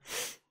idea.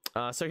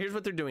 So here's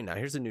what they're doing now.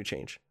 Here's a new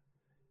change.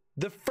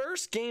 The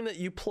first game that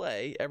you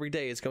play every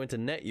day is going to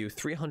net you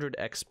 300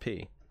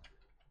 XP.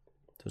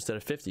 So instead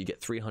of 50, you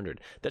get 300.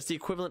 That's the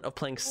equivalent of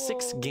playing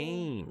 6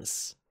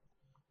 games.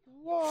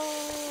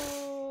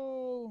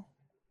 Whoa.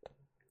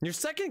 Your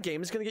second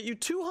game is going to get you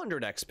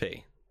 200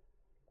 XP.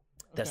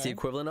 That's the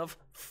equivalent of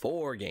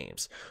 4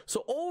 games.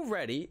 So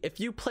already, if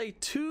you play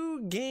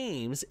 2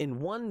 games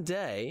in one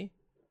day,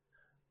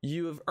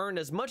 you have earned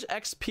as much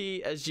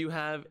XP as you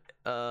have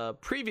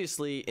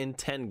previously in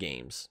 10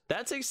 games.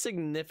 That's a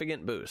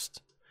significant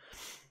boost.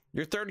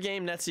 Your third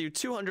game nets you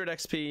 200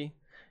 XP.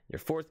 Your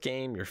fourth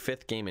game, your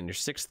fifth game, and your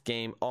sixth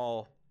game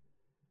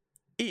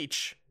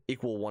each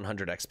equal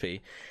 100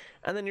 XP.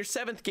 And then your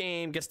seventh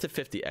game gets to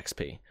 50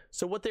 XP.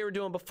 So what they were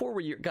doing before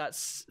where you got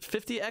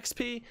 50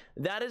 XP,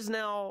 that is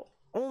now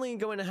only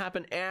going to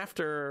happen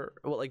after,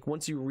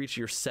 once you reach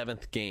your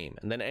 7th game.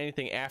 And then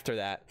anything after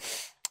that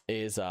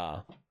is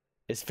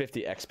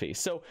 50 XP.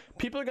 So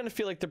people are going to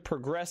feel like they're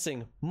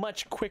progressing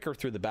much quicker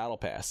through the battle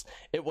pass.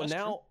 It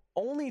will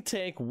only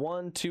take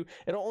it'll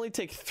only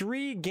take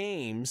 3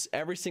 games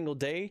every single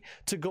day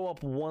to go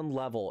up 1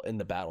 level in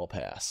the battle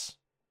pass.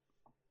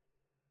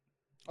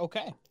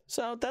 Okay.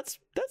 So that's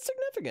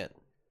significant.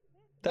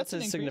 That's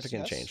a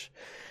significant change.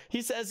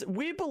 He says,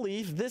 we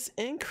believe this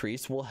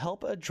increase will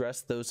help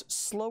address those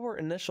slower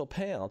initial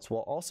payouts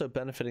while also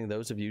benefiting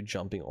those of you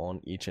jumping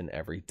on each and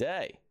every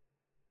day.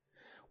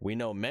 We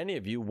know many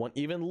of you want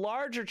even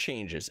larger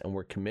changes, and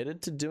we're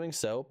committed to doing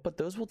so, but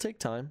those will take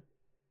time.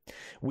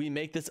 We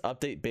make this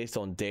update based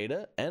on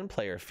data and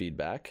player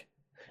feedback,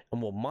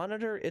 and we'll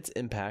monitor its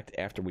impact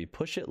after we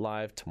push it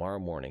live tomorrow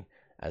morning.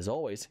 As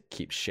always,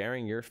 keep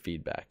sharing your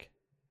feedback.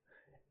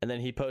 And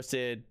then he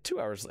posted 2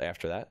 hours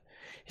after that.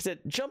 He said,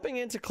 jumping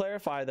in to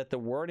clarify that the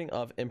wording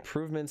of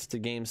improvements to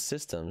game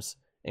systems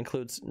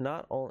includes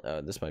not only...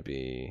 this might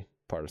be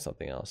part of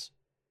something else.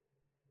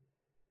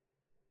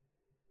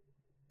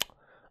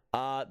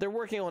 They're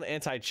working on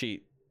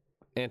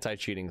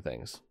anti-cheating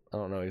things. I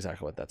don't know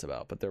exactly what that's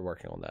about, but they're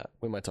working on that.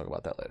 We might talk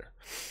about that later.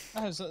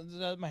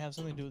 That might have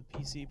something to do with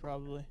PC,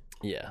 probably.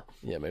 Yeah,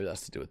 maybe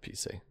that's to do with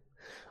PC.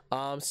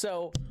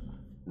 So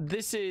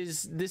this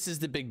is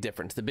the big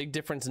difference. The big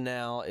difference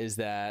now is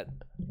that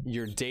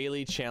your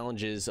daily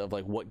challenges of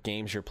what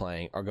games you're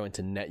playing are going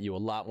to net you a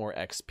lot more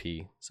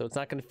XP. So it's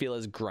not going to feel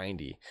as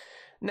grindy.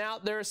 Now,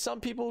 there are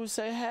some people who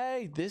say,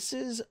 hey, this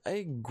is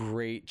a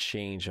great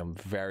change. I'm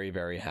very,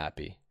 very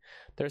happy.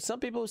 There are some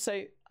people who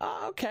say,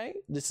 okay,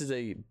 this is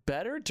a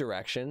better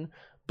direction,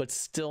 but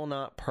still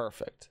not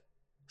perfect.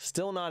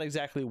 Still not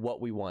exactly what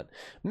we want.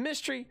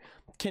 Mystery,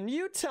 can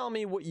you tell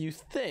me what you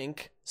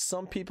think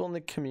some people in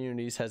the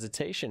community's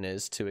hesitation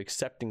is to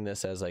accepting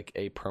this as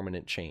a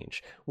permanent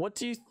change? What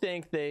do you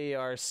think they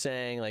are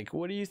saying?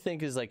 What do you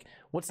think is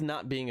what's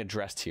not being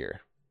addressed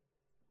here?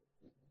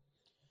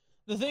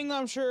 The thing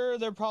I'm sure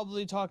they're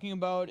probably talking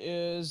about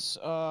is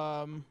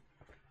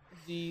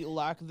the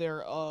lack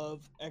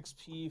thereof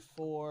XP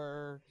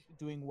for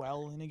doing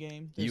well in a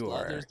game.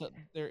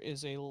 There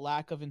is a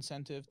lack of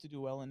incentive to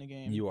do well in a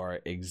game. You are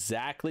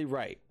exactly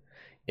right.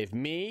 If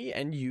me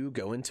and you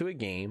go into a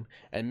game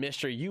and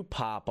Mister, you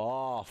pop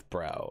off,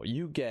 bro.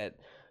 You get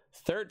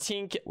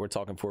 13 we're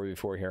talking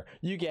 4v4 here.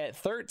 You get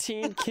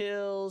 13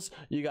 kills,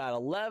 you got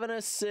 11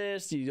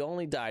 assists, you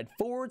only died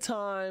 4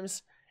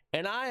 times,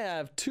 and I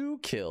have 2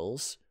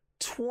 kills,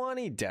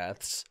 20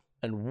 deaths,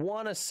 and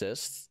 1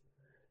 assist.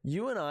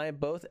 You and I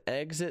both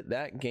exit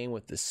that game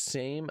with the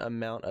same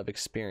amount of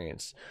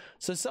experience.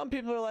 So some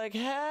people are like,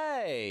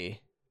 hey,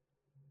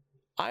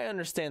 I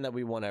understand that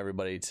we want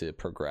everybody to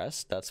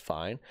progress. That's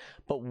fine.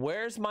 But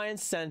where's my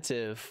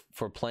incentive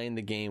for playing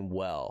the game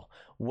well?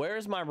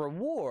 Where's my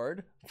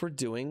reward for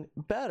doing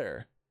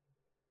better?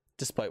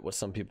 Despite what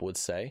some people would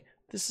say,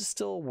 this is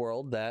still a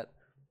world that,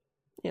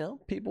 you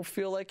know, people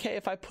feel like, hey,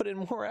 if I put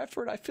in more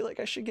effort, I feel like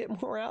I should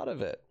get more out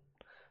of it.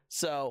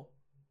 So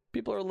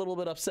people are a little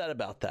bit upset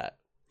about that.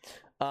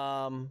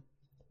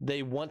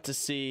 They want to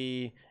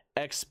see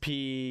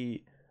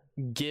XP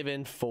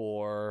given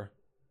for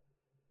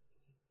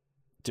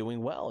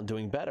doing well and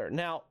doing better.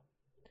 Now,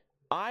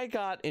 I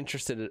got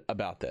interested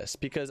about this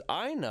because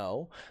I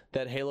know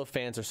that Halo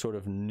fans are sort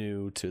of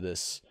new to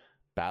this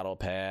battle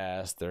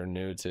pass. They're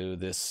new to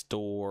this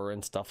store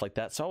and stuff like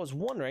that. So I was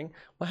wondering,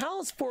 well, how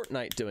is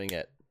Fortnite doing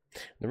it?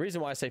 The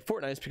reason why I say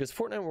Fortnite is because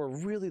Fortnite were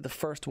really the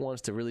first ones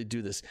to really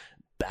do this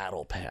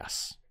battle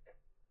pass.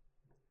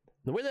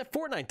 The way that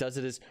Fortnite does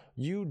it is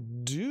you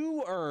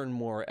do earn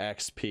more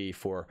XP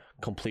for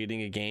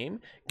completing a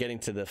game, getting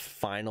to the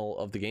final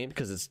of the game,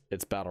 because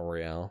it's battle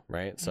royale,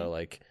 right? Mm-hmm. So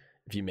like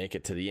if you make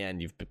it to the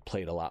end, you've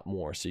played a lot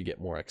more, so you get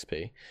more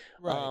XP.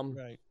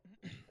 Right.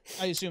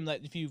 I assume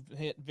that if you've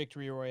hit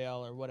victory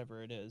royale or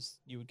whatever it is,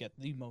 you would get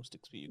the most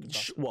XP you could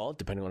possibly. Well,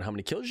 depending on how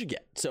many kills you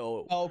get.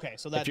 So okay,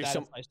 so that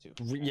applies too.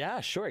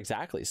 Yeah, sure,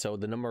 exactly. So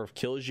the number of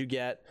kills you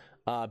get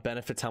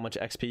benefits how much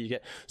XP you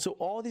get. So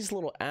all these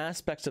little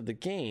aspects of the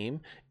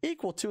game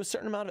equal to a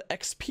certain amount of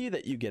XP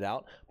that you get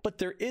out, but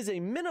there is a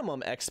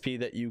minimum XP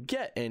that you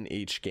get in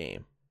each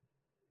game.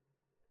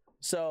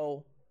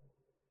 So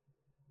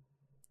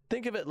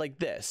think of it like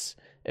this.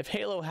 If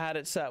Halo had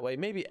it that way,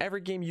 maybe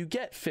every game you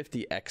get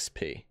 50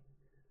 XP.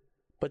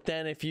 But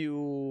then if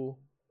you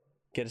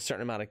get a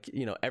certain amount of,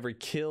 you know, every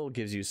kill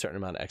gives you a certain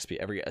amount of XP.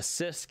 Every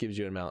assist gives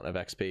you an amount of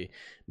XP.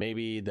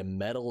 Maybe the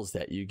medals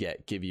that you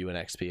get give you an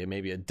XP. And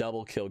maybe a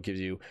double kill gives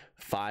you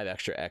 5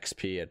 extra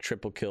XP. A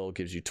triple kill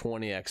gives you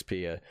 20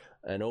 XP.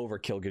 An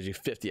overkill gives you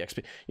 50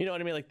 XP. You know what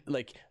I mean?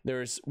 Like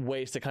there's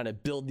ways to kind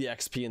of build the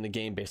XP in the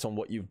game based on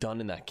what you've done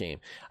in that game.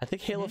 I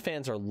think Halo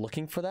fans are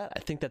looking for that.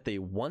 I think that they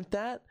want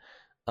that.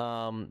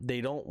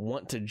 They don't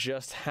want to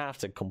just have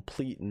to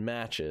complete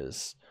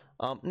matches.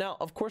 Now,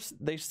 of course,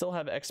 they still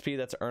have XP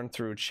that's earned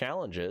through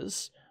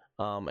challenges,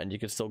 and you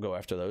can still go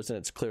after those. And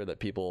it's clear that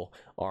people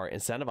are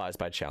incentivized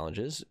by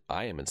challenges.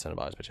 I am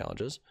incentivized by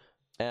challenges.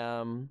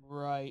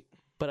 Right.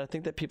 But I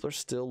think that people are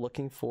still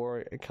looking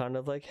for a kind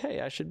of like,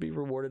 hey, I should be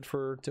rewarded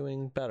for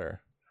doing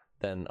better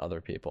than other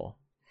people.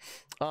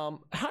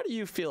 How do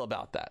you feel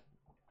about that?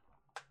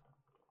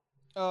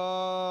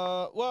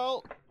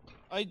 Well,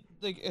 I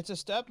think it's a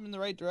step in the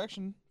right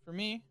direction for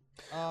me.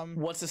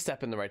 What's a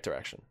step in the right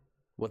direction?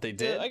 What they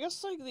did? I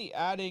guess like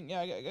I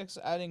guess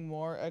adding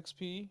more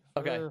XP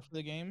for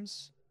the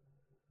games.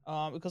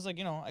 Because like,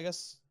 you know, I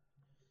guess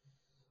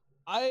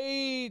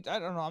I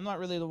don't know, I'm not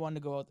really the one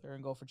to go out there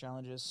and go for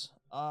challenges.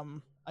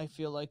 I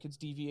feel like it's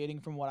deviating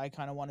from what I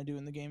kind of want to do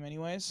in the game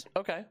anyways.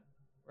 Okay.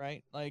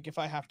 Right? Like if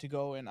I have to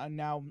go and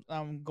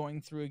I'm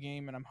going through a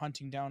game and I'm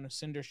hunting down a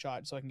cinder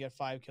shot so I can get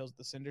 5 kills with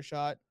the cinder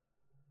shot,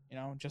 you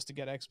know, just to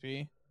get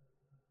XP.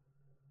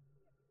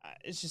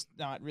 It's just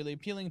not really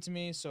appealing to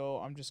me, so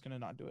I'm just going to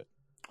not do it.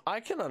 I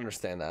can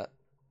understand that.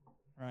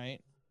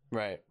 Right.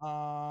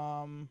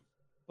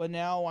 But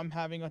now I'm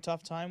having a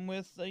tough time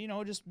with, you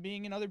know, just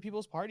being in other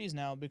people's parties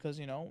now because,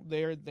 you know,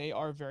 they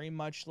are very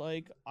much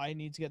like, I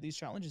need to get these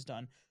challenges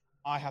done.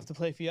 I have to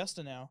play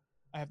Fiesta now.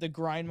 I have to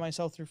grind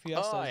myself through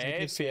Fiesta. Oh, I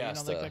hate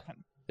Fiesta. You know, like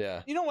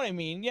yeah. You know what I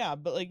mean? Yeah,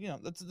 but like, you know,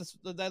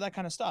 that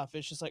kind of stuff.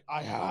 It's just like,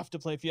 I have to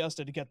play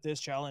Fiesta to get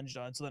this challenge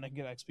done so then I can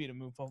get XP to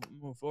move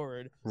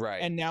forward. Right.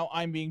 And now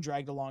I'm being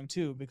dragged along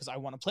too because I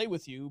want to play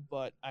with you,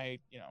 but I,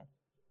 you know,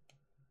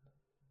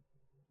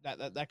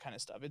 that kind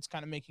of stuff. It's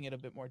kind of making it a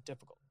bit more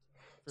difficult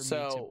for me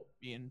to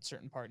be in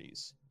certain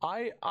parties.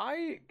 I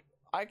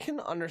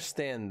can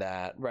understand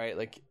that, right?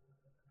 Like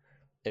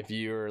if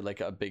you're like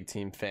a big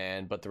team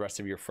fan, but the rest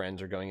of your friends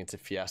are going into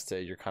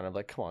Fiesta, you're kind of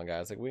like, come on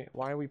guys, like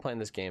why are we playing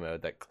this game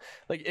mode? That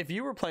like if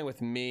you were playing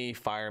with me,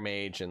 Fire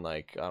Mage, and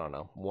like, I don't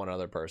know, one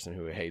other person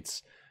who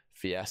hates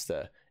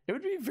Fiesta, it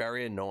would be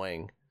very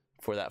annoying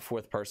for that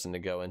 4th person to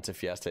go into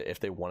Fiesta if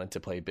they wanted to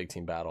play big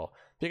team battle,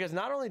 because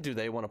not only do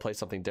they want to play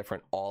something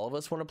different, all of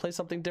us want to play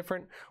something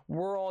different.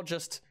 We're all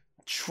just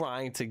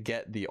trying to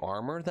get the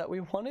armor that we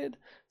wanted.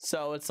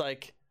 So it's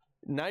like,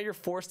 now you're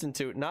forced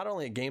into not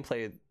only a game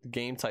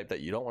type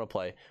that you don't want to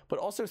play, but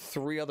also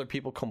 3 other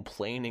people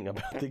complaining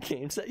about the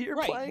games that you're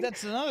right, playing.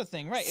 that's another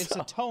thing, right? It's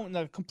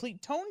a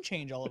complete tone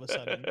change all of a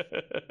sudden,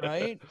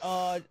 right?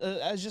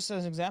 As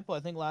an example,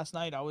 I think last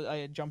night I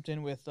had jumped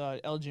in with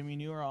El Jimmy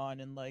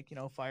Neuron and like, you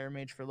know, Fire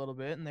Mage for a little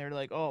bit, and they're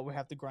like, oh, we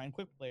have to grind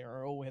Quick Play,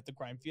 or oh, we have to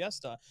grind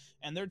Fiesta,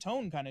 and their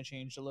tone kind of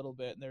changed a little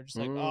bit, and they're just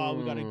like, oh,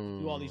 we got to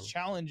do all these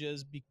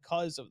challenges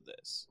because of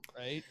this,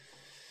 right?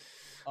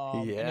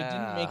 And it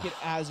didn't make it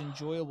as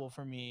enjoyable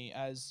for me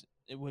as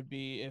it would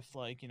be if,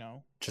 like, you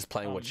know, just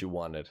playing what you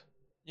wanted.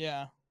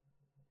 Yeah,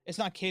 it's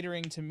not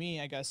catering to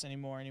me, I guess,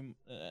 anymore,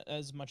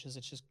 as much as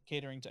it's just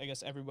catering to, I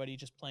guess, everybody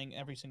just playing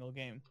every single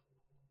game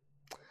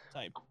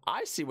type.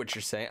 I see what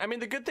you're saying. I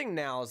mean, the good thing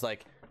now is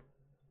like,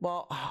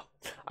 well,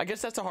 I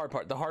guess that's the hard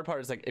part. The hard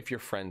part is like if your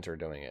friends are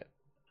doing it,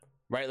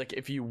 right? Like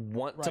if you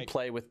want to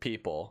play with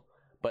people,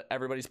 but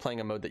everybody's playing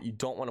a mode that you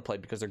don't want to play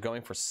because they're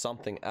going for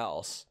something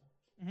else.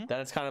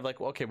 Then it's kind of like,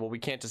 well, okay, well, we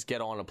can't just get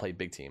on and play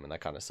big team, and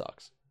that kind of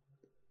sucks.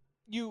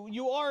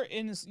 You are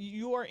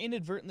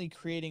inadvertently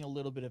creating a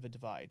little bit of a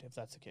divide if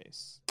that's the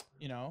case.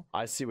 You know,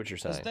 I see what you're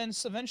saying. Then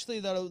eventually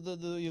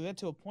you get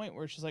to a point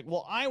where it's just like,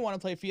 well, I want to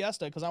play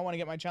Fiesta because I want to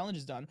get my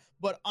challenges done,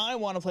 but I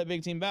want to play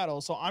big team battle,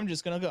 so I'm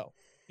just gonna go.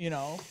 You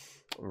know,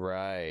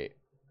 right?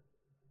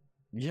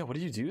 Yeah. What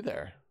do you do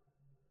there?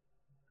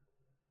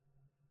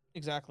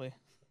 Exactly.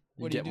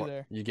 What do you do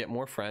there? You get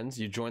more friends.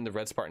 You join the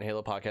Red Spartan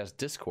Halo Podcast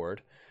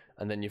Discord.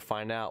 And then you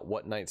find out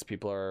what nights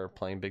people are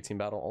playing Big Team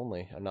Battle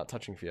only and not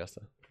touching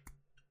Fiesta.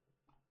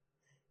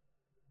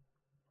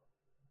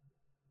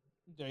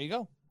 There you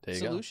go.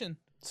 Solution.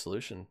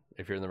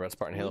 If you're in the Red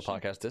Spartan Halo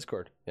Podcast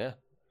Discord. Yeah.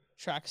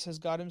 Trax has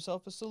got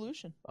himself a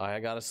solution. I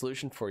got a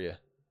solution for you.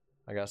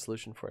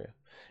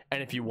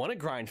 And if you want to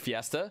grind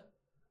Fiesta,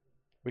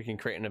 we can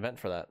create an event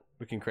for that.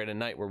 We can create a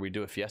night where we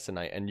do a Fiesta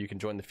night and you can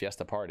join the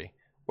Fiesta party.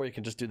 Or you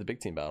can just do the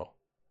Big Team Battle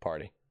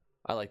party.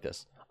 I like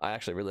this. I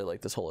actually really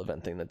like this whole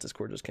event thing that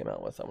Discord just came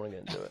out with. I'm gonna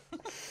get into it.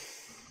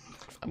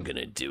 I'm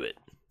gonna do it.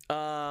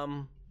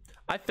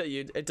 I feel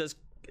you.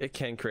 It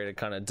can create a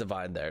kind of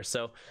divide there.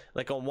 So,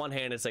 like on one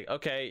hand, it's like,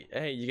 okay,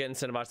 hey, you get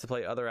incentivized to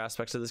play other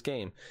aspects of this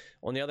game.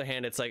 On the other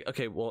hand, it's like,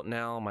 okay, well,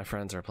 now my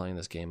friends are playing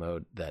this game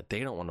mode that they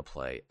don't want to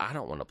play. I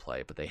don't want to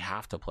play, but they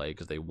have to play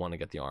because they want to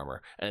get the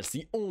armor, and it's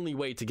the only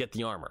way to get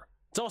the armor.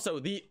 It's also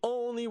the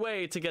only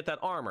way to get that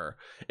armor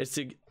is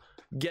to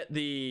get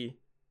the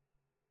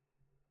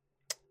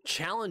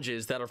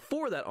challenges that are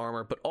for that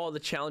armor, but all the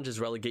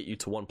challenges relegate you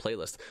to one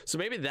playlist. So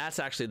maybe that's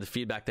actually the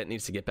feedback that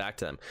needs to get back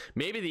to them.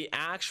 Maybe the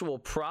actual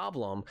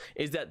problem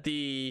is that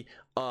the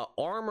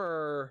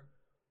armor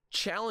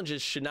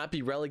challenges should not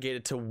be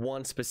relegated to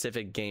one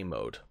specific game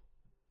mode,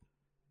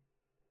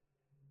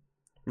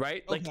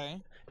 right? Like,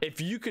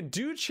 if you could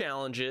do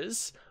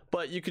challenges,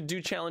 but you could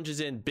do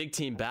challenges in Big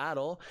Team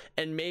Battle,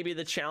 and maybe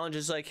the challenge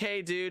is like,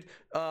 hey, dude,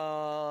 get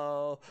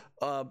a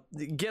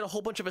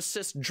whole bunch of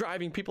assists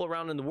driving people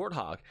around in the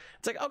Warthog.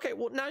 It's like, okay,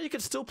 well, now you can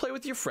still play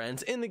with your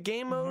friends in the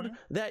game mode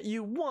that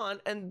you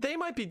want, and they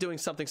might be doing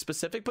something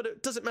specific, but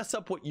it doesn't mess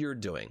up what you're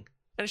doing,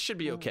 and it should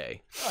be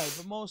okay. Right,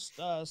 but most,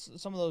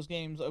 some of those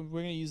games, we're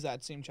going to use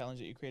that same challenge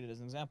that you created as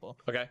an example.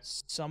 Okay.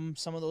 Some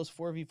of those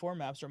 4v4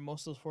 maps, or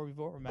most of those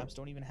 4v4 maps,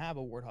 don't even have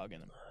a Warthog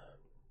in them.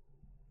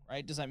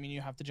 Right? Does that mean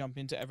you have to jump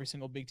into every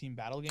single Big Team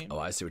Battle game? Oh,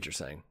 I see what you're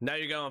saying. Now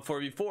you're going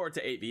 4v4 to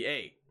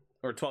 8v8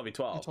 or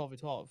 12v12.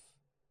 12v12.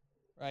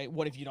 Right?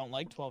 What if you don't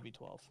like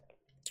 12v12?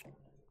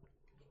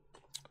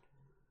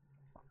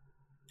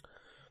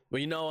 Well,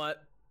 you know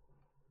what?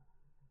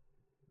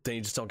 Then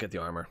you just don't get the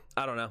armor.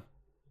 I don't know.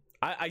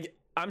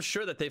 I'm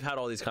sure that they've had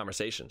all these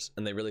conversations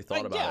and they really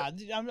thought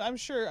about it. Yeah, I'm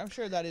sure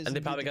that is. And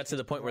they probably got to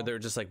the point where they're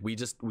just like, we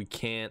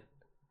can't.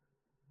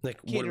 Like,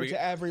 what are we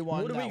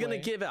going to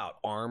give out?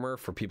 Armor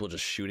for people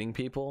just shooting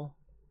people?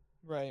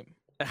 Right.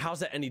 How's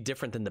that any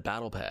different than the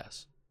battle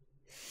pass?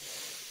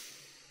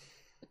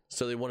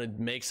 So they want to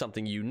make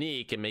something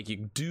unique and make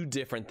you do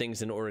different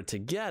things in order to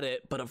get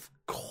it, but of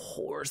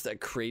course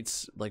that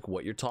creates like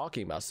what you're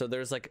talking about. So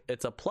there's like,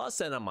 it's a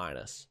plus and a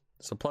minus.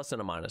 It's a plus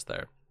and a minus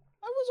there.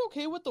 I was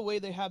okay with the way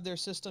they have their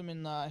system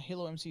in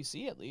Halo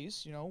MCC, at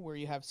least, you know, where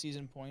you have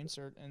season points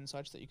and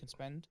such that you can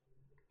spend.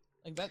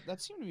 Like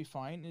that seemed to be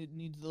fine. It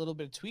needs a little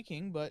bit of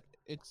tweaking, but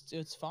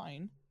it's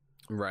fine.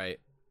 Right.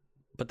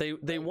 But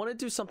they want to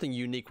do something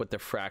unique with the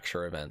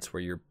Fracture events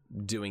where you're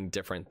doing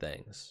different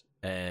things.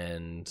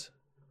 And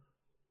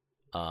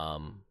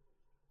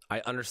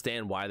I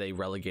understand why they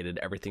relegated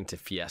everything to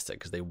Fiesta,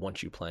 because they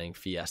want you playing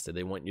Fiesta.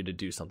 They want you to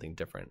do something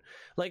different.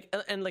 Like,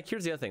 and like,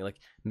 here's the other thing. Like,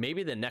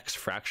 maybe the next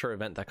Fracture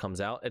event that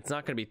comes out, it's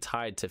not going to be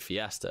tied to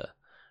Fiesta,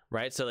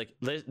 right? So like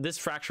this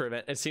Fracture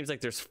event, it seems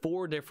like there's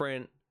four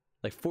different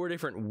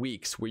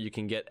weeks where you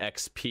can get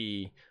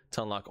XP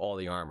to unlock all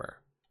the armor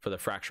for the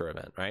Fracture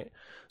event, right?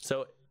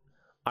 So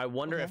I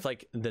wonder if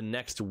like the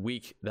next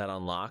week that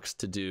unlocks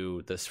to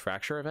do this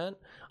Fracture event,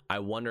 I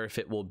wonder if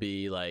it will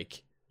be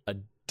like a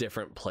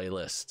different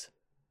playlist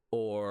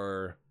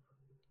or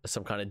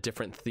some kind of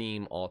different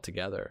theme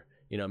altogether.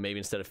 You know, maybe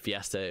instead of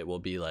Fiesta, it will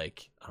be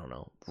like, I don't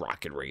know,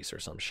 Rocket Race or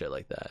some shit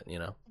like that, you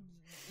know?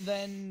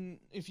 Then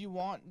if you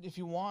want,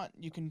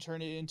 you can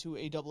turn it into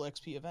a double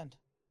XP event.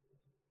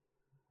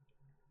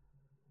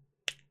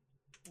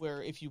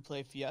 Where if you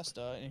play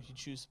Fiesta, and if you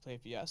choose to play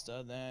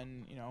Fiesta,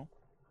 then, you know,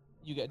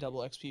 you get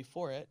double XP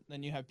for it.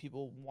 Then you have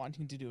people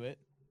wanting to do it.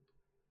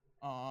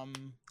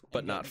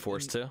 But not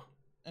forced to?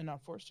 And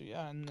not forced to,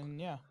 yeah. And then,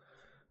 yeah.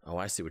 Oh,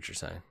 I see what you're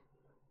saying.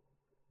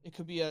 It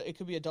could be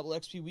a double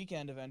XP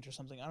weekend event or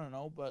something. I don't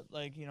know, but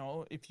like, you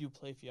know, if you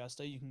play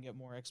Fiesta, you can get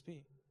more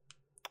XP.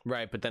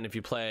 Right, but then if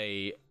you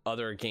play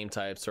other game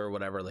types or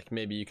whatever, like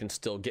maybe you can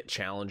still get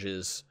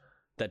challenges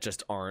that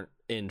just aren't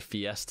in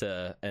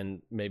Fiesta,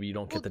 and maybe you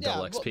don't get the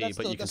double XP,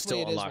 but you can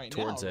still unlock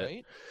towards it.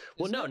 Right?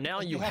 Well, no,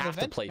 now you have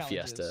to play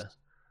Fiesta.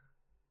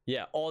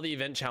 Yeah, all the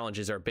event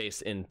challenges are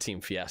based in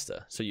Team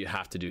Fiesta, so you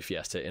have to do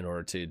Fiesta in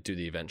order to do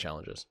the event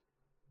challenges.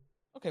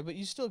 Okay, but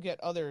you still get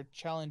other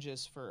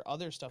challenges for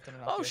other stuff that are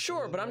not. Oh, Fiesta,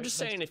 sure, but I'm just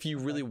saying, if you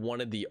really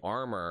wanted the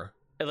armor,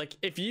 like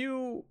if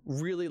you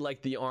really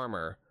like the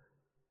armor,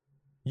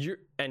 you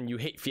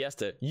hate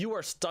Fiesta, you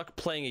are stuck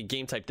playing a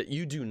game type that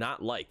you do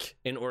not like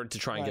in order to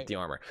try and get the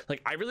armor.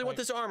 Like, I really want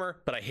this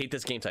armor, but I hate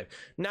this game type.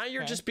 Now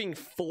you're just being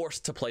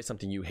forced to play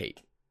something you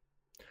hate.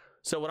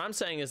 So what I'm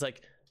saying is,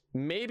 like,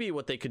 maybe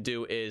what they could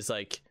do is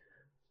like,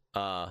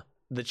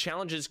 the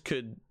challenges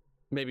could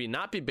maybe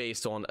not be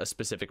based on a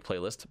specific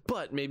playlist,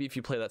 but maybe if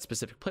you play that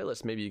specific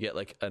playlist, maybe you get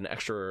like an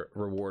extra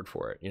reward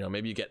for it. You know,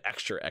 maybe you get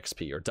extra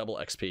XP or double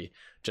XP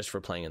just for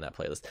playing in that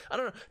playlist. I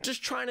don't know,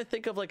 just trying to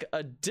think of like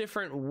a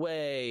different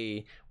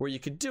way where you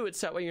could do it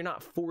so that way you're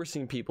not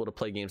forcing people to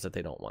play games that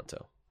they don't want to.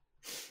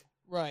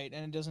 Right,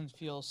 and it doesn't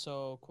feel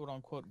so quote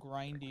unquote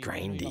grindy.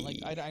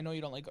 I know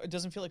you don't like. It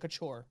doesn't feel like a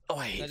chore. Oh,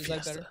 I hate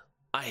Fiesta.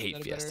 I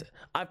hate Fiesta.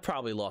 I've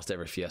probably lost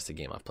every Fiesta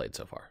game I've played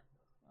so far.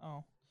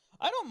 Oh.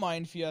 I don't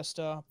mind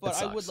Fiesta, but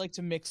I would like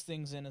to mix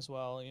things in as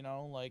well, you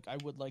know? Like, I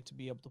would like to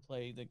be able to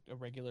play a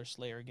regular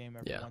Slayer game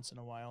every once in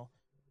a while.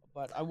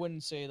 But I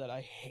wouldn't say that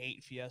I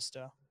hate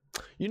Fiesta.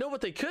 You know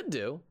what they could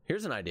do?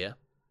 Here's an idea.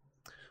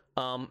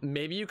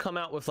 Maybe you come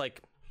out with,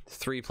 like,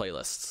 3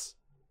 playlists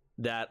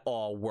that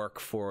all work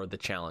for the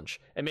challenge.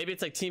 And maybe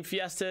it's, like, Team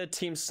Fiesta,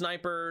 Team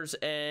Snipers,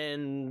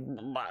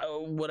 and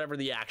whatever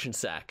the action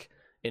sack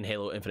in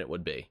Halo Infinite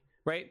would be.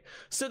 Right?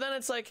 So then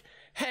it's like,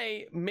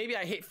 hey, maybe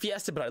I hate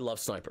Fiesta, but I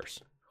love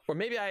snipers. Or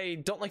maybe I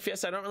don't like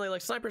Fiesta, I don't really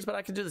like snipers, but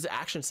I can do this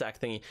action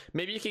sack thingy.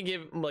 Maybe you can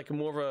give like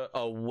more of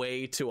a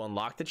way to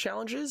unlock the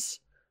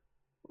challenges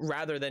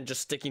rather than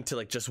just sticking to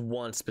like just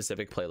one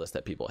specific playlist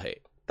that people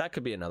hate. That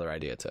could be another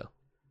idea too.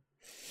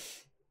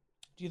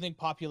 Do you think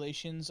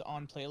populations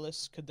on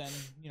playlists could then,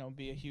 you know,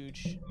 be a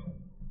huge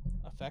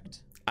effect?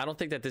 I don't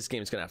think that this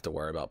game's gonna have to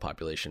worry about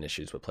population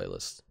issues with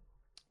playlists.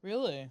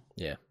 Really?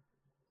 Yeah.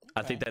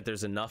 I think that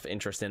there's enough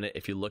interest in it.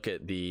 If you look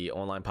at the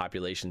online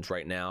populations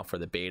right now for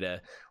the beta,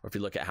 or if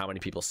you look at how many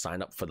people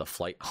signed up for the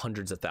flight,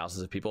 hundreds of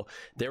thousands of people,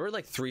 there were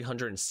like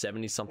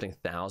 370 something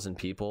thousand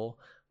people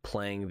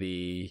playing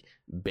the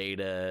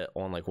beta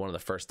on like one of the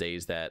first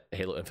days that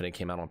Halo Infinite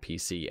came out on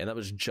PC, and that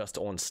was just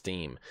on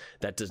Steam.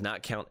 That does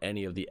not count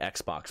any of the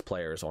Xbox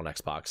players on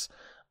Xbox,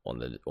 on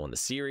the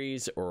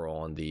series, or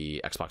on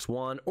the Xbox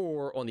One,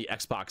 or on the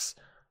Xbox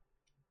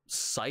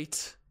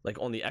site, like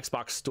on the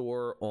Xbox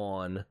store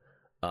on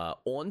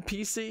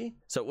PC.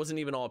 So it wasn't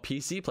even all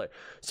PC player.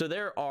 So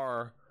there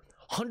are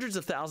hundreds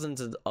of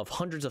thousands,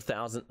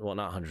 well,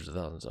 not hundreds of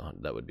thousands,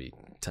 that would be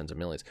tens of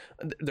millions.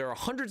 There are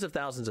hundreds of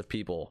thousands of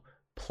people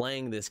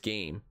playing this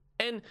game,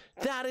 and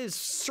that is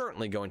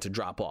certainly going to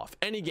drop off.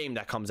 Any game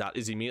that comes out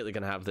is immediately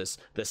going to have this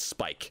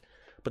spike.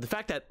 But the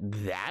fact that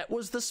that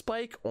was the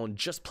spike on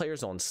just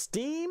players on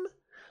Steam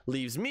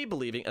leaves me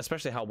believing,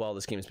 especially how well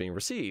this game is being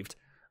received,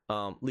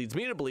 leads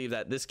me to believe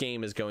that this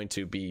game is going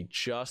to be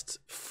just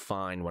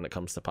fine when it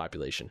comes to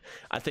population.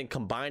 I think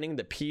combining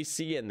the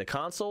PC and the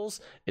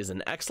consoles is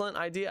an excellent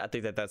idea. I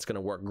think that that's going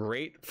to work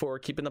great for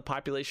keeping the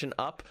population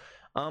up.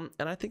 And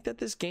I think that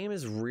this game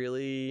is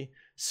really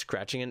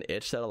scratching an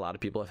itch that a lot of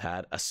people have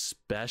had,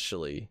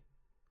 especially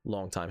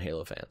longtime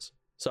Halo fans.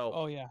 So,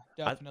 oh yeah,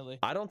 definitely.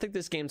 I don't think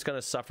this game's going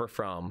to suffer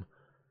from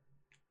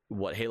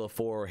what Halo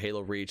 4,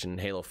 Halo Reach, and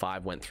Halo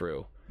 5 went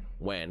through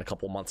when a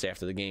couple months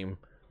after the game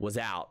was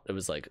out, it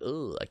was like,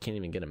 oh, I can't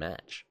even get a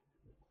match.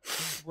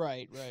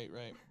 Right.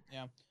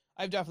 Yeah.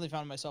 I've definitely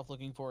found myself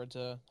looking forward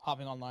to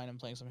hopping online and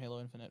playing some Halo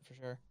Infinite for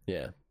sure.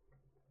 Yeah.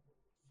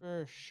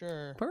 For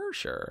sure.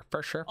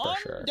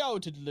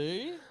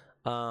 Undoubtedly.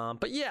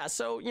 But yeah,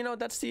 so, you know,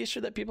 that's the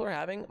issue that people are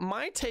having.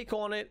 My take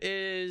on it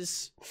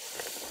is...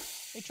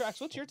 Hey,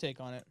 Trax, what's your take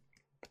on it?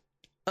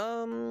 I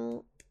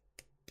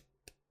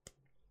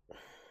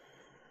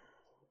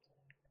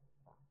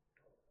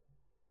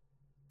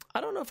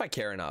don't know if I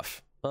care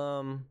enough.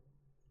 I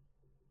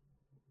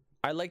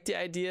like the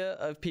idea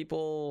of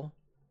people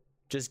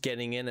just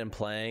getting in and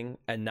playing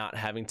and not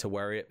having to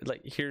worry.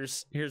 Like,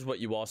 here's what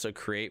you also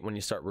create when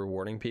you start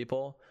rewarding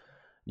people.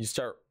 You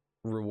start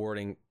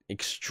rewarding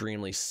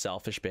extremely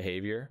selfish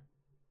behavior.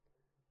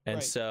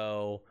 And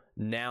so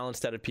now,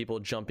 instead of people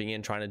jumping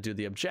in trying to do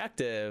the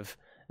objective,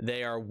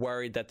 they are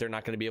worried that they're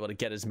not going to be able to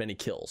get as many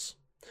kills.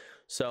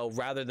 So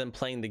rather than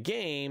playing the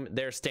game,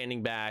 they're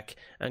standing back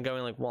and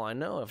going like, well, I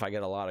know if I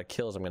get a lot of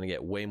kills, I'm going to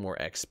get way more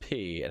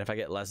XP. And if I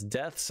get less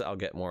deaths, I'll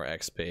get more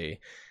XP.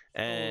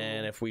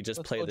 And if we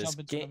just play this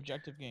game,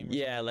 objective game,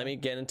 yeah, let me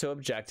get into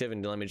objective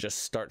and let me just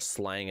start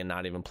slaying and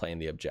not even playing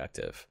the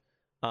objective.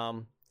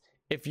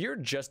 If you're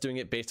just doing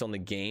it based on the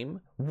game,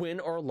 win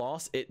or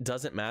loss, it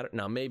doesn't matter.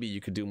 Now, maybe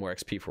you could do more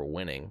XP for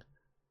winning.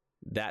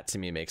 That to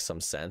me makes some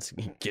sense.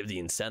 Give the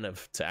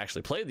incentive to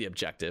actually play the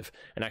objective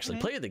and actually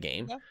play the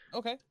game. Yeah,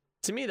 okay.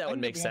 To me, that would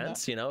make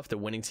sense. You know, if the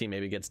winning team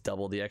maybe gets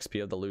double the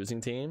XP of the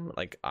losing team,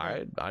 like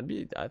I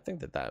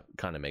think that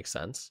kind of makes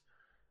sense.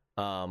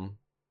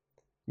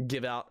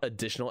 Give out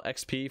additional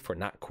XP for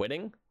not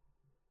quitting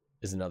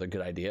is another good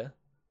idea.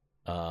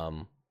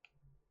 I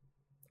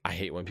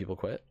hate when people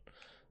quit,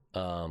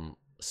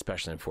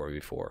 especially in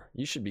 4v4.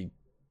 You should be,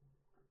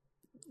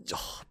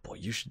 oh boy,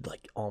 you should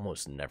like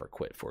almost never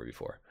quit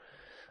 4v4.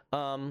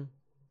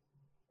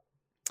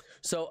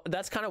 So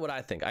that's kind of what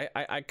I think.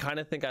 I kind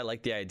of think I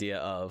like the idea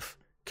of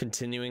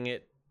continue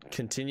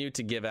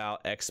to give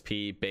out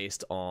XP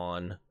based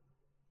on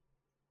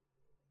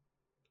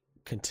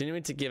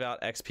continuing to give out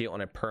XP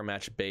on a per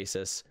match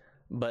basis,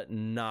 but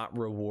not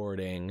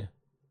rewarding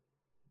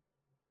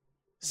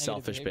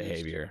selfish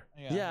behavior.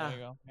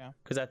 Yeah.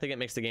 Because I think it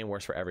makes the game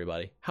worse for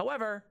everybody.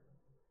 However,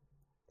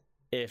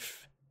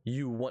 if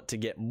you want to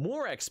get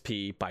more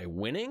XP by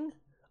winning,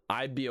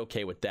 I'd be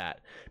okay with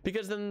that,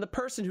 because then the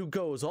person who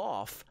goes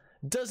off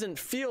doesn't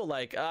feel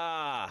like,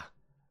 that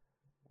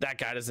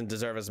guy doesn't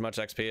deserve as much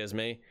XP as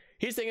me.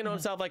 He's thinking to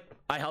himself like,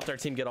 I helped our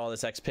team get all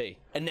this XP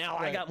and now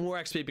I got more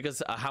XP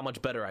because how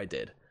much better I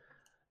did.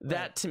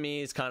 That to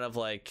me is kind of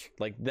like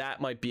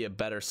that might be a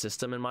better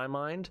system in my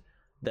mind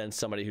than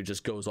somebody who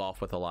just goes off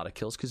with a lot of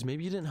kills, because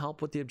maybe you didn't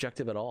help with the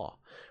objective at all,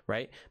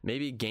 right?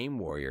 Maybe Game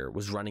Warrior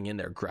was running in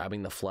there,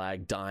 grabbing the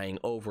flag, dying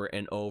over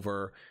and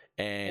over,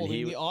 and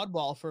holding the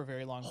oddball for a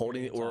very long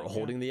holding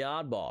the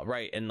oddball,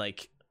 right? And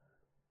like,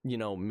 you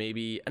know,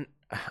 maybe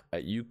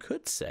you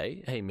could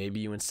say, hey, maybe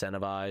you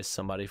incentivize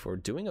somebody for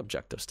doing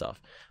objective stuff,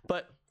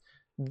 but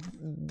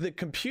the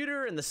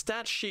computer and the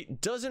stat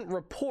sheet doesn't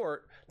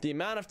report the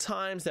amount of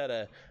times that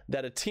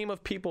a team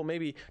of people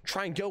maybe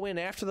try and go in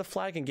after the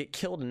flag and get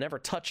killed and never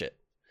touch it,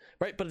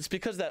 right? But it's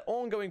because of that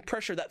ongoing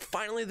pressure that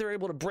finally they're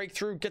able to break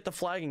through, get the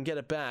flag and get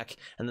it back,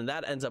 and then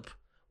that ends up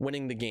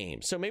winning the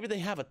game. So maybe they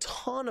have a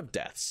ton of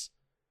deaths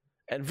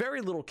and very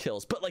little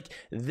kills, but like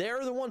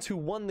they're the ones who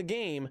won the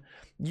game.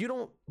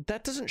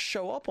 That doesn't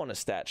show up on a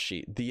stat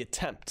sheet, the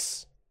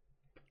attempts,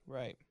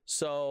 right?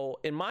 So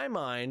in my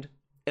mind,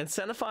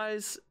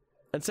 incentivize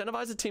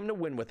a team to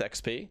win with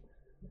XP.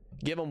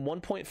 Give them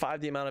 1.5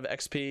 the amount of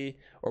XP,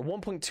 or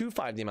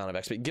 1.25 the amount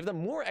of XP. Give them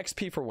more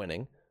XP for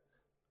winning,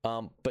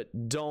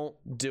 but don't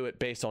do it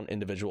based on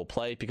individual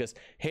play, because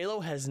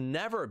Halo has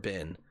never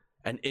been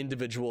an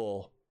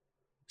individual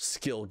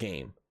skill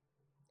game.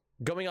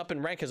 Going up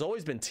in rank has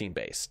always been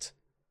team-based.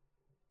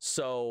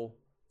 So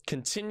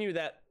continue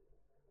that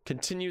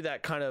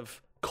kind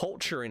of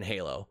culture in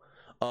Halo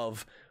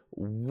of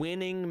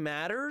winning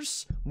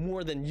matters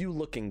more than you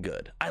looking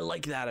good. I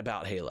like that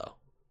about Halo.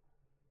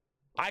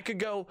 I could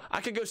go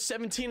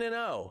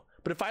 17-0,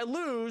 but if I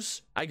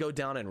lose, I go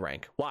down in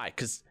rank. Why?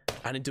 Because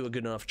I didn't do a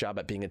good enough job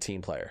at being a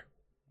team player.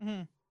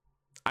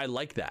 I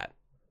like that.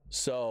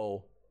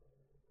 So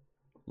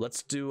I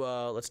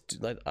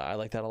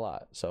like that a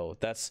lot. So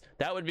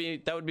that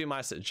would be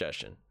my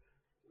suggestion.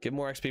 Give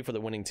more XP for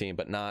the winning team,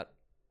 but not.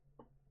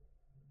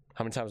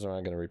 How many times am I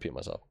going to repeat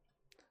myself?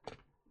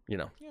 You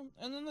know. Yeah,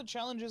 and then the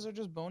challenges are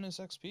just bonus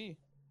XP.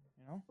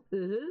 You know.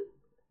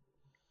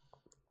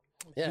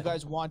 If you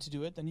guys want to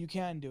do it, then you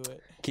can do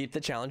it. Keep the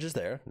challenges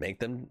there. Make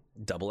them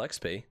double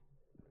XP.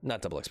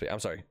 Not double XP. I'm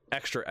sorry.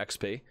 Extra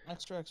XP.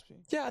 Extra XP.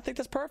 Yeah, I think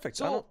that's perfect.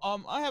 So,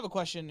 I have a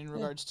question in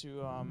regards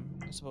to,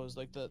 I suppose,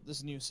 like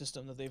this new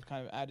system that they've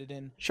kind of added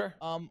in. Sure.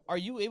 Are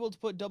you able to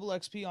put double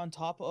XP on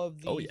top of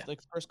the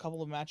like first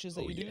couple of matches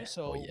that you do?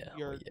 So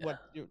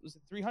was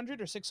it 300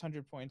 or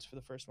 600 points for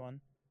the first one?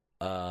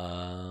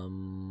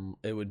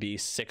 It would be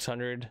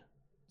 600.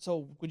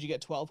 So would you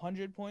get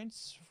 1,200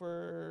 points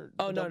for?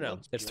 Oh no,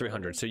 it's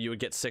 300. So you would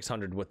get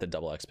 600 with the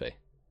double XP.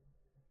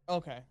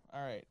 Okay,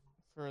 all right,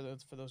 for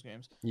those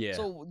games. Yeah.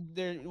 So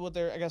what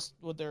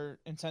they're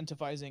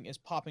incentivizing is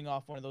popping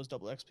off one of those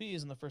double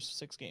XPs in the first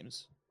 6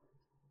 games.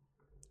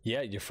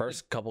 Yeah, your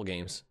first couple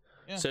games.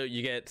 Yeah. So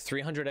you get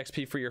 300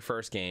 XP for your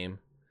first game.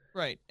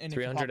 Right, and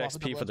 300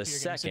 XP for the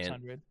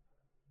second.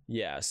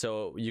 Yeah,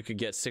 so you could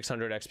get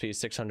 600 XP,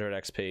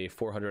 600 XP,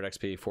 400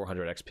 XP,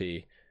 400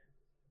 XP.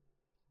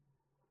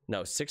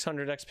 No,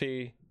 600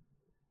 XP,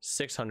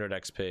 600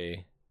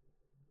 XP.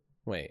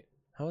 Wait,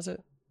 how was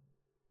it?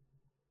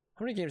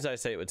 How many games did I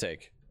say it would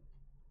take?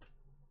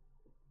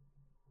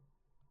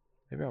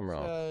 Maybe I'm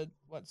wrong.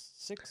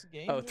 6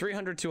 games? Oh,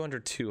 300,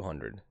 200,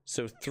 200.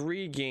 So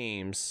 3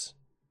 games.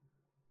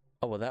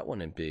 Oh, well, that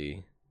wouldn't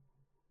be.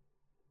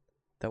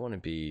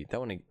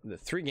 The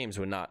 3 games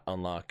would not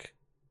unlock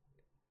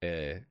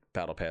a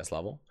battle pass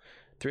level.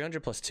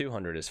 300 plus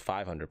 200 is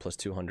 500 plus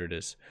 200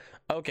 is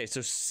okay.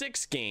 So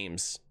 6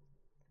 games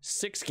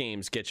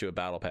get you a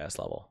battle pass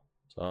level.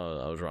 So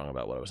I was wrong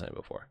about what I was saying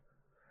before.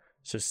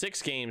 So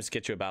 6 games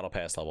get you a battle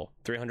pass level,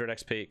 300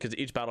 XP, because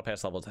each battle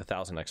pass level is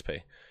 1,000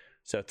 XP.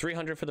 So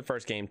 300 for the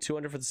first game,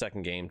 200 for the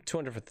second game,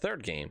 200 for the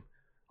third game,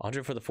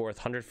 100 for the fourth,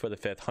 100 for the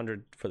fifth,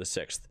 100 for the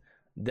sixth.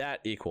 That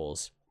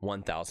equals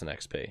 1,000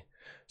 XP.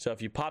 So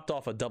if you popped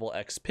off a double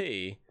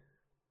XP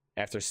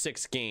after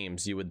 6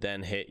 games, you would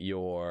then hit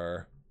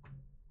you'd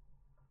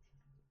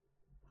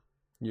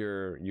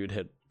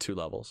hit 2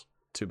 levels,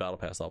 2 battle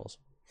pass levels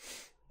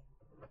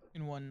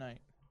in one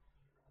night.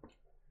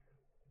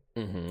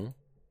 Mm-hmm.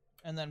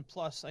 And then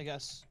plus, I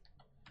guess,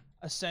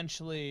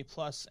 essentially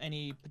plus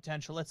any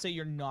potential. Let's say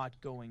you're not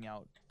going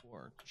out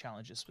for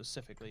challenges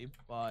specifically,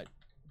 but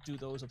do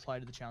those apply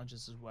to the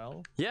challenges as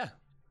well? Yeah,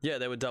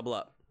 they would double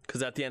up,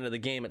 because at the end of the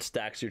game it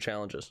stacks your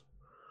challenges.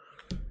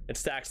 It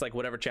stacks like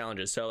whatever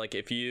challenges. So like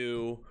if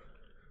you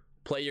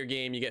play your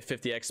game, you get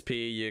 50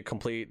 XP, you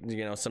complete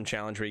some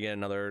challenge where you get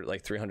another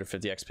like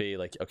 350 XP,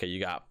 like okay,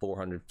 you got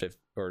 450,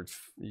 or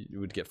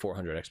you would get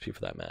 400 XP for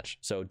that match.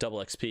 So double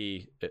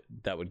XP,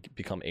 that would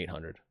become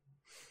 800.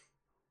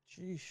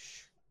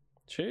 Sheesh.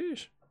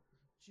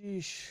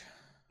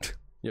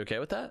 You okay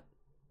with that?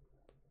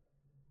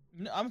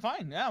 No, I'm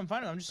fine. Yeah, I'm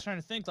fine. I'm just trying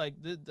to think. Like,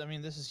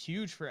 this is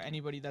huge for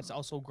anybody that's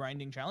also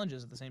grinding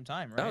challenges at the same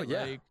time, right? Oh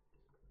yeah.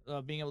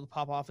 Like, being able to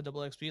pop off a double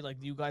XP, like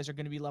you guys are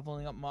going to be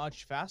leveling up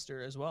much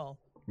faster as well.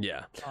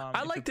 Yeah,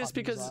 I like this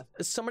because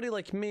somebody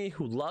like me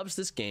who loves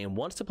this game,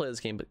 wants to play this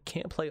game, but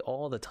can't play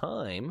all the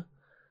time.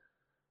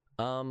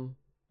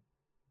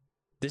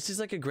 This is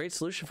like a great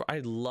solution for. I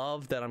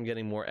love that I'm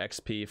getting more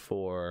XP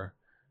for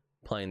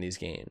playing these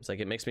games. Like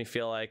it makes me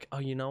feel like, oh,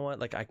 you know what?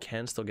 Like I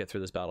can still get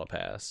through this battle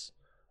pass.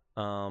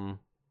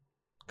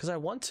 Because I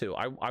want to.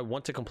 I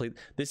want to complete.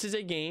 This is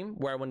a game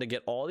where I want to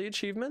get all the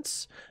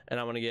achievements and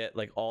I want to get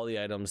like all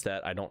the items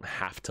that I don't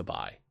have to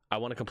buy. I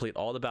want to complete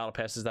all the battle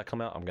passes that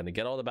come out. I'm going to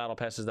get all the battle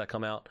passes that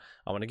come out.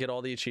 I want to get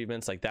all the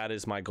achievements. Like that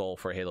is my goal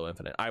for Halo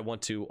Infinite. I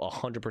want to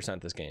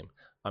 100% this game.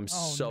 I'm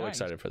so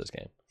excited for this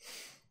game.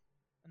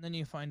 And then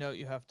you find out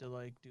you have to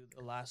like do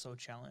the lasso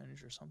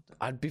challenge or something.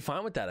 I'd be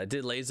fine with that. I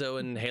did lasso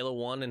in Halo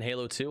 1 and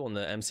Halo 2 on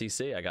the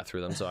MCC. I got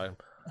through them. So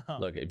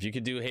look, if you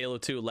could do Halo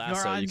 2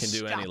 lasso, you can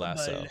do any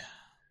lasso.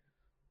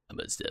 I'm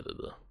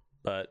unstoppable.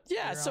 But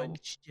yeah, so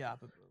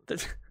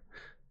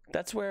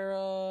that's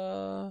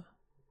where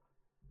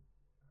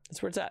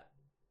it's at.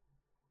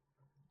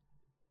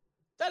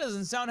 That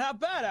doesn't sound half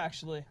bad,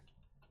 actually.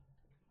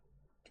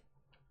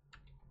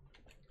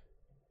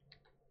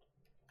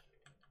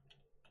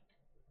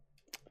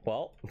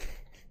 Well,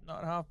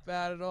 not half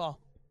bad at all.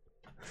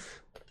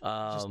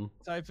 Just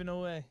typing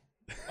away.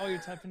 Oh, you're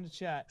typing to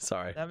chat.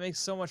 Sorry. That makes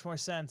so much more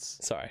sense.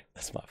 Sorry,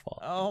 that's my fault.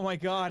 Oh my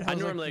god. I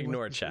normally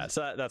ignore chat,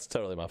 so that's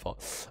totally my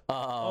fault.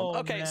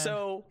 Okay, man.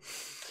 So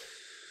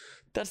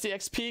that's the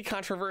XP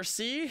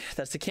controversy.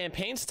 That's the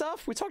campaign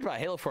stuff. We talked about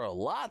Halo for a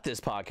lot this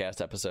podcast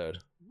episode.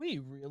 We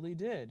really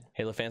did.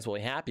 Halo fans will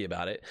be happy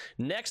about it.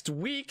 Next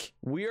week,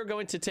 we are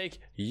going to take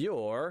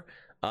your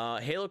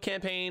Halo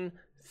campaign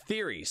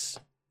theories.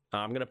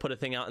 I'm going to put a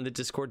thing out in the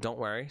Discord. Don't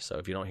worry. So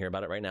if you don't hear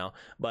about it right now,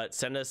 but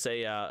send us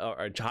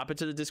or hop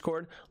into the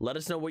Discord. Let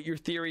us know what your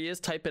theory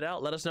is. Type it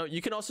out. Let us know.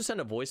 You can also send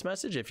a voice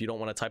message if you don't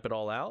want to type it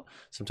all out.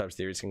 Sometimes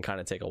theories can kind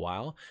of take a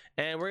while.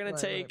 And we're going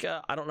to take,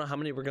 I don't know how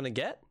many we're going to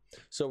get.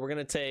 So we're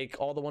going to take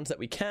all the ones that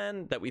we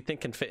can, that we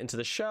think can fit into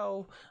the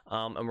show.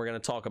 And we're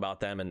going to talk about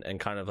them and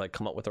kind of like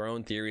come up with our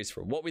own theories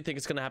for what we think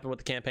is going to happen with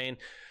the campaign.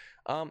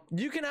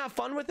 You can have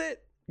fun with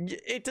it.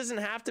 It doesn't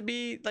have to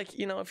be like,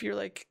 if you're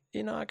like,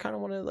 I kind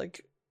of want to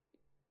like,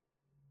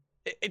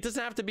 it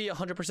doesn't have to be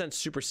 100%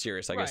 super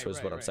serious, I guess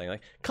was what I'm saying.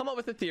 Like, come up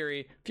with a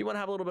theory. If you want to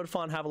have a little bit of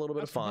fun, have a little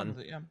bit of fun.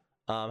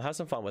 Have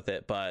some fun with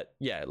it. But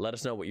yeah, let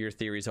us know what your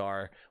theories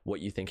are, what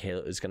you think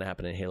Halo is going to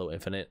happen in Halo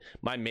Infinite.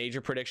 My major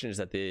prediction is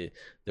that the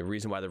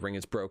reason why the ring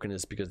is broken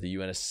is because the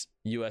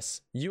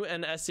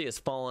UNSC has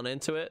fallen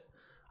into it.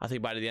 I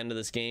think by the end of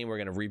this game,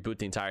 we're going to reboot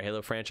the entire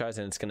Halo franchise,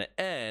 and it's going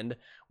to end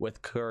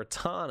with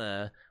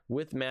Cortana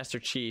with Master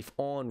Chief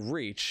on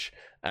Reach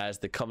as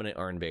the Covenant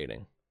are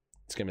invading.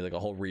 It's gonna be like a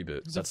whole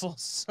reboot. It's a full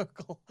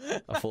circle.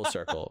 A full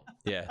circle.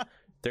 Yeah,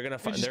 they're gonna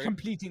find. They're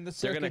completing the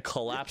circuit. They're gonna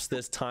collapse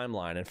this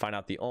timeline and find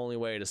out the only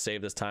way to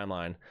save this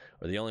timeline,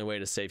 or the only way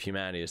to save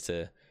humanity, is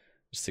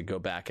to go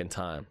back in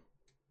time.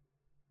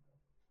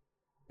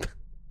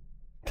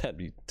 That'd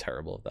be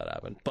terrible if that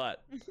happened,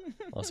 but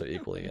also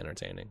equally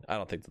entertaining. I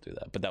don't think they'll do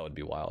that, but that would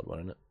be wild,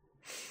 wouldn't it?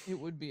 It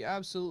would be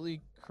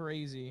absolutely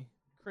crazy.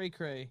 Cray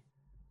cray.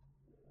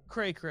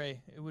 Cray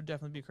cray. It would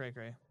definitely be cray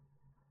cray.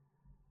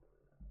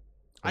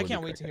 I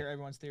can't wait to hear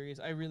everyone's theories.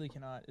 I really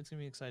cannot. It's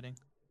gonna be exciting.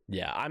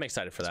 Yeah, I'm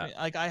excited for that.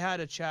 Like I had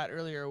a chat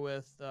earlier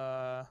with who did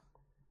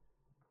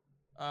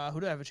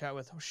I have a chat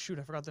with? Oh shoot,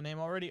 I forgot the name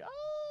already.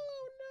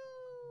 Oh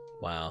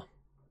no. Wow.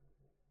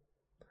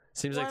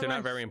 Seems like they're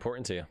not very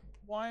important to you.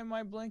 Why am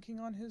I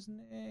blanking on his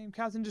name?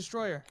 Captain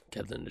Destroyer.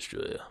 Captain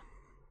Destroyer.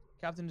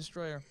 Captain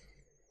Destroyer.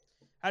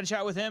 I had a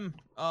chat with him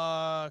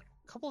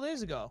a couple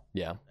days ago,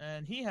 Yeah,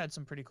 and he had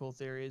some pretty cool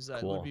theories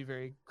that Cool. would be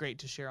very great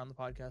to share on the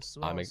podcast as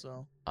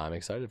well. I'm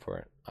excited for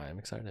it. I am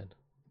excited.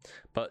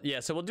 But yeah,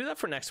 so we'll do that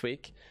for next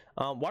week.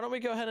 Why don't we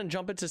go ahead and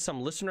jump into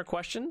some listener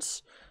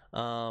questions?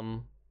 Yeah,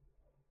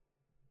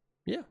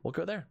 we'll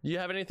go there. Do you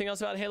have anything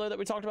else about Halo that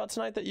we talked about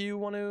tonight that you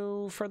want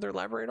to further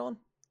elaborate on?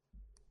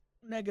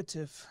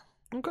 Negative.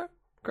 Okay,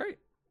 great.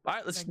 All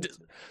right, let's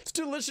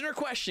do listener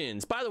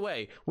questions. By the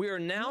way, we are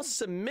now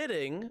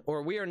accepting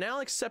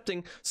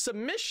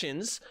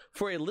submissions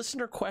for a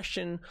listener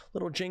question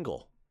little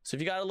jingle. So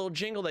if you got a little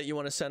jingle that you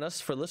want to send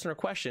us for listener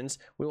questions,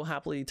 we will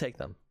happily take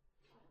them.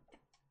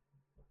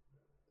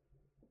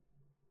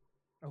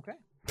 Okay.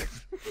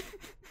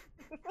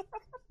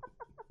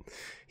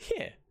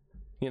 Yeah.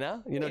 You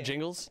know Yeah.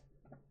 jingles?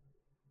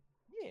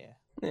 Yeah.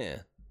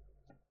 Yeah.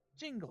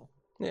 Jingle.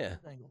 Yeah.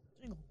 Jingle.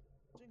 Jingle.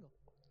 Jingle.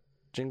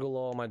 Jingle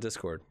all my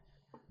Discord.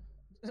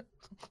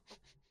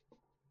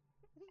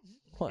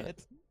 What?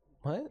 Shit.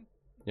 What?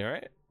 You all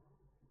right?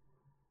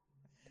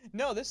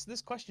 No,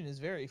 this question is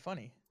very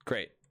funny.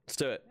 Great. Let's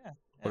do it. Yeah.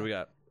 What do we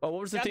got? Oh,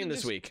 what was the Captain theme this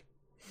just- week?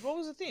 What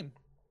was the theme?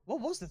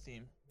 What was the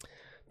theme?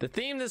 The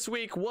theme this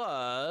week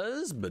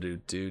was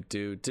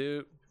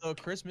ba-do-do-do-do. The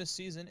Christmas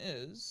season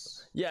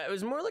is. Yeah, it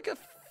was more like a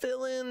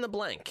fill in the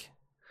blank.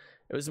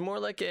 It was more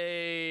like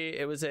the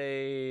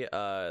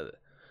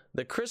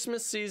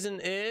Christmas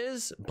season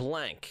is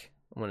blank.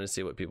 I wanted to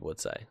see what people would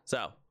say.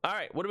 So, all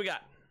right, what do we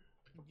got?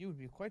 You would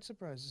be quite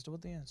surprised as to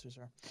what the answers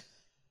are.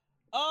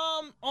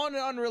 On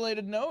an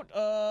unrelated note,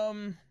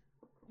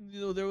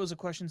 there was a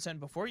question sent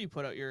before you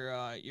put out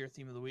your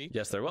theme of the week.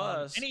 Yes, there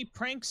was. Any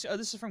pranks?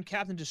 This is from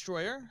Captain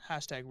Destroyer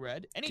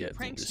 #red. Any Captain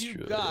pranks you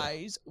Destroyer.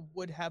 guys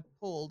would have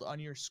pulled on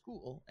your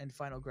school and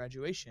final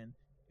graduation,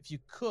 if you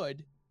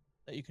could,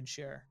 that you can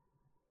share?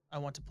 I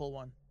want to pull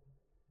one.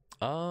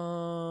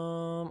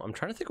 I'm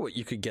trying to think of what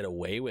you could get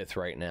away with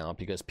right now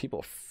because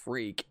people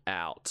freak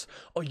out.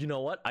 Oh, you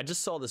know what? I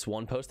just saw this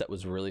one post that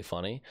was really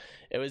funny.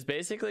 It was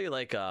basically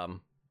like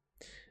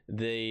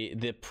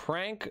the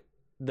prank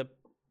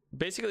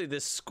basically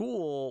this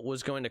school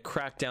was going to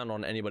crack down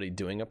on anybody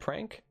doing a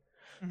prank.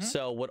 Mhm.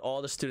 So what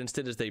all the students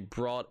did is they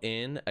brought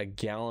in a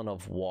gallon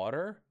of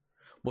water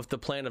with the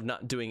plan of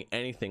not doing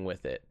anything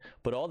with it.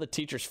 But all the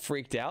teachers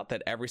freaked out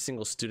that every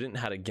single student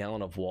had a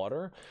gallon of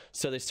water.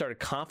 So they started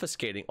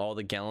confiscating all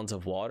the gallons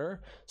of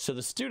water. So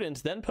the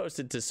students then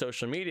posted to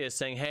social media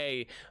saying,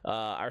 hey,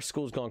 our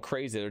school's going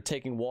crazy. They're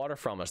taking water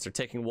from us. They're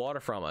taking water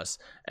from us.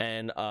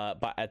 And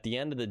but at the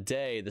end of the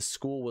day, the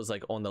school was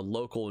like on the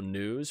local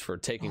news for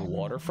taking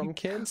water from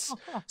kids.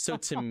 So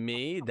to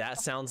me, that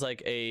sounds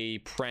like a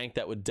prank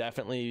that would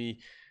definitely,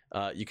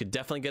 you could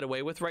definitely get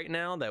away with right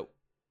now that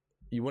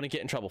you wouldn't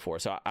get in trouble for.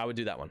 So I would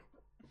do that one.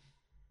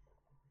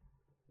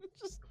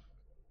 Just,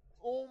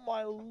 oh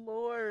my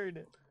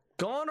lord.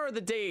 Gone are the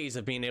days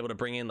of being able to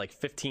bring in like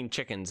 15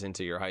 chickens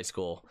into your high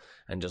school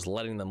and just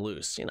letting them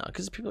loose,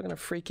 because people are going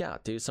to freak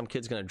out, dude. Some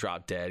kid's going to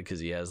drop dead because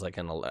he has like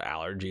an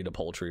allergy to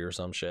poultry or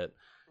some shit.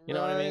 You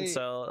know what I mean?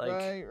 So like,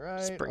 right.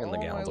 just bring in the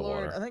Oh, gallons my of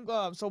Lord. water. I think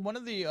so. One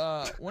of the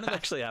I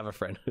actually have a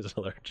friend who's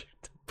allergic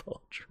to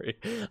poultry.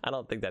 I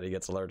don't think that he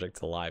gets allergic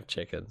to live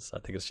chickens. I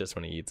think it's just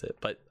when he eats it.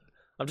 But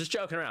I'm just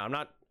joking around. I'm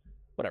not.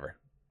 Whatever.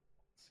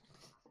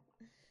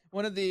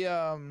 one of the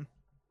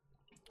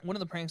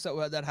pranks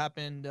that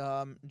happened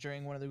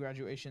during one of the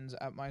graduations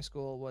at my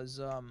school was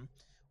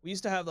we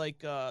used to have like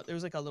there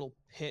was like a little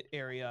pit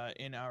area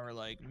in our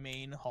like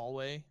main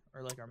hallway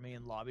or like our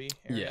main lobby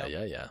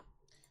area. Yeah.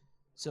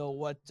 So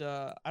what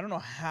I don't know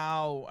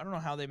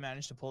how they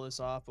managed to pull this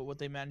off, but what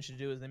they managed to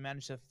do is they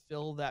managed to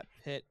fill that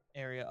pit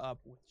area up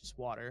with just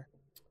water.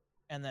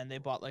 And then they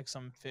bought like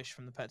some fish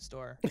from the pet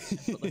store and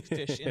put like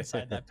fish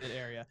inside that pit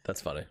area.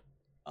 That's funny.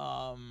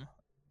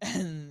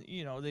 And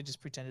they just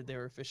pretended they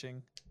were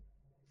fishing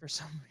for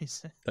some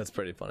reason. That's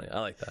pretty funny. I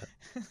like that.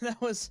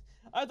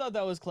 I thought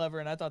that was clever,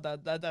 and I thought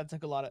that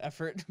took a lot of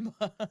effort.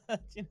 But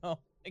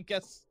I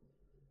guess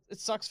it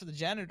sucks for the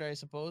janitor, I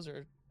suppose,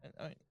 or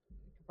I mean, you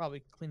could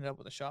probably clean it up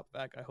with a shop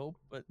vac, I hope.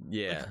 But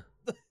Yeah.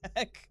 the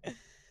heck,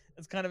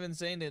 it's kind of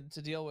insane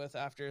to deal with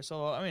after.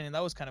 So I mean,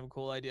 that was kind of a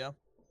cool idea.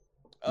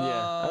 Yeah,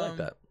 I like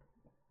that.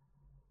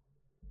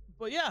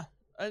 But yeah,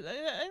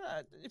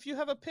 if you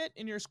have a pit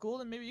in your school,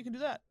 then maybe you can do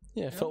that.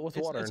 Yeah, fill it with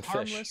water it's and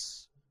harmless.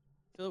 fish.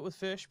 Fill it with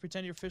fish.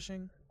 Pretend you're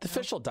fishing. The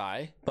fish will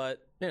die,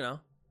 but it's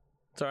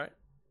all right.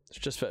 It's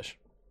just fish.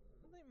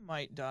 They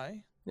might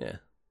die. Yeah.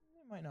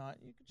 They might not.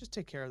 You can just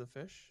take care of the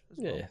fish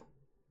as Yeah. well.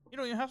 You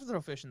don't even have to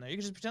throw fish in there. You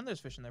can just pretend there's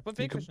fish in there. Put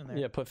fake fish in there.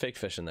 Yeah, put fake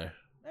fish in there.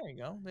 There you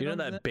go. You know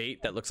that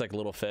bait that looks like a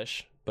little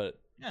fish, but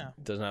Yeah.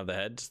 doesn't have the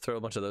head? Just throw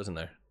a bunch of those in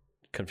there.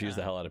 Confuse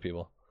the Yeah. hell out of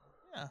people.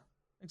 Yeah.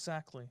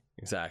 Exactly.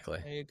 Exactly.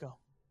 There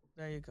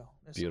you go.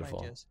 There's Beautiful.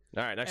 Some ideas.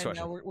 All right, next And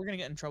question. now we're gonna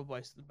get in trouble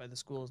by the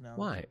schools now.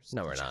 Why? for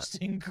No, we're not.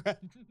 suggesting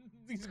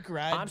these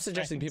grad I'm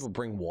suggesting pranks. people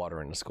bring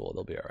water into school.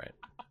 They'll be all right.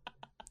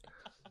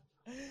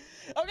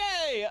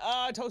 Okay,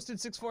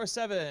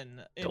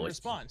 Toasted647 in Toasted.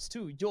 response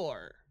to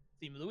your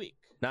theme of the week.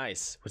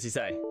 Nice. What's he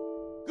say?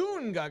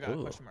 Goon Gaga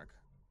Ooh. question mark.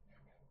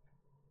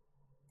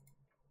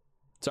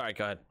 Sorry,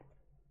 go ahead.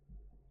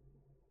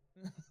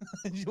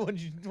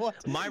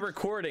 What? My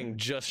recording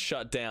just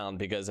shut down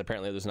because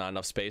apparently there's not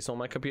enough space on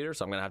my computer,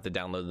 so I'm gonna have to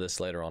download this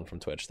later on from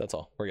Twitch. That's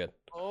all. We're good.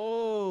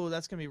 Oh,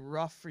 that's gonna be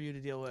rough for you to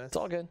deal with. It's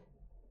all good.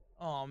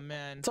 Oh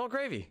man. It's all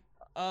gravy.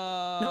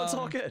 No, it's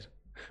all good.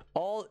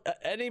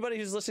 Anybody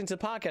who's listening to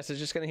the podcast is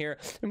just gonna hear.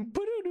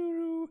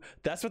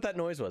 That's what that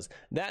noise was.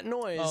 That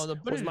noise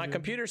was my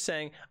computer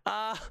saying,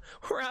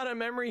 we're out of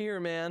memory here,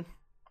 man.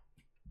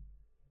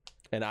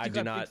 And I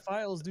do not.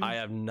 Files, dude. I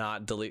have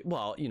not deleted.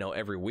 Well, you know,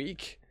 every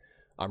week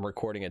I'm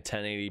recording a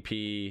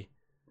 1080p,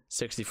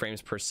 60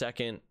 frames per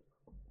second,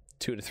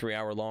 2 to 3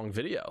 hour long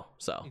video.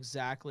 So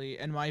exactly,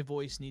 and my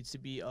voice needs to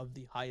be of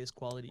the highest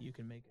quality you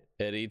can make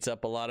it. It eats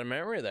up a lot of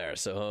memory there.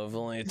 So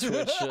hopefully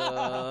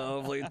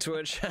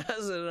Twitch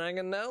has it and I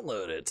can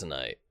download it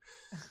tonight.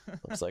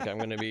 Looks like I'm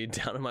going to be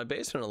down in my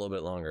basement a little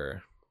bit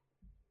longer.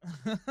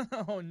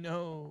 Oh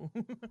no.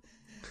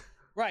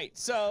 Right.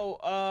 So,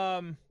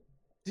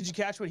 did you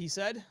catch what he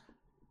said?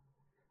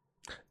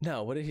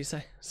 No. What did he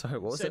say? Sorry.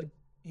 What was it?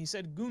 He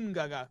said "Goon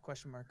Gaga?" ?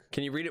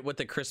 Can you read it? What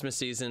the Christmas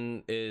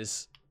season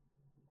is?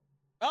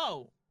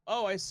 Oh,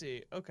 I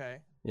see. Okay.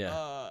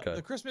 Yeah.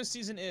 The Christmas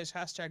season is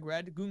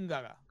 #red Goon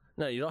Gaga.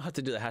 No, you don't have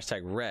to do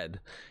the #red.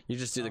 You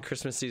just do the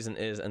Christmas season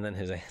is and then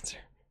his answer.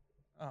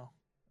 Oh,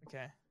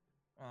 okay.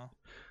 Well,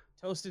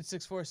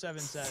 Toasted647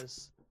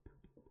 says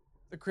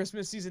the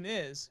Christmas season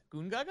is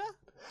Goon Gaga?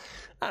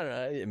 I don't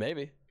know.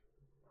 Maybe.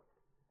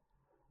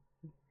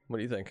 What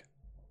do you think?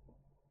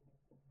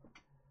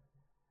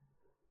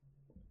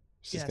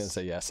 She's gonna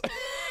say yes.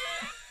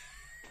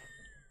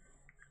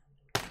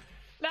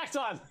 Next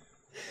one.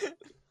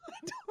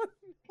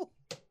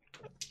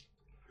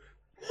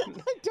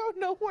 I don't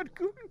know what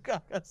Goon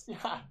Gaga is.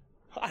 Yeah,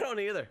 I don't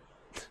either.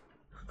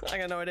 I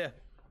got no idea.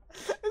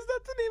 Is that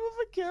the name of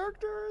a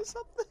character or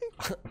something?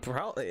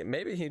 Probably.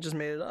 Maybe he just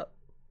made it up.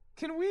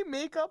 Can we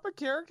make up a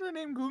character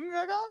named Goon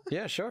Gaga?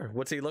 Yeah, sure.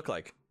 What's he look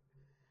like?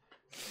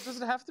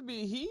 Does it have to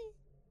be a he?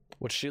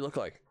 What's she look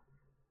like?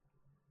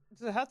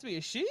 Does it have to be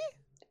a she?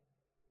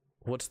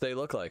 What's they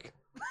look like?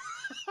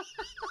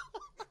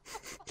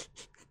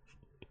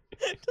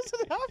 Does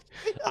it have to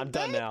be a I'm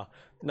done now.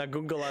 Now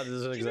Google doesn't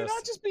exist. Can it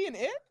not just be an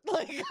it?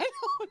 Like, I don't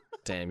know.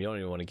 Damn, you don't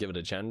even want to give it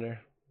a gender?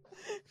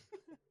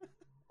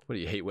 What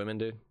do you hate women,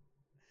 dude?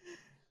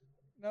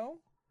 No.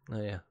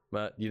 Oh yeah,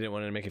 but you didn't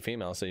want to make it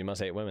female, so you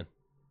must hate women.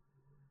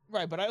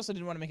 Right, but I also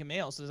didn't want to make it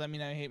male, so does that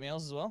mean I hate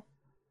males as well?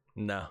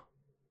 No.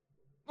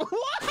 What?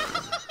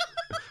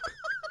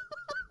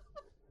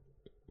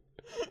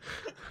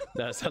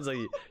 No, it sounds like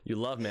you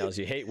love males.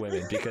 You hate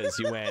women because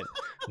you went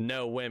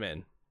no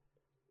women.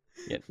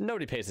 Yeah,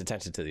 nobody pays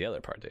attention to the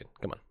other part, dude.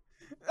 Come on.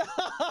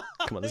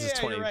 Come on, this is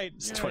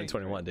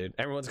 2021, dude.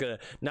 Everyone's gonna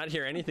not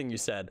hear anything you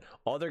said.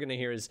 All they're gonna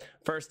hear is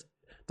first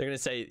they're gonna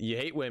say you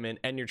hate women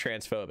and you're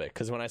transphobic.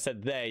 Because when I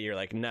said they, you're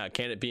like, no,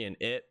 can't it be an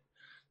it?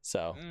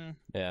 So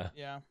yeah.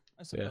 Yeah,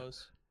 I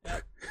suppose. Yeah.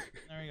 Yep.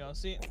 There you go.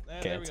 See, there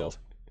we go. Canceled.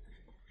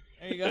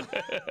 There you go.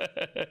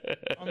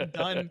 I'm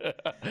done.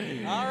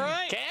 All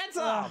right.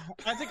 Cancel.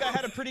 I think I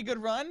had a pretty good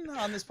run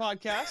on this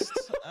podcast.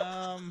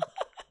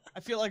 I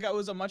feel like I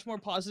was a much more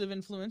positive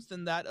influence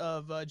than that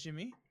of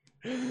Jimmy.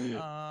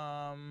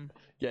 Yeah,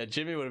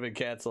 Jimmy would have been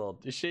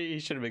canceled. He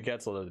should have been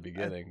canceled at the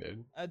beginning,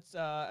 dude.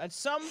 At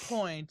some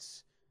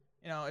point,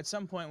 at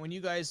some point when you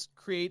guys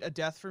create a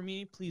death for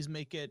me, please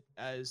make it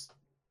as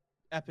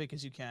epic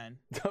as you can.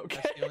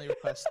 Okay. That's the only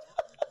request.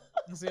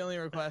 That's the only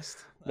request.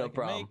 No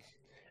problem.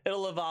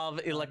 It'll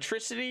involve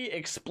electricity,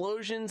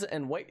 explosions,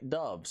 and white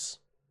doves.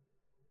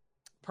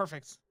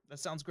 Perfect. That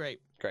sounds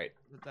great. Great.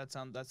 That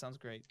sounds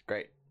great.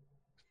 Great.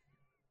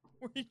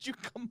 Where did you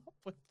come up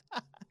with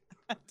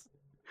that?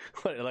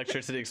 What,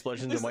 electricity,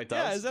 explosions, and white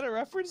doves? Yeah, is that a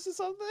reference to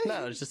something?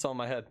 No, it's just on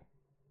my head.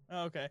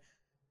 Oh, okay.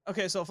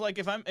 Okay, so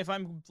if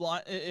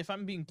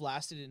I'm being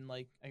blasted in,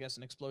 like, I guess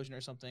an explosion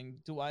or something,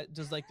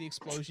 does like the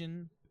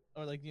explosion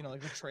or like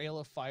like the trail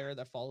of fire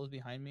that follows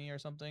behind me or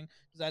something,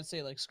 does that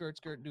say like skirt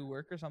do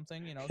work or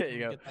something? Yeah, you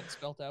go. Get that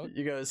spelt out.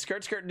 You go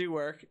skirt do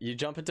work. You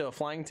jump into a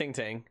flying ting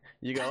ting.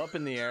 You go up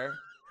in the air.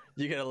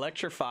 You get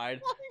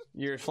electrified.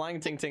 Your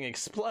flying ting ting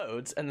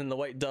explodes, and then the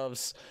white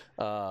doves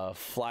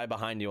fly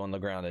behind you on the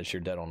ground as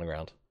you're dead on the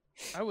ground.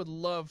 I would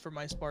love for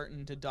my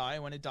Spartan to die.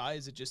 When it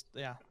dies, it just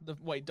the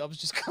white doves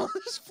just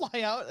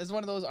fly out as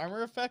one of those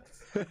armor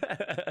effects.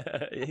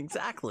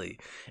 Exactly.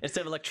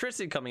 Instead of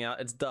electricity coming out,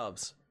 it's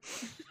doves.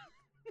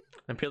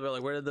 And people are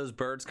like, "Where did those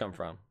birds come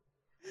from?"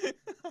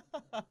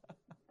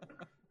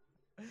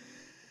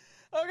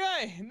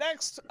 Okay,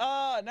 next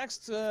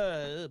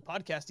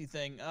podcasty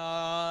thing.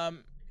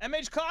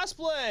 MH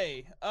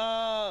Cosplay.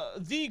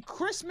 The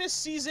Christmas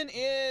season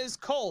is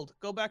cold.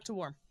 Go back to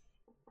warm.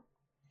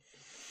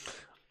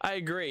 I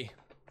agree.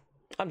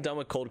 I'm done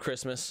with cold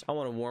Christmas. I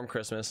want a warm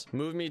Christmas.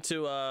 Move me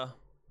to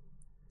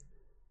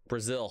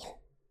Brazil.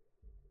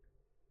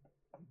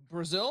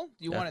 Brazil?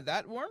 You want it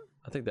that warm?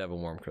 I think they have a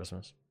warm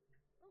Christmas.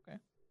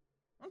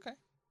 Okay.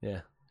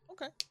 Yeah.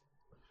 Okay.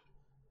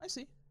 I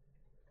see.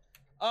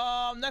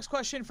 Next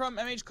question from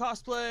MH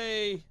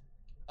Cosplay.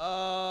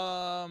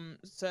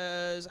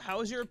 says,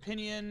 "How is your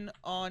opinion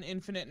on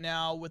Infinite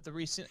now with the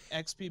recent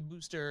XP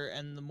booster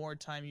and the more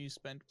time you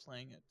spent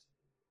playing it?"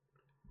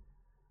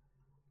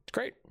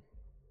 Great.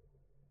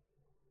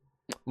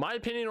 My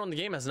opinion on the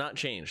game has not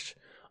changed.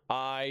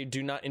 I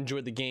do not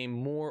enjoy the game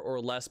more or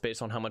less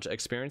based on how much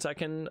experience I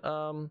can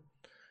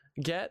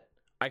get.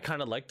 I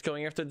kind of liked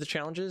going after the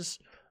challenges.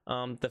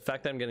 The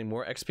fact that I'm getting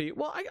more XP,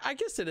 well, I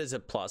guess it is a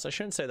plus. I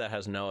shouldn't say that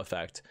has no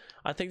effect.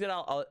 I think that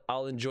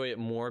I'll enjoy it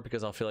more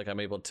because I'll feel like I'm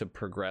able to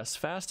progress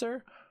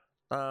faster.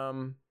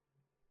 And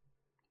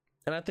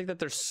I think that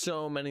there's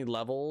so many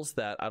levels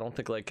that I don't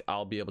think like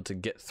I'll be able to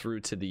get through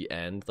to the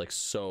end like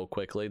so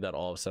quickly that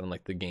all of a sudden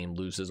like the game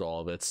loses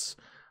all of its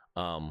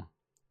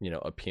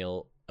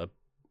appeal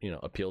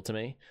to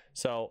me.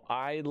 So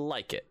I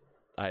like it.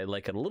 I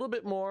like it a little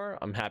bit more.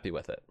 I'm happy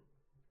with it.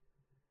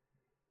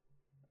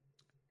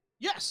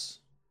 Yes,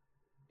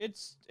 it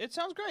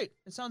sounds great.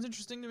 It sounds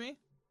interesting to me.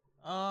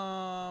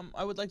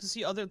 I would like to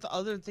see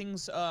other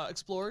things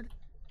explored.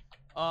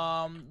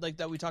 Like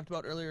that we talked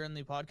about earlier in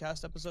the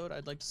podcast episode.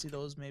 I'd like to see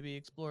those maybe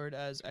explored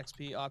as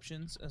XP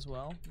options as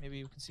well.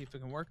 Maybe we can see if it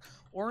can work,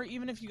 or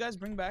even if you guys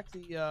bring back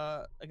the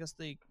I guess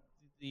the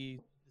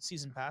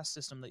season pass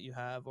system that you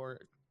have, or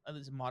at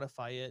least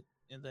modify it,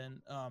 and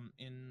then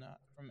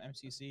from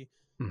MCC,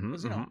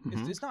 because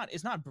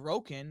it's not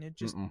broken. It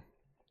just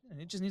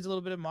it just needs a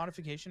little bit of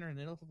modification or a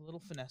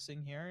little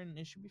finessing here, and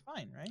it should be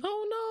fine, right?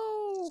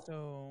 Oh no!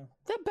 So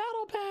the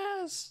battle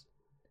pass,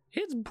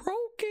 it's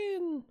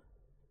broken.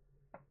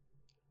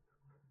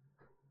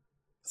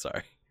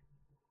 Sorry.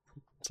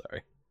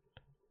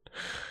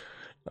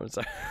 I'm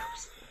sorry.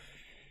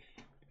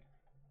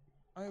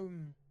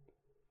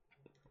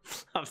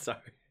 I'm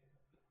sorry.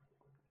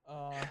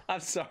 I'm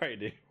sorry,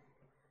 dude.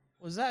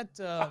 Was that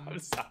I'm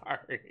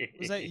sorry.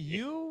 Was that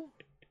you?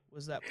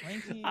 Was that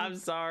Planky? I'm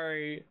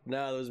sorry.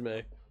 No, that was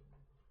me.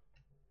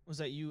 Was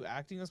that you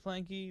acting as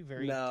Planky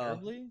very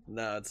terribly?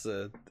 No, it's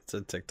a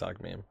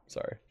TikTok meme.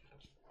 Sorry.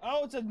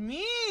 Oh, it's a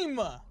meme.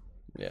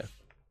 Yeah.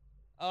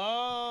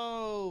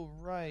 Oh,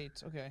 right.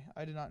 Okay,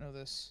 I did not know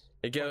this.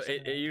 It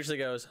usually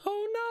goes,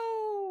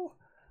 "Oh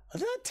no,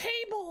 the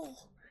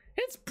table,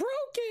 it's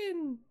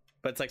broken."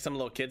 But it's like some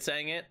little kid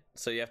saying it,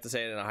 so you have to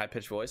say it in a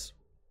high-pitched voice.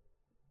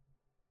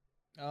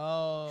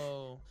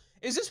 Oh.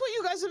 Is this what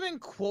you guys have been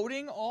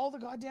quoting all the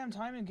goddamn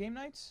time in game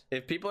nights?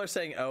 If people are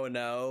saying "oh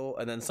no"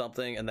 and then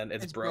something and then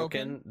it's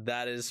broken,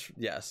 that is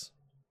yes.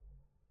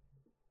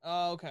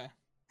 Oh, okay.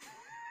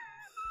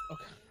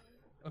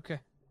 Okay.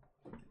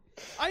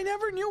 I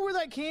never knew where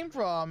that came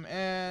from,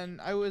 and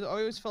I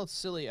always felt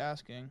silly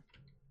asking.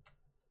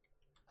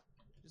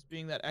 Just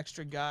being that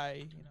extra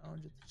guy,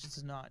 just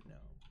does not know.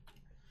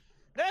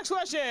 Next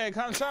question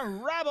comes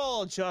from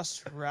Rabble.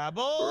 Just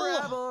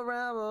Rabble.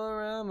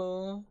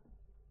 Rabble.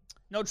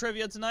 No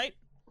trivia tonight.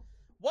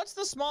 What's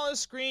the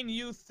smallest screen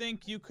you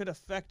think you could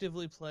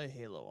effectively play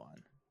Halo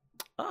on?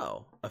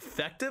 Oh,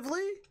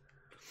 effectively?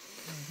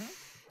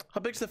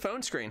 How big's the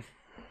phone screen?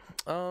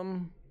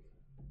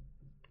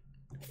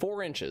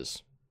 4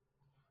 inches.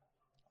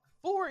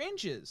 4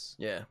 inches?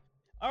 Yeah.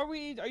 Are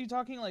you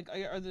talking like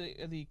are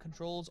the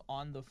controls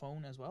on the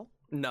phone as well?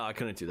 No, I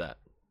couldn't do that.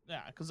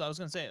 Yeah, because I was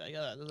gonna say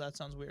that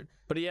sounds weird.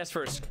 But he asked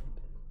for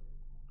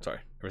sorry,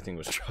 everything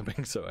was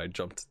dropping, so I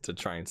jumped to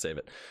try and save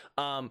it.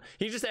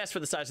 He just asked for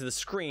the size of the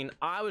screen.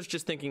 I was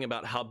just thinking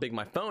about how big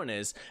my phone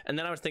is, and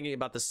then I was thinking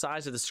about the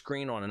size of the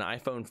screen on an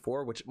iPhone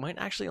 4, which might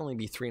actually only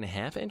be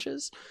 3.5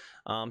 inches.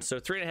 So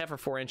 3.5 or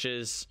 4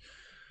 inches.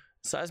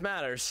 Size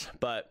matters,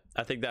 but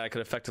I think that I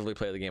could effectively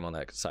play the game on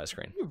that size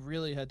screen. You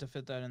really had to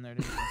fit that in there,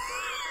 didn't you?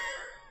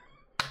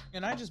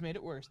 And I just made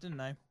it worse,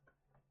 didn't I?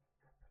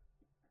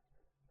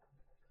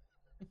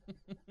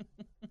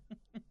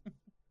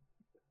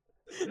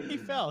 He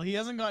fell. He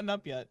hasn't gotten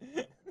up yet.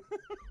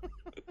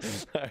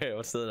 All right,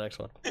 what's the next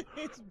one?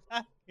 He's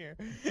back here.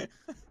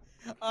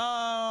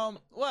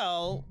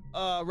 Rabble.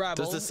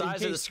 Does the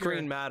size of the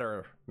screen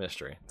matter,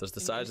 Mystery? Does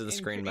the size of the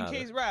screen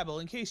matter? Rabble,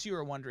 in case you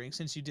were wondering,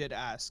 since you did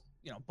ask,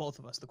 both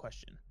of us the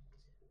question.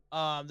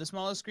 The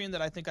smallest screen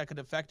that I think I could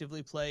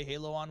effectively play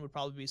Halo on would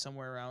probably be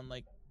somewhere around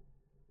like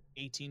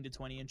 18 to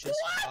 20 inches.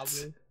 What?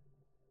 Probably.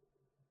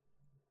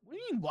 What do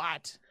you mean,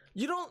 what?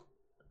 You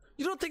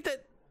don't think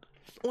that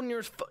on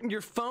your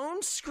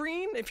phone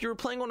screen, if you were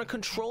playing on a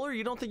controller,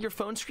 you don't think your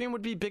phone screen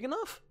would be big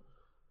enough?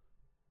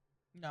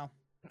 No.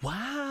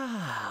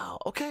 Wow.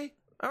 Okay.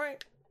 All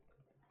right.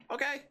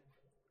 Okay.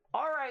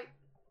 All right.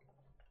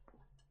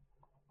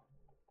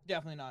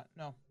 Definitely not.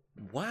 No.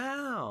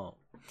 Wow.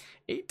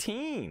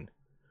 18.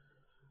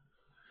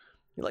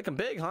 You like them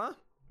big, huh?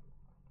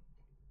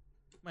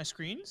 My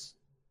screens?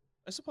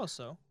 I suppose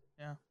so.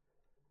 Yeah.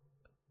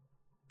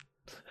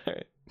 All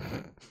right.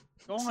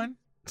 Go on.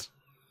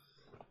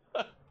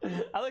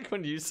 I like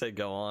when you say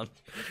go on.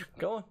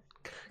 Go on.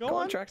 Go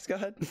on. Trax, go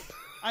ahead.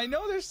 I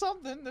know there's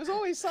something. There's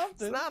always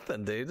something. It's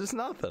nothing, dude. It's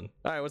nothing.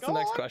 All right, what's the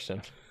next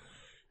question?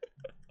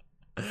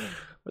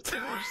 What's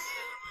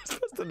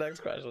the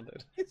next question,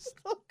 dude? It's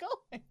still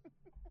going.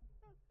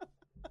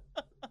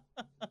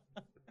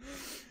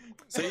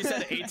 So you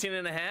said 18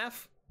 and a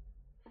half?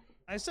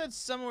 I said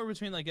somewhere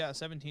between like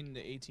 17 to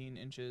 18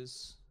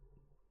 inches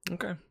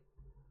Okay.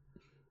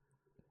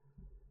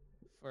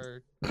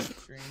 for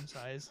stream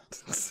size.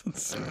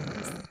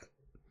 I'm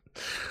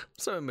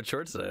so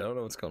immature today. I don't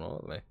know what's going on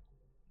with me.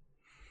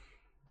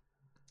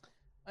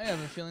 I have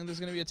a feeling there's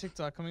gonna be a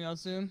TikTok coming out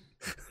soon.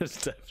 There's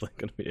definitely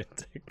gonna be a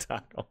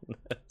TikTok on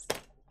this.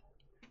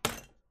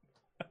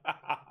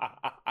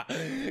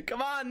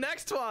 Come on,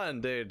 next one,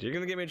 dude. You're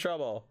gonna get me in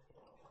trouble.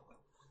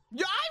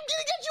 Yeah, I'm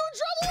gonna get you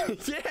in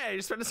trouble. Yeah,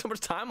 you're spending so much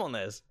time on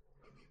this.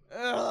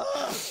 Ugh.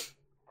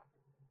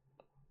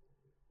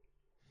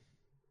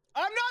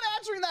 I'm not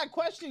answering that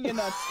question, you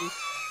nutsy.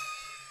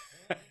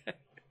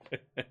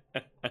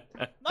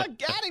 Not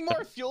adding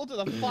more fuel to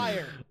the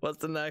fire. What's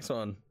the next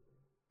one?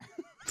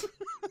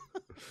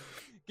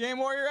 Game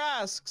Warrior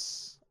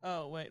asks.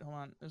 Oh wait, hold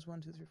on. There's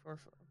 1, 2, 3, 4,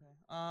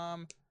 5.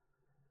 Okay.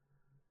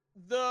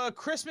 The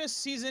Christmas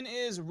season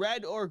is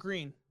red or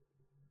green?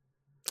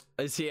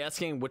 Is he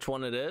asking which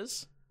one it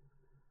is?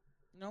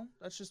 No,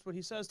 that's just what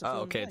he says to Oh, fill in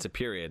the okay. It's a blank.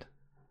 period.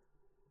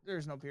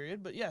 There's no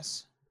period, but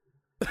yes.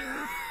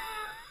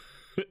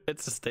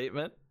 It's a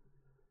statement.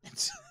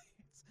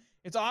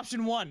 It's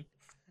option 1.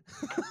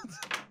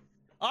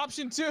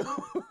 Option 2.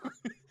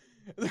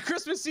 The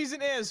Christmas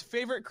season is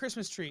favorite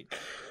Christmas treat.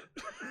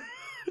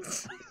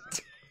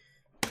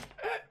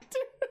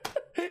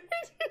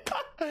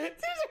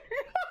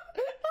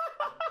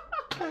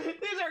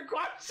 These are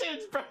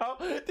questions, bro.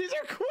 These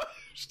are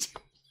questions.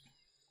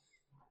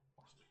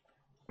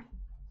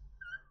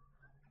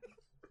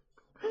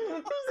 He's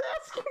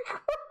asking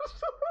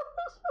questions.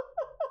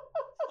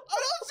 I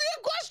don't see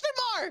a question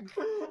mark.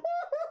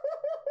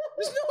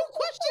 There's no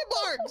question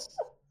marks.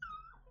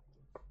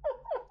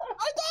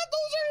 I thought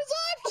those are his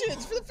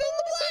options for the fill in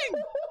the blank.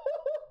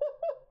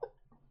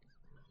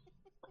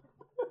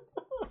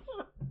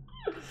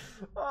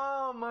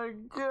 Oh my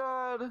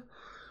god.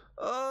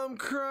 Oh, I'm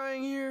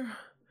crying here.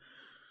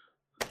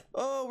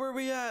 Oh, where are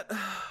we at?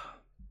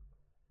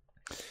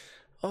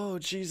 Oh,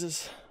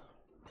 Jesus.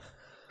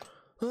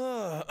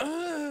 All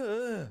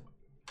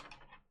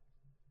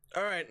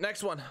right,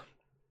 next one.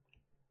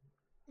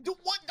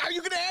 What? Are you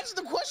going to answer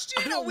the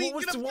question? Are we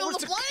going to fill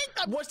the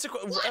blank? What's the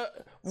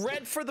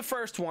red for the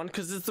first one,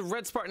 because it's the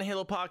Red Spartan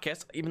Halo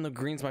podcast, even though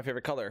green's my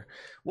favorite color.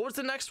 What was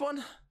the next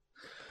one?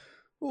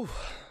 Ooh.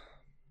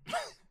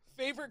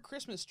 Favorite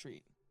Christmas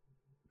treat?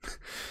 I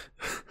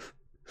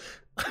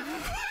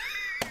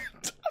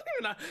don't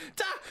even know.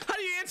 How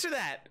do you answer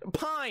that?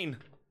 Pine.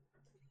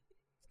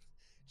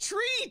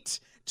 Treat!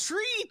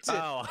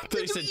 Oh, I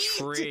thought you said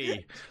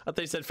tree. I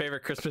thought you said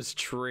favorite Christmas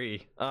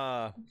tree.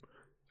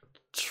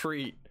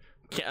 Treat.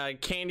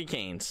 Candy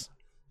canes.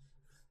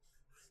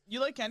 You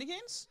like candy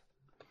canes?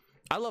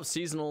 I love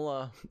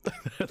seasonal,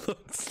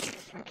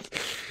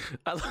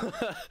 I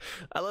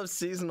love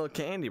seasonal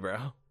candy, bro.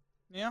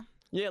 Yeah.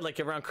 Yeah, like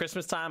around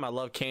Christmas time, I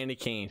love candy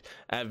canes.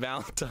 At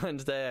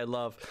Valentine's Day, I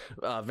love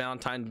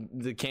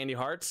the candy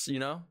hearts, you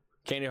know?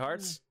 Candy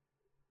hearts.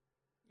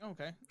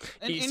 Okay.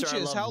 And Easter, I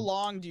inches, love- how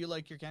long do you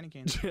like your candy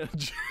canes?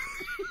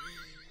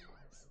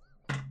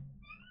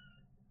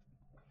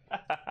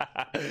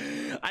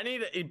 I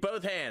need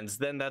both hands,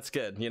 then that's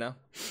good, you know?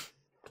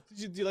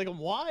 Do you like them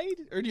wide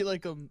or do you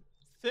like them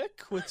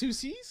thick with 2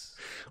 C's?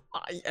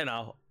 You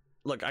know,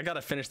 look, I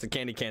gotta finish the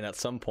candy cane at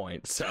some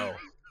point, so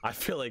I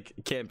feel like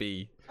it can't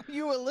be. Are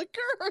you a licker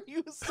or are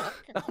you a sucker?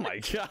 Oh my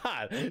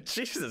god,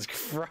 Jesus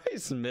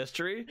Christ,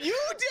 Mystery! You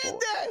did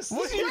this.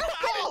 What, This is your I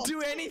fault.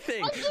 didn't do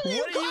anything. I'm giving you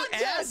What are you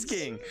context.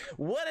 asking?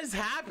 What has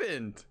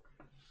happened?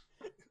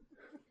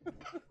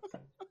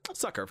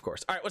 Sucker, of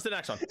course. All right, what's the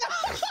next one? You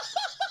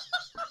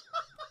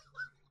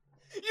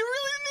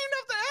really didn't even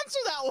have to answer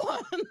that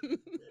one.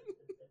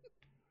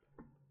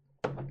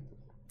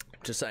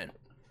 Just saying.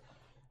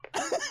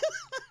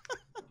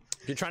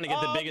 If you're trying to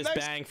get the biggest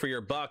next- bang for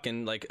your buck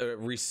and like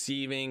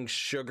receiving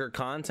sugar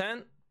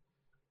content,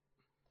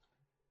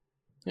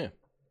 yeah.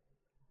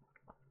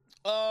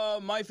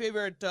 My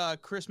favorite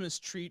Christmas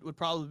treat would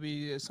probably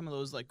be some of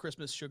those like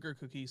Christmas sugar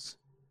cookies.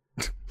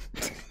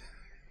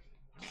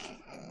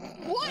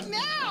 What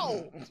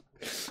now?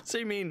 So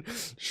you mean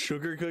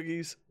sugar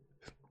cookies?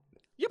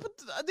 Yeah, but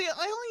I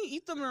only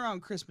eat them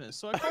around Christmas,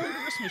 so I call them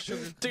Christmas sugar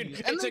cookies. Dude,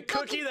 And it's they're a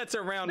cookie that's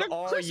around they're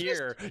all Christmas-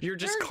 year. You're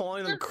just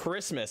calling them they're-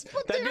 Christmas.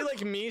 but That'd be they're-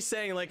 like me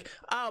saying like,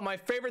 oh, my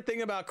favorite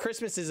thing about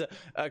Christmas is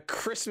a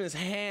Christmas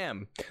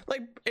ham.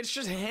 Like, it's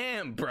just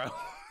ham, bro.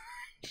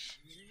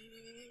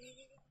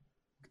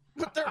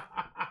 But they're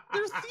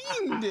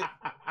themed.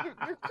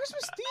 They're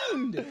Christmas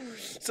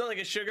themed. So like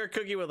a sugar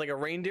cookie with like a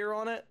reindeer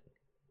on it?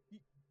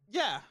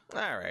 Yeah. All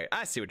right,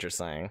 I see what you're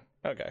saying.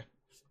 Okay.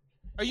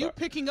 Are you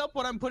picking up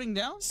what I'm putting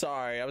down?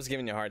 Sorry, I was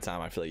giving you a hard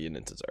time. I feel like you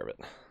didn't deserve it.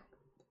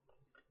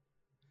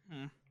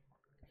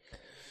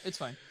 It's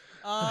fine.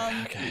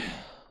 Okay.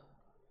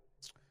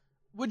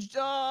 Would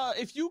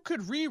if you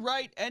could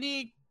rewrite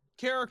any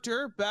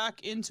character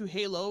back into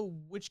Halo,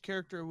 which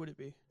character would it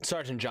be?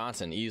 Sergeant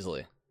Johnson,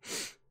 easily.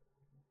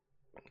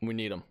 We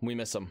need him. We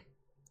miss him.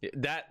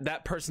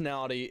 That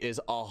personality is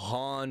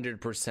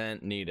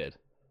 100% needed.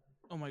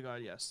 Oh my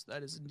god, yes,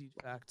 that is indeed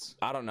facts.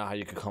 I don't know how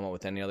you could come up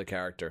with any other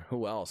character.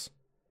 Who else?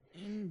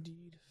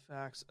 Indeed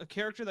facts. A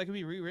character that could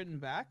be rewritten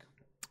back.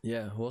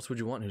 Yeah, who else would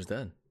you want who's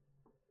dead?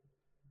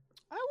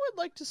 I would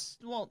like to.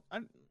 Well, I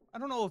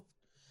don't know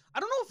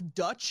if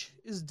Dutch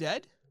is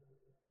dead.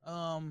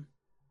 But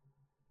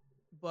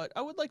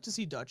I would like to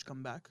see Dutch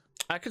come back.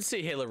 I could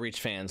see Halo Reach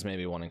fans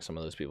maybe wanting some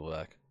of those people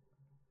back.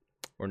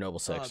 Or Noble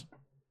Six.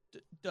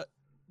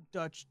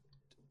 Dutch.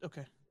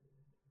 Okay.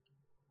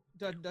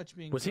 Dutch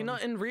being. Was he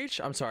not in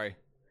Reach? I'm sorry.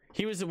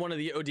 He was in one of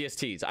the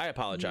ODSTs. I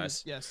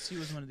apologize. Yes, he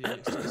was one of the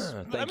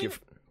ODSTs.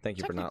 Thank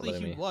you for not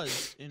letting me. He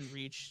was in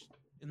Reach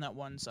in that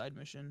one side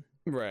mission.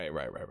 Right.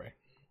 Right.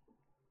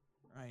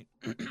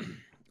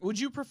 Would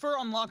you prefer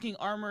unlocking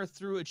armor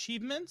through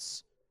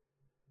achievements?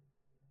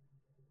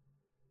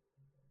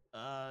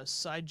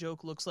 Side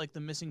joke, looks like the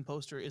missing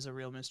poster is a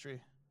real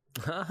mystery.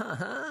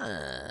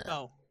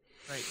 Oh,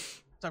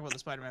 right. Talk about the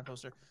Spider-Man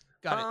poster.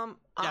 Got it.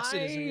 Yes,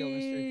 it is a real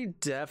mystery. I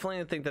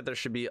definitely think that there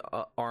should be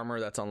armor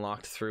that's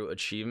unlocked through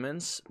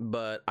achievements,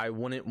 but I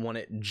wouldn't want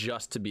it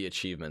just to be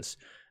achievements.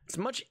 It's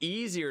much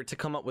easier to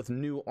come up with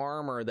new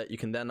armor that you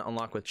can then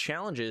unlock with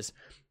challenges.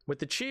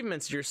 With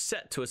achievements, you're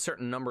set to a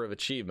certain number of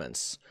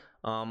achievements.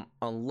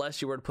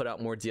 Unless you were to put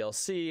out more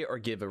DLC or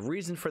give a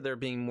reason for there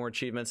being more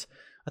achievements,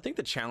 I think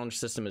the challenge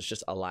system is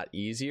just a lot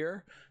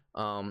easier.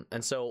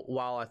 And so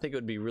while I think it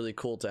would be really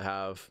cool to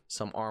have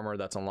some armor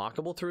that's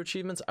unlockable through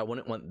achievements, I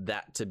wouldn't want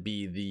that to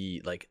be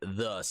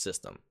the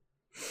system.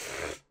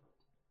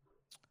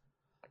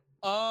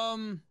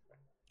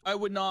 I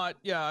would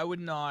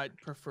not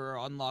prefer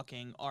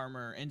unlocking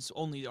armor and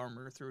only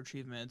armor through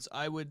achievements.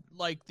 I would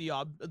like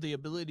the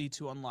ability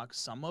to unlock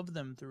some of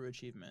them through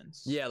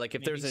achievements. Yeah, like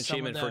if Maybe there's an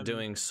achievement for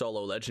doing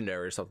solo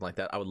legendary or something like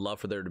that, I would love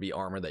for there to be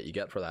armor that you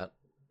get for that.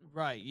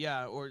 Right,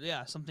 yeah, or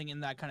something in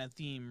that kind of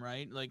theme,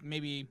 right? Like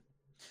maybe,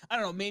 I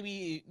don't know,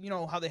 maybe, you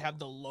know how they have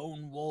the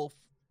lone wolf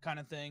kind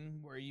of thing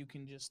where you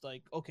can just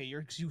like, okay,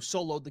 you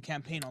soloed the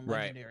campaign on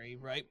legendary,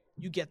 right?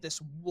 You get this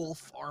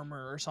wolf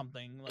armor or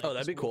something. Like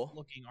that'd be cool.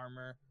 Looking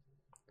armor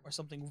or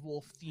something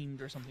wolf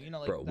themed or something, you know,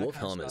 like bro, that wolf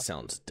kind of helmet stuff.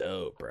 sounds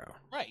dope, bro.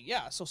 Right,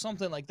 yeah, so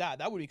something like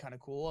that would be kind of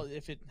cool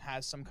if it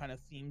has some kind of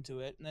theme to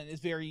it and then it's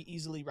very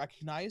easily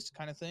recognized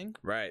kind of thing.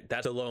 Right,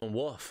 that's a lone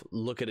wolf.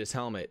 Look at his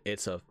helmet.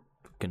 It's a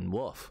fucking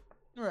wolf.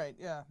 Right,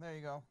 yeah, there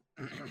you go.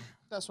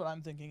 That's what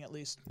I'm thinking, at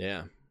least.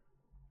 Yeah.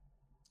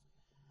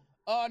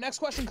 Next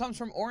question comes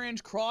from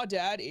Orange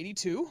Crawdad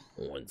 82.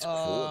 Orange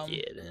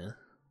Crawdad, huh?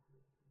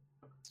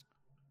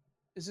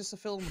 Is this a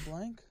fill in the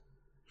blank?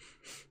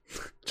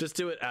 Just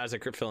do it as a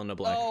fill in the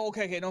blank. Oh,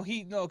 okay. No,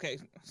 okay.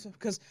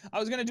 Because I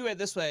was gonna do it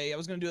this way. I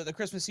was gonna do it. The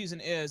Christmas season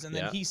is, and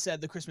then he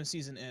said the Christmas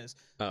season is.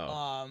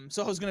 Oh.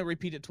 So I was gonna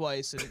repeat it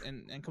twice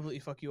and completely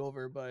fuck you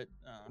over, but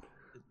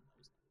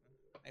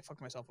I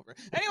fucked myself over.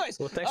 Anyways,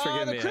 well, thanks for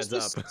giving me a heads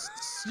up.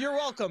 You're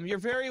welcome. You're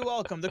very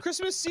welcome. The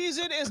Christmas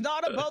season is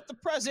not about the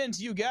present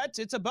you get.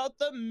 It's about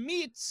the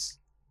meats.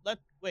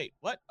 Wait,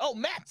 what? Oh,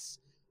 Mets.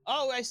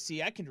 Oh, I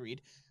see. I can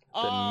read.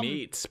 The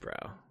meats, bro.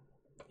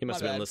 You must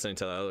have been bad. listening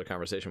to that other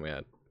conversation we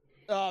had.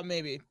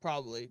 Maybe,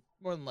 probably,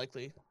 more than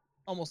likely,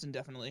 almost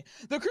indefinitely.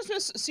 The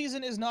Christmas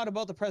season is not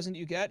about the present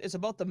you get. It's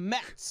about the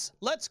Mets.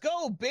 Let's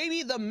go,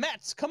 baby. The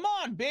Mets. Come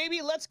on,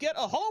 baby. Let's get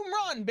a home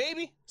run,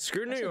 baby.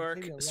 Screw New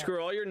York.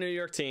 Screw all your New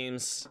York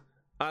teams.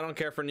 I don't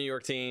care for New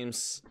York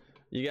teams.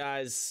 You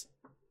guys,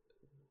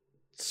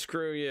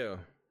 screw you.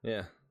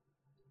 Yeah.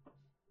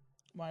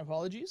 My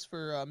apologies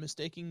for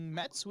mistaking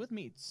Mets with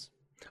meats.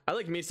 I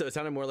like meats, though. It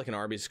sounded more like an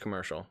Arby's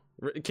commercial.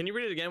 Can you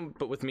read it again,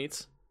 but with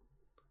meats?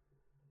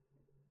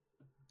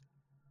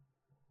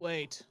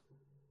 Wait.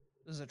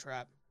 This is a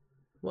trap.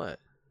 What?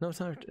 No,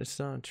 it's not. It's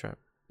not a trap.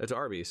 It's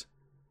Arby's.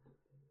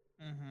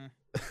 Mm-hmm.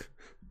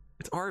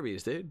 It's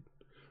Arby's, dude.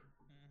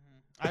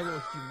 Mm-hmm. I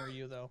will humor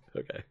you, though.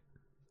 Okay.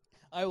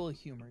 I will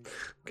humor you.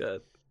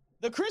 Good.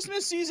 The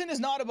Christmas season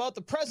is not about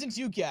the presents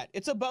you get.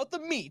 It's about the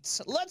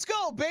meats. Let's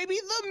go, baby.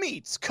 The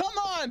meats. Come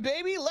on,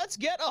 baby. Let's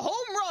get a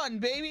home run,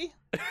 baby.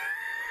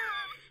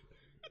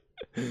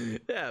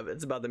 Yeah,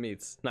 it's about the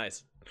meats.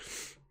 Nice.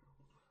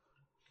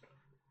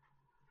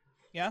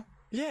 Yeah?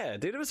 Yeah,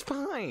 dude, it was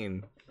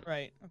fine.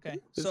 Right. Okay.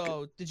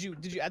 So, did you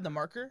add the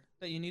marker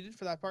that you needed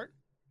for that part?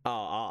 Oh,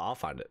 I'll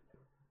find it.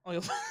 Oh,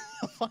 you'll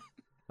find.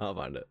 I'll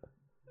find it.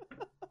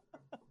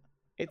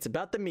 It's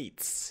about the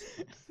meats.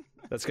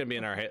 That's gonna be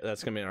in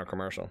our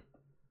commercial.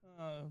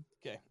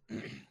 Okay.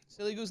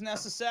 Silly Goose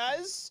Nessa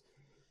says,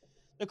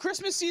 the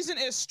Christmas season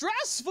is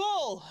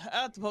stressful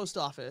at the post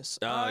office.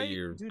 I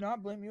do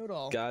not blame you at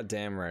all.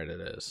 Goddamn right it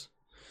is.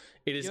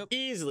 It is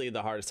easily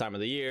the hardest time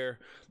of the year.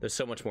 There's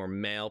so much more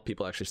mail.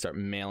 People actually start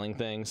mailing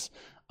things.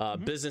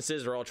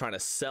 Businesses are all trying to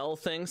sell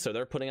things, so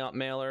they're putting out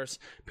mailers.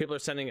 People are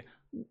sending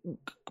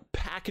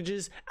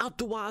packages out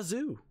the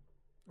wazoo.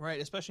 Right,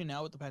 especially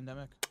now with the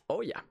pandemic. Oh,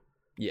 yeah.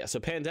 Yeah,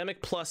 so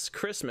pandemic plus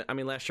Christmas. I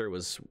mean, last year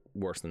was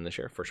worse than this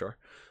year, for sure.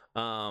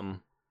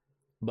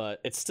 But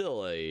it's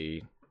still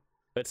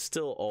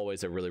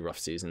always a really rough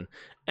season.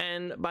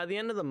 And by the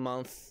end of the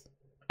month,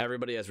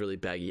 everybody has really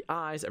baggy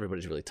eyes.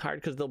 Everybody's really tired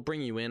because they'll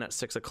bring you in at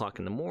 6 o'clock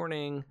in the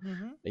morning.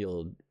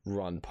 You'll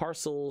run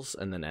parcels,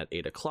 and then at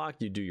 8 o'clock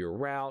you do your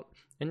route,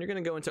 and you're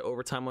going to go into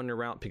overtime on your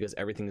route because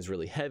everything is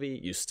really heavy.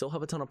 You still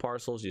have a ton of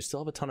parcels. You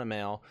still have a ton of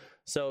mail.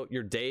 So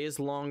your day is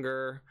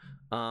longer.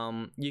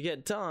 You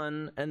get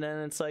done, and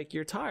then it's like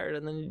you're tired,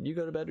 and then you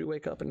go to bed, you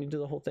wake up, and you do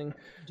the whole thing.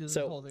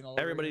 So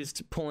everybody's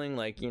pulling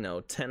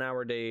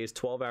 10-hour days,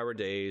 12-hour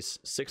days,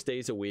 6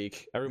 days a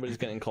week. Everybody's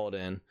getting called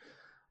in.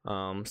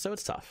 So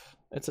it's tough.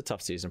 It's a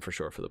tough season for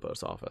sure for the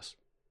post office.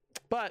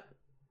 But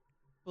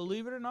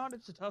believe it or not,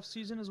 it's a tough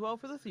season as well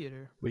for the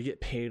theater. We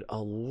get paid a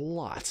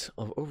lot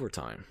of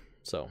overtime.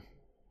 So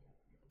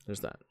there's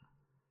that.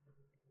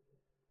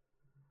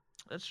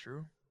 That's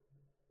true.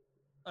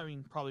 I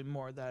mean, probably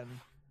more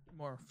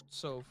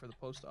so for the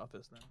post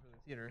office than for the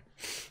theater.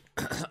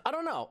 I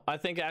don't know. I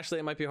think actually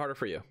it might be harder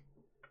for you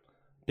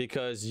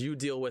because you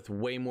deal with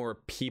way more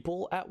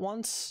people at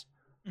once,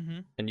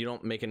 and you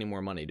don't make any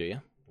more money, do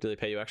you? Do they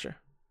pay you extra?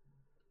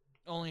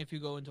 Only if you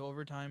go into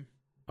overtime.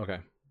 Okay.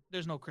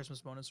 There's no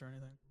Christmas bonus or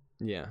anything.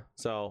 Yeah.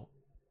 So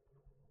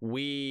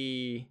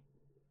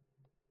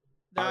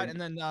and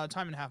then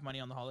time and a half money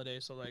on the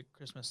holidays, so like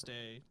Christmas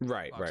Day.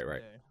 Right.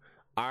 Day.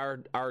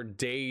 Our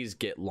days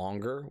get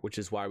longer, which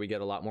is why we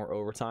get a lot more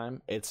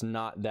overtime. It's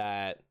not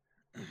that.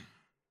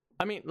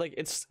 I mean, like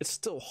it's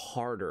still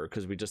harder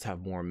because we just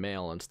have more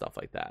mail and stuff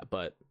like that.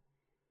 But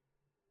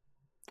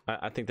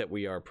I think that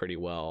we are pretty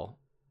well.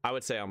 I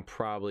would say I'm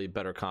probably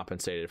better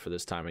compensated for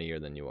this time of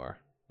year than you are.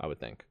 I would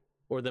think,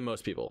 or than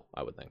most people.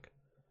 I would think.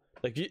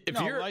 Like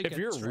if you're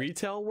a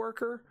retail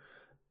worker,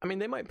 I mean,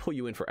 they might pull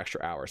you in for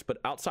extra hours, but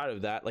outside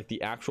of that, like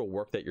the actual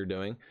work that you're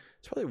doing,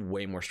 it's probably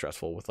way more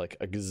stressful with like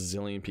a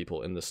gazillion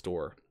people in the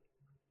store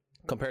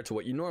compared to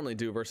what you normally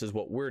do versus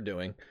what we're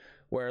doing,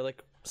 where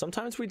like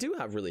sometimes we do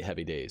have really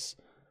heavy days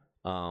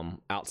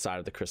outside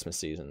of the Christmas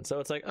season. So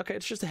it's like, okay,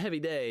 it's just a heavy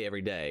day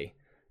every day,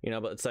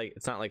 but it's like,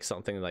 it's not like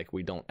something like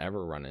we don't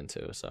ever run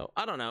into. So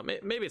I don't know,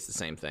 maybe it's the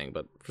same thing,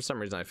 but for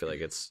some reason I feel like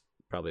it's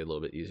probably a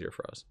little bit easier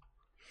for us.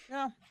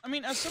 Yeah. I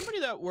mean, as somebody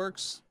that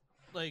works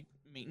like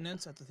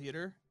maintenance at the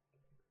theater,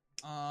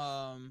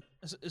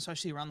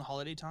 especially around the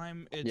holiday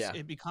time,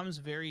 it becomes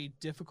very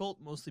difficult,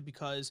 mostly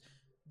because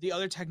the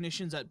other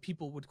technicians that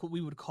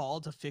we would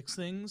call to fix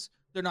things,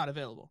 they're not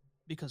available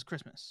because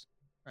Christmas,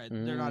 right?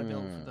 They're not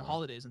available for the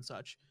holidays and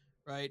such,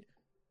 right?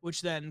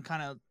 Which then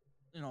kind of,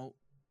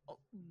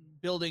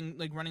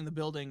 running the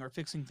building or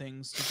fixing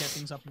things to get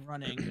things up and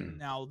running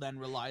now then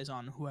relies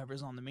on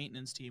whoever's on the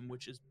maintenance team,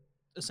 which is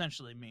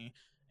essentially me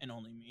and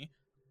only me,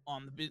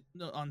 on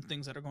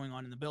things that are going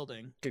on in the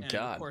building. God.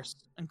 Of course,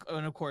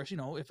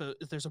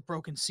 if there's a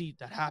broken seat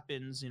that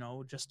happens,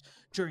 just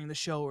during the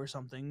show or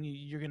something,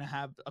 you're gonna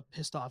have a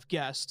pissed off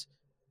guest,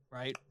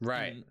 right?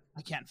 Right. And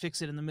I can't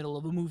fix it in the middle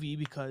of a movie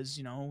because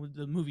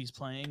the movie's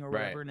playing or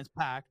whatever, and it's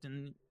packed,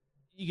 and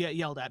you get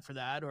yelled at for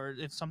that. Or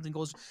if something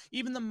goes,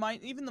 even the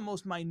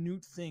most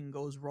minute thing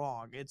goes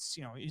wrong, it's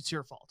it's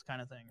your fault,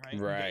 kind of thing, right?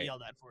 Right. You get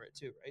yelled at for it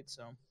too, right?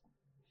 So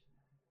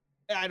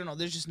I don't know.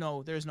 There's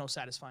no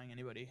satisfying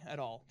anybody at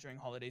all during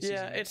holiday season.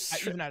 Yeah,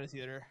 it's even at a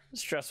theater. It's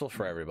stressful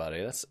for everybody.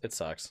 It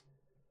sucks.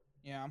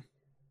 Yeah.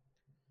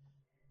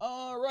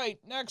 All right.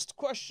 Next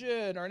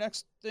question or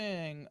next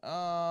thing.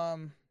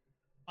 I'm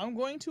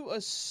going to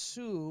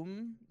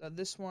assume that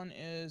this one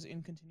is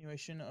in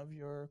continuation of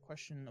your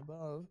question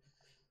above.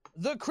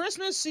 The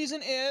Christmas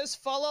season is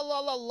fa la la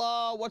la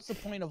la. What's the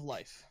point of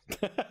life?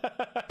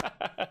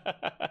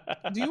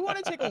 Do you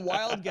want to take a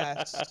wild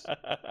guess?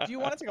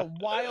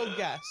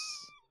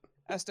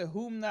 As to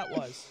whom that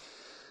was?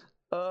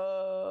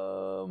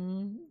 I'll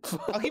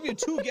give you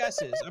two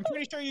guesses. I'm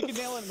pretty sure you can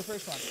nail it in the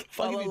first one.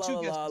 I'll give you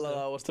two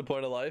guesses. What's the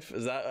point of life?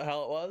 Is that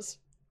how it was?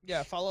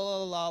 Yeah, fa la la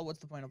la la. What's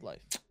the point of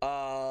life?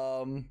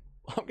 I'm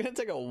gonna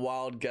take a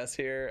wild guess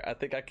here. I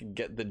think I could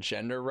get the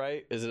gender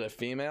right. Is it a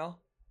female?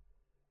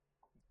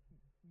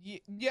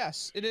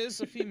 Yes, it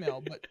is a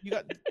female, but you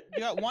got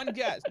one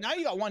guess. Now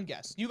you got one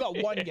guess.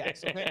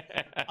 Okay,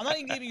 I'm not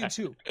even giving you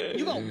two.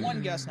 You got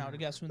one guess now to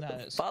guess who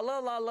that is. Fa la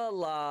la la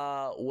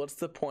la. What's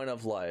the point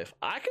of life?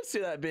 I could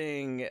see that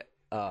being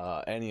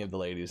any of the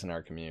ladies in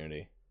our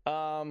community.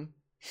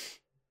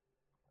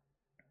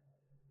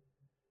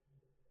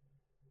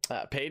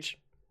 Paige.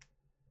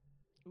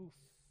 Oof.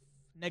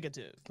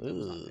 Negative.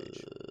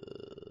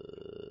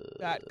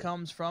 That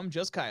comes from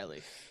just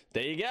Kylie.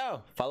 There you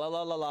go. Fa la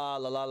la la la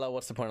la la la.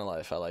 What's the point of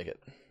life? I like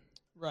it.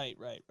 Right.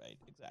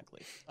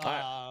 Exactly.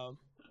 Right.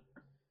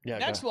 Yeah.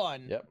 Next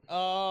one. Yep.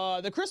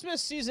 The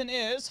Christmas season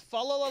is fa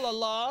la la la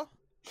la.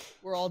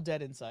 We're all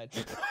dead inside.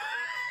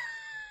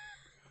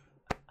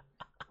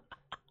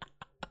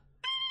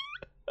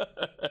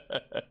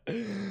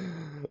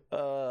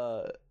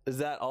 Is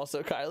that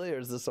also Kylie or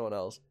is this someone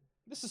else?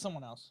 This is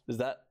someone else. Is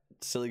that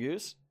Silly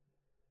Goose?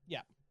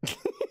 Yeah.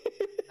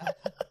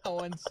 No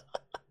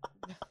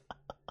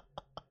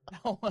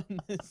one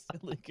is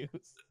Silly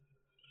Goose.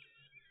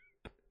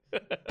 All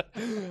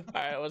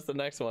right, what's the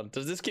next one?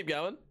 Does this keep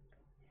going?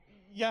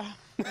 Yeah.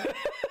 All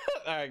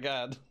right,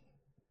 God.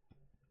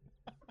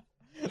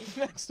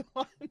 Next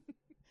one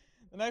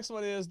The next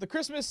one is the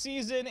Christmas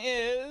season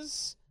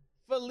is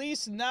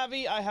Feliz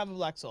Navi. I have a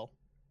black soul.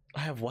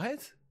 I have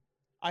what?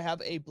 I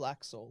have a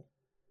black soul.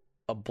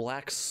 A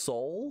black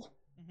soul?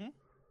 Mm-hmm.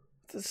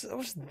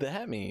 What does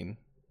that mean?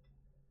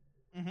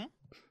 Mm-hmm.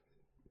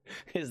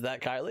 Is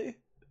that Kylie?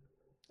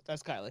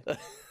 That's Kylie.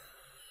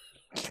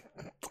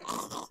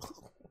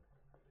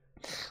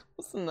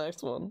 What's the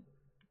next one?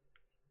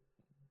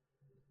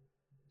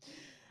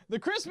 The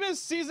Christmas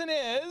season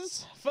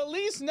is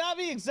Feliz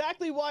Navi.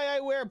 Exactly why I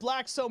wear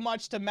black so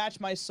much to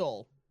match my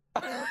soul.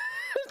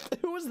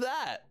 Who was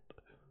that?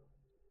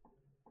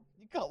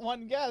 You got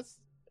one guess.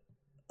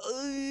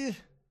 I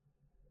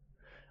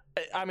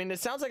mean, it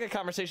sounds like a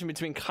conversation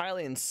between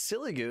Kylie and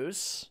Silly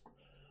Goose.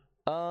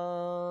 But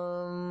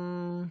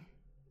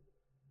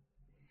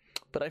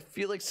I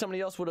feel like somebody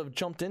else would have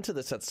jumped into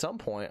this at some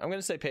point. I'm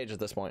gonna say Paige at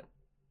this point.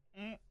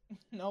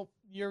 Nope,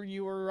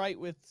 you were right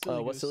with Silly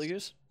Goose. What's Silly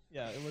Goose?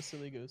 Yeah, it was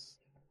Silly Goose.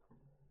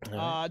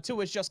 Right. To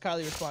which just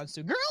Kylie responds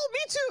to, "Girl, me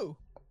too."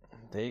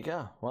 There you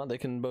go. Well, they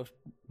can both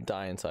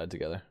die inside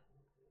together.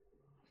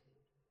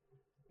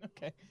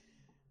 Okay.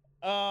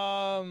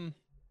 The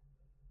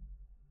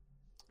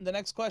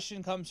next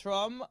question comes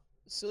from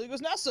Silly Goose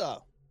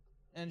Nessa,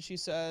 and she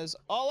says,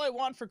 "All I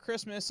want for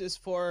Christmas is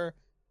for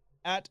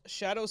at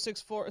Shadow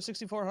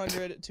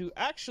 6400 to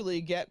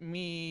actually get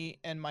me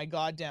and my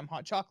goddamn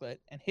hot chocolate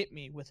and hit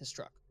me with his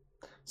truck."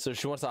 So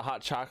she wants a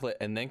hot chocolate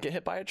and then get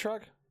hit by a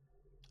truck?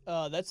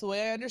 That's the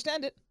way I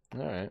understand it.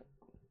 All right.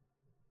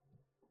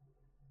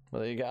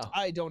 Well, there you go.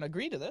 I don't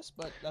agree to this,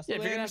 but that's the Yeah,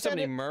 if way you're I gonna have understand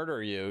somebody it.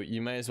 murder you,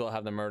 you may as well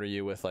have them murder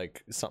you with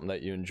like something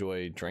that you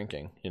enjoy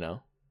drinking, you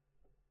know?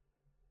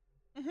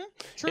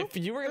 True. If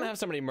you were gonna have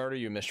somebody murder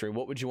you, Mystery,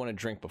 what would you want to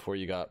drink before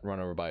you got run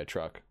over by a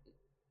truck?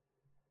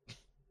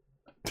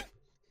 Oh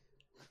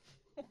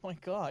my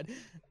god.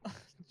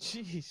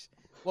 Jeez.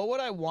 What would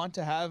I want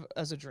to have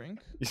as a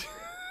drink?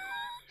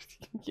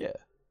 Yeah.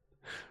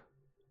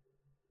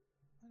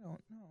 I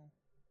don't know.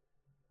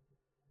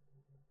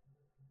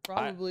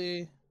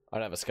 Probably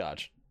I'd have a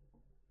scotch.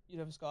 you'd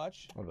have a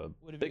scotch. I'd have a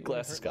Would it big would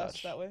it glass of hurt less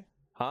scotch. that way?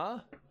 Huh?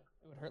 It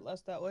would hurt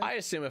less that way? I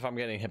assume if I'm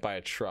getting hit by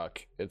a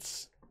truck,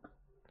 it's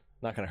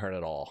not gonna hurt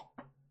at all.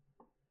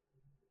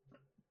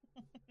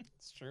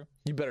 It's true.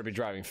 You better be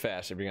driving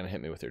fast if you're gonna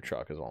hit me with your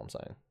truck, is all I'm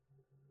saying.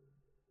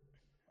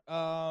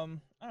 I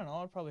don't know.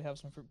 I'd probably have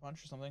some fruit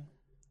punch or something.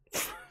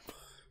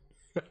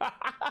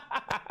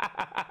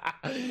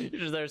 You're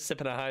just there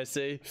sipping a high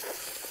C.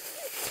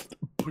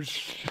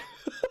 Push.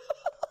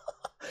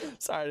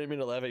 Sorry, I didn't mean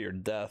to laugh at your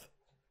death.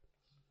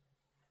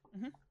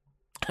 All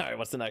right,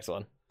 what's the next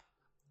one?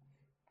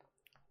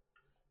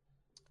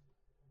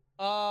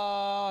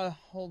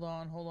 Hold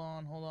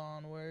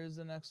on. Where is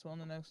the next one?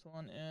 The next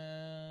one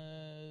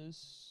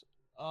is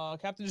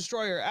Captain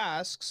Destroyer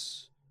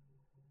asks,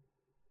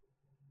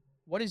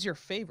 "What is your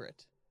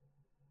favorite?"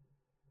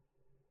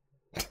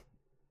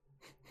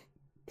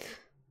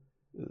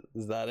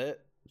 Is that it?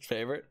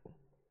 Favorite?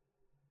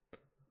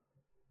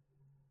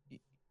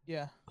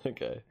 Yeah.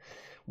 Okay.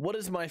 What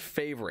is my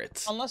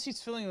favorite? Unless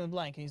he's filling in the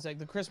blank and he's like,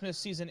 "The Christmas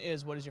season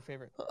is, what is your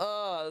favorite?"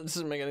 This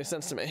doesn't make any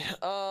sense to me.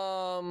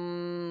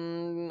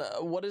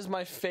 What is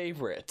my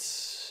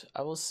favorite?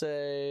 I will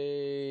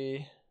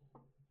say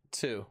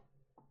 2.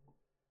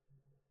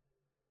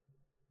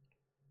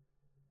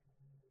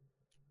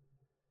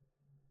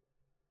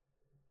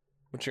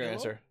 What's your Halo?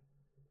 answer?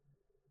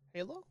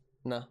 Halo?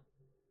 No.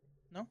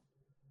 No?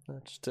 No,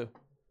 just 2.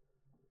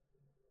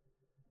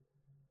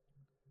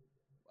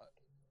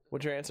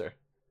 What's your answer?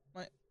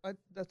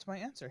 That's my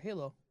answer.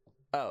 Halo.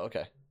 Oh,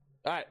 okay.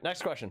 All right,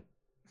 next question.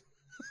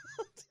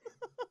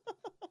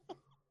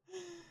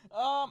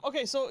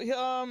 Okay, so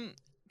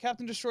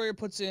Captain Destroyer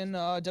puts in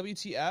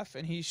WTF,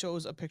 and he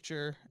shows a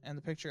picture, and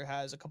the picture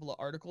has a couple of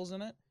articles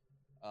in it.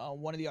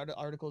 One of the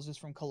articles is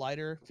from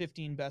Collider,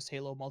 15 best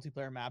Halo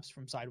multiplayer maps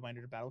from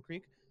Sidewinder to Battle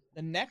Creek.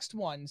 The next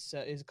one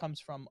comes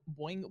from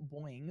Boing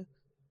Boing,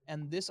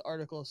 and this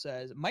article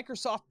says,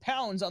 "Microsoft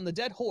pounds on the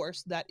dead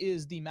horse that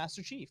is the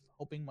Master Chief,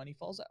 hoping money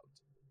falls out."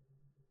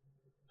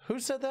 Who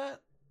said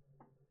that?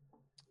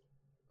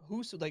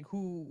 Who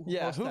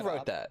Yeah, posted who wrote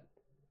up? that?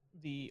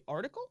 The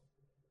article?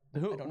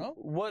 Who, I don't know.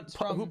 What? It's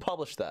Who from-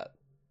 published that?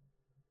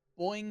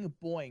 Boing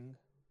Boing.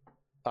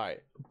 All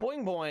right,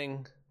 boing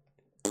boing.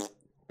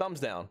 Thumbs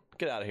down.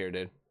 Get out of here,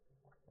 dude.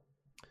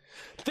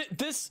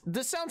 This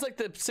sounds like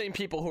the same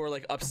people who are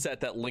like upset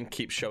that Link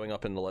keeps showing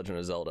up in The Legend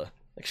of Zelda.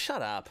 Like,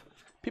 shut up.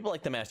 People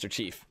like the Master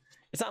Chief.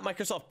 It's not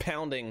Microsoft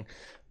pounding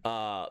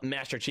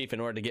Master Chief in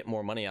order to get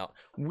more money out.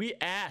 We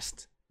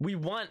asked. We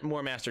want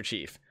more Master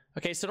Chief.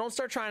 Okay, so don't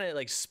start trying to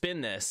like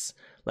spin this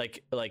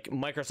like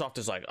Microsoft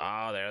is like,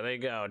 oh, there they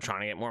go,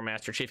 trying to get more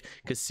Master Chief.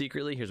 Because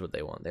secretly, here's what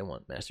they want. They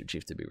want Master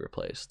Chief to be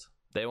replaced.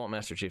 They want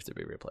Master Chief to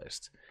be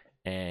replaced.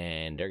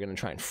 And they're going to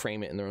try and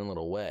frame it in their own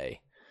little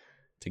way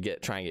to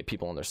try and get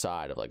people on their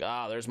side of like,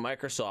 there's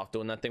Microsoft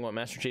doing that thing with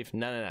Master Chief.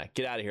 No.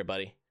 Get out of here,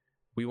 buddy.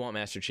 We want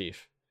Master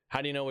Chief.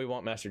 How do you know we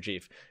want Master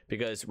Chief?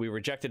 Because we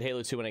rejected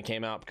Halo 2 when it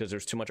came out because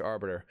there's too much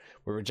Arbiter.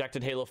 We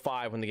rejected Halo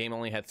 5 when the game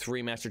only had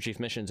 3 Master Chief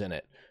missions in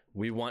it.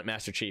 We want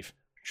Master Chief.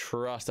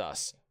 Trust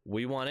us.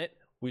 We want it.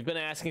 We've been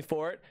asking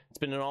for it. It's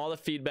been in all the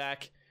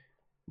feedback.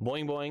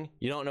 Boing boing.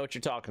 You don't know what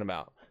you're talking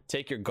about.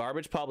 Take your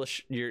garbage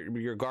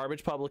your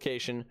garbage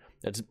publication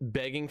that's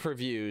begging for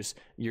views,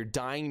 your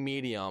dying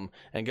medium,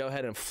 and go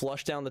ahead and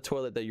flush down the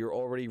toilet that you're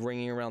already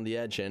wringing around the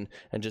edge in,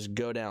 and just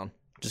go down.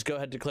 Just go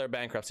ahead and declare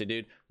bankruptcy,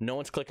 dude. No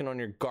one's clicking on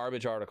your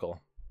garbage article.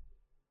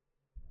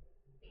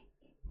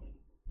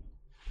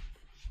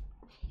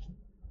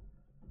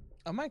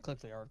 I might click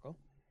the article.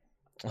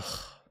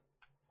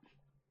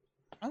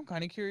 I'm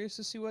kind of curious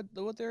to see what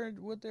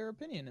their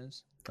opinion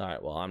is. All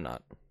right, well, I'm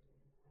not.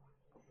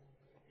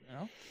 You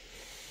know?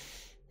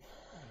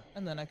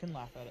 And then I can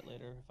laugh at it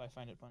later if I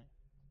find it funny.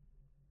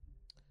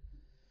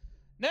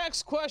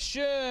 Next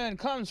question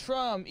comes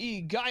from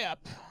E. Guyup.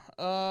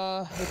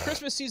 The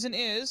Christmas season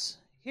is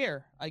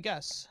here, I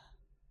guess.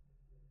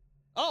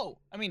 Oh,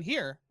 I mean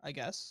here, I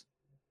guess.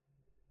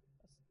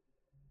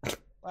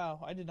 Wow,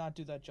 I did not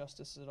do that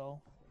justice at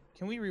all.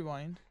 Can we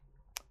rewind?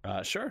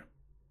 Sure.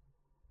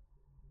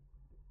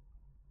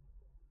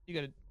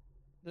 You got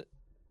the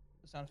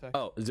sound effect.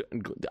 Oh,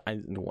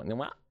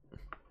 what?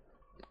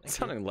 It's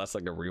sounding less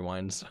like a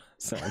rewind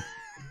sound.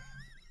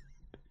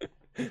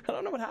 I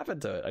don't know what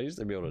happened to it. I used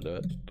to be able to do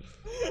it.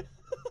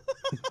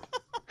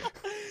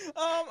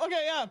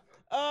 Okay,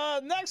 yeah.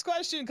 Next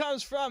question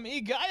comes from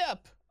E.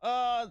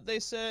 Guyup. They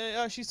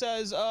say, she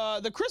says,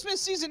 the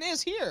Christmas season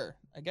is here,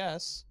 I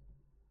guess.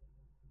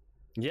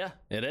 Yeah,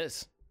 it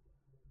is.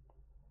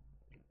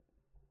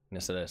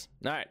 Yes, it is.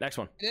 All right, next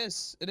one. It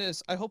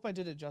is. I hope I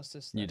did it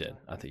justice. You did.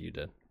 I think you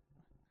did.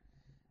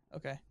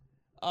 Okay.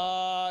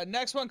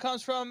 Next one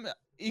comes from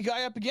E.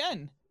 Guyup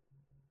again.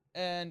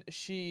 And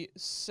she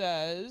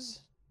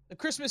says, the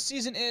Christmas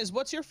season is,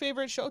 what's your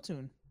favorite show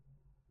tune?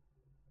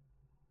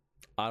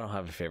 I don't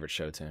have a favorite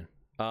show tune.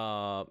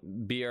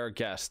 Be Our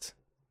Guest.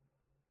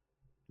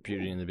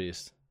 Beauty and the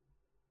Beast.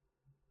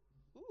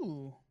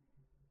 Ooh.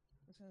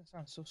 That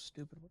sounds so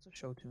stupid. What's a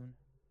show tune?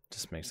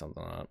 Just make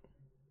something up.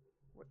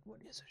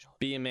 What is a show tune?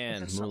 Be a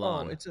Man, It's a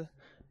Mulan. Oh, it's a...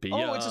 Be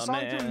it's a a song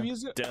man. from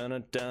music.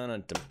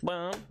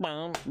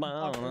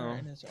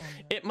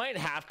 It might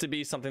have to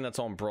be something that's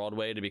on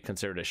Broadway to be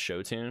considered a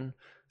show tune.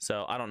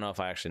 So I don't know if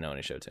I actually know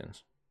any show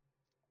tunes.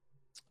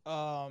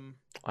 I'm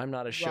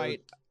not a show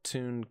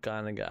tune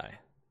kind of guy.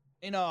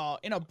 In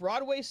a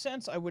Broadway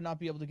sense, I would not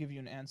be able to give you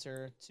an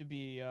answer, to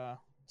be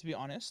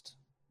honest.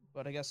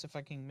 But I guess if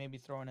I can maybe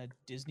throw in a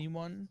Disney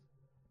one.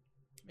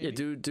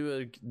 Maybe. Yeah, do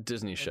a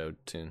Disney show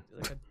tune.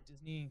 Like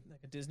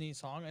a Disney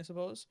song, I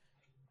suppose.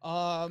 Be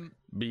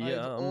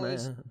a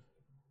man.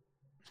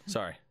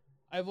 Sorry.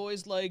 I've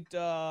always liked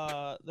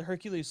the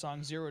Hercules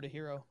song Zero to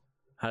Hero.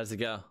 How does it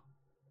go?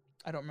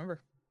 I don't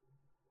remember.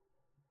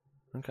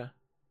 Okay.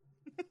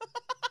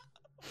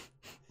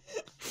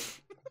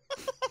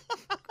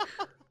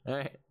 All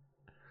right.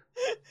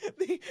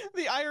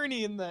 The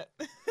irony in that.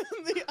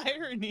 The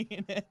irony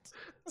in it.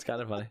 It's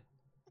kind of funny.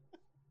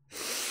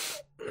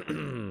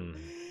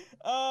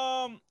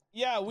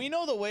 Yeah, We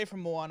Know the Way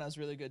from Moana is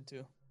really good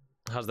too.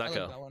 How's that I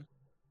go? like that one.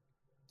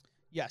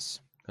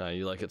 Yes.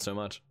 You like it so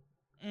much?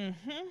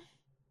 Mm-hmm.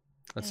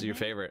 That's your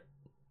favorite.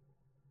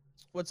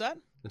 What's that?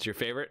 It's your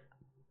favorite?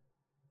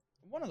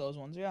 One of those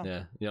ones, yeah.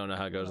 Yeah. You don't know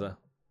how it goes though?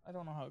 I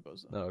don't know how it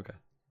goes though. Oh, okay.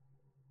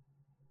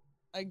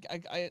 I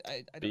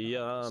don't Be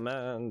know. a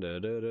man.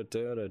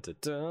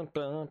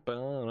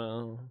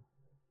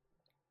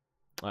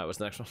 All right, what's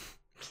the next one?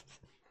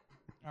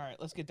 All right,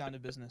 let's get down to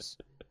business.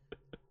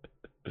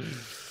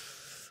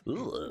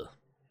 Ugh.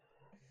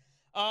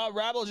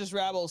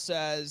 Rabble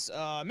says,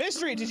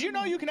 Mystery, did you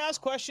know you can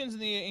ask questions in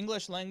the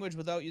English language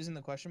without using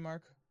the question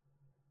mark?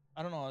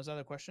 I don't know, is that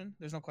a question?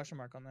 There's no question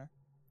mark on there.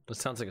 That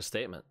sounds like a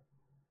statement.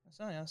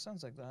 So, yeah,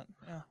 sounds like that.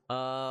 Yeah.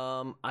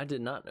 I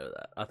did not know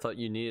that. I thought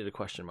you needed a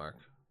question mark.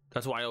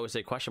 That's why I always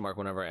say question mark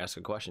whenever I ask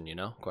a question, you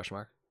know? Question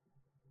mark.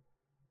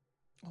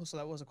 Oh, so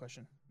that was a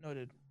question.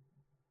 Noted.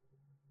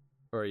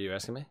 Or are you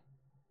asking me?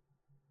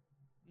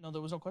 No,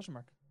 there was no question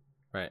mark.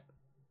 Right.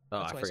 Oh,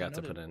 That's I why I forgot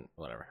said to put in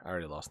whatever. I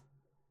already lost.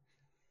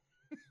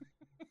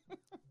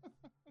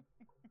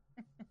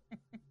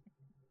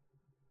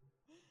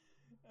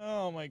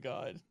 Oh my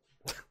god.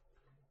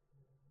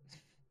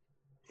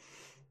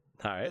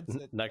 All right.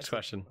 That's it. Next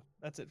question.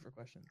 That's it for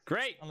questions.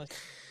 Great. Unless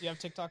you have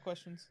TikTok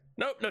questions.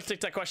 Nope, no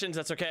TikTok questions.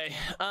 That's okay.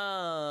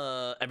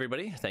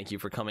 Everybody, thank you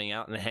for coming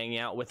out and hanging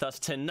out with us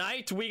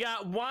tonight. We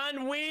got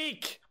 1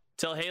 week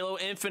till Halo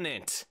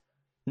Infinite.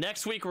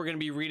 Next week, we're going to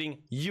be reading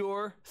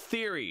your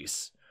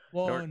theories.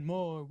 One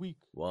more week.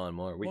 In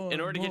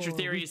order to get your more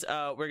theories,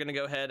 we're going to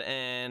go ahead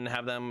and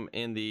have them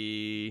in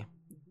the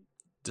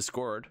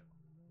Discord.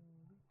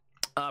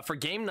 For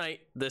game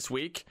night this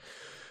week,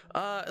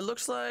 it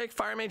looks like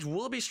Fire Mage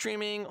will be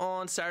streaming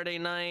on Saturday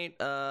night.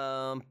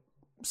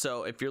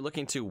 So if you're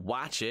looking to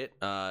watch it,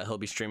 he'll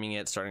be streaming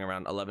it starting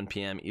around 11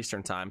 p.m.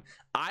 Eastern time.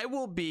 I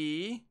will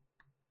be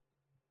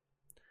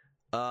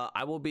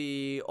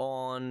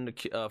on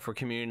for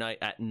community night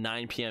at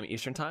 9 p.m.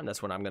 Eastern time.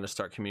 That's when I'm going to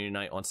start community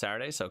night on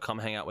Saturday. So come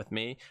hang out with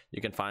me.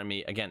 You can find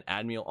me again,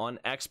 Admiral on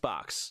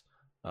Xbox.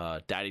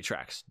 Daddy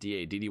Tracks,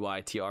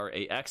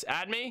 DADDYTRAX.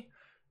 Add me,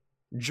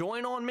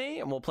 join on me,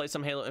 and we'll play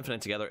some Halo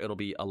Infinite together. It'll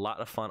be a lot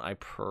of fun. I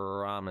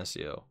promise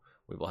you,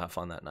 we will have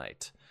fun that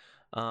night.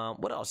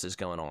 What else is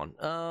going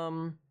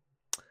on?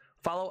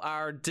 Follow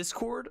our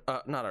Discord.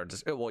 Not our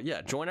Discord. Well,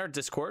 yeah, join our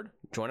Discord.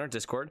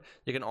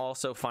 You can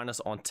also find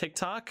us on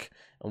TikTok,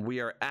 and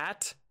we are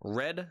at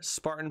Red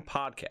Spartan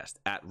Podcast.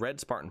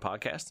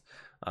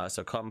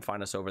 So come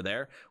find us over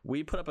there.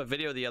 We put up a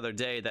video the other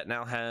day that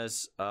now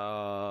has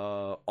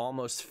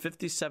almost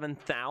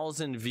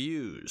 57,000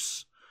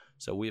 views.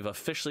 So we've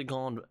officially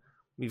gone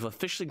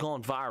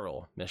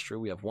viral, Mystery.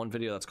 We have one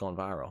video that's gone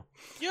viral.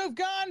 You've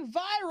gone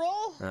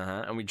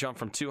viral. And we jumped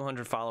from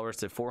 200 followers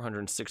to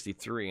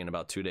 463 in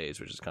about 2 days,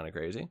 which is kind of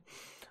crazy.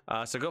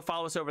 So go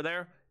follow us over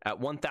there. At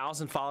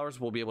 1,000 followers,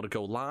 we'll be able to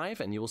go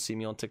live, and you will see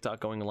me on TikTok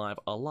going live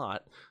a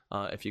lot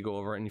if you go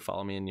over and you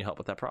follow me and you help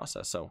with that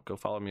process. So go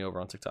follow me over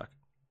on TikTok.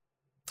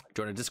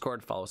 Join our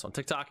Discord, follow us on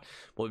TikTok.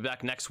 We'll be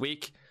back next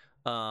week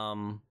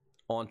on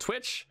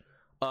Twitch.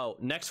 Oh,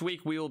 next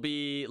week we will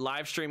be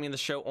live streaming the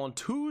show on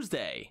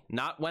Tuesday,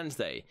 not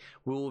Wednesday.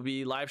 We will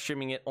be live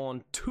streaming it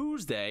on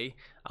Tuesday.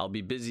 I'll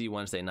be busy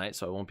Wednesday night,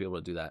 so I won't be able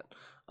to do that.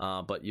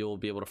 But you'll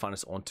be able to find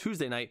us on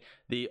Tuesday night.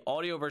 The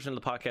audio version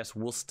of the podcast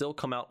will still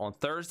come out on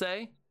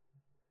Thursday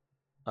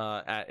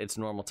at its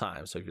normal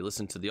time. So if you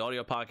listen to the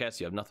audio podcast,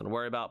 you have nothing to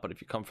worry about. But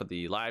if you come for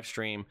the live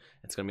stream,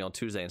 it's going to be on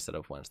Tuesday instead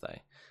of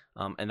Wednesday.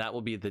 And that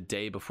will be the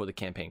day before the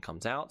campaign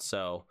comes out.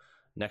 So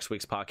next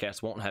week's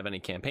podcast won't have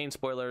any campaign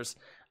spoilers.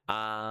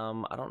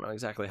 I don't know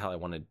exactly how I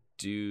want to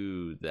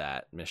do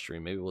that, Mystery.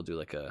 Maybe we'll do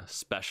like a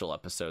special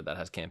episode that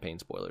has campaign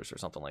spoilers or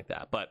something like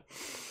that. But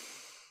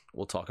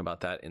we'll talk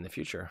about that in the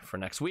future. For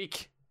next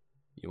week,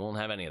 you won't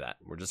have any of that.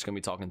 We're just going to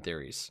be talking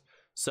theories.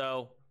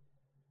 So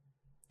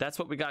that's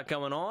what we got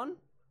going on.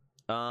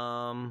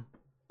 I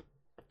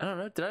don't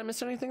know. Did I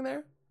miss anything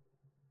there?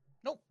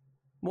 Nope.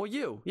 Well,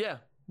 yeah.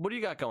 What do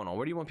you got going on?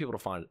 Where do you want people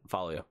to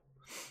follow you?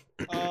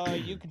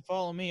 You can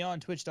follow me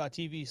on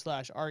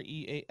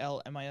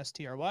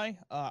twitch.tv/REALMISTRY.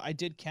 I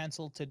did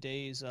cancel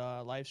today's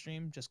live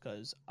stream just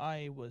because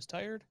I was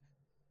tired.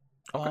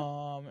 Okay.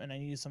 And I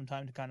needed some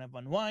time to kind of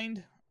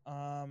unwind.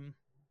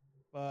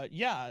 But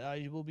yeah,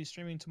 I will be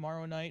streaming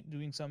tomorrow night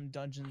doing some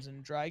Dungeons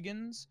and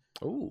Dragons.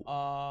 Ooh.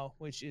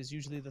 Which is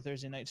usually the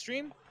Thursday night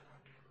stream.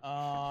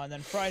 And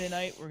then Friday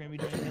night we're going to be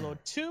doing Halo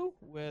 2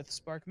 with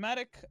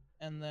Sparkmatic,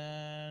 and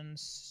then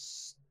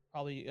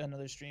probably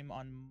another stream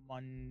on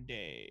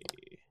Monday.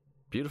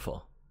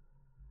 Beautiful.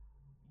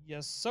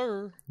 Yes,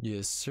 sir.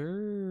 Yes,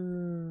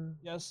 sir.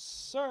 Yes,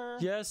 sir.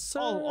 Yes,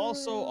 sir. Oh,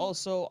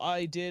 also,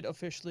 I did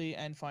officially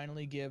and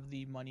finally give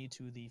the money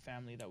to the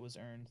family that was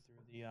earned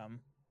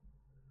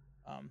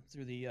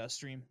through the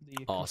stream,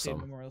 the Awesome.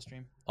 Crusade Memorial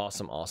stream.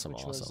 Awesome.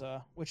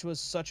 Which was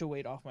such a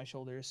weight off my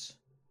shoulders.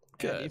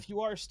 Good. And if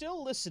you are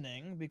still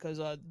listening, because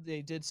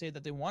they did say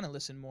that they want to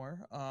listen more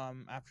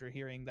after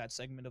hearing that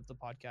segment of the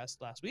podcast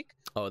last week.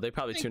 Oh, they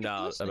probably Thank tuned you for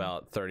out listening.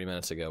 about 30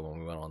 minutes ago when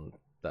we went on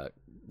that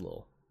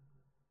little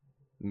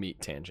meat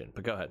tangent.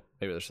 But go ahead.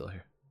 Maybe they're still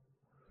here.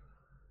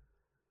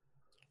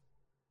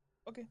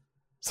 Okay.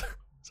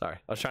 Sorry.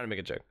 I was trying to make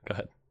a joke. Go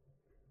ahead.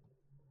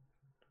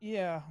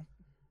 Yeah,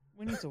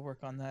 we need to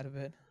work on that a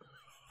bit.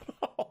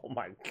 Oh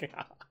my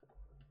god.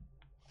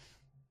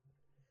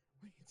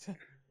 We need to.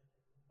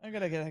 I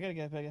gotta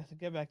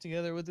get back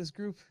together with this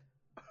group.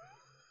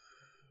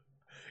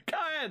 Go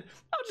ahead.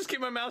 I'll just keep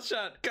my mouth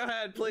shut. Go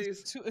ahead,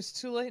 please. It's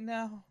too late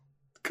now.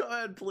 Go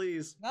ahead,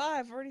 please. Nah,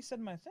 I've already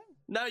said my thing.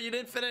 No, you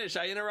didn't finish.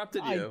 I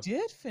interrupted you. I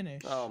did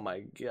finish. Oh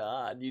my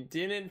god. You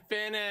didn't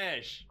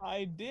finish.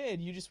 I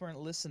did. You just weren't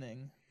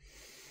listening.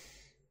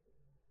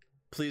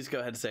 Please go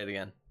ahead and say it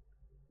again.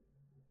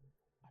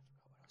 I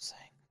forgot what I was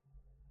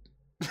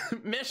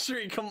saying.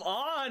 Mystery, come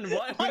on.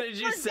 What did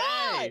you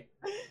say?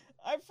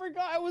 I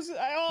forgot.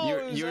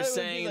 You were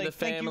saying like, the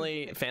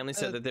family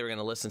said that they were going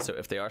to listen, so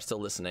if they are still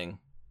listening.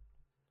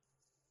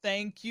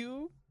 Thank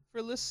you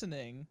for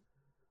listening.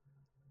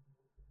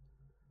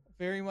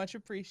 Very much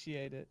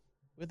appreciate it.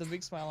 With a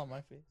big smile on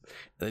my face.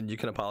 Then you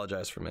can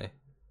apologize for me.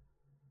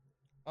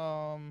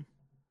 Why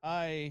do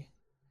I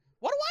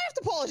have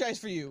to apologize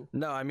for you?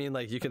 No, I mean,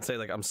 like, you can say,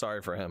 like, I'm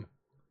sorry for him.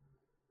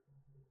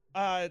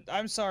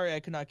 I'm sorry I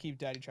could not keep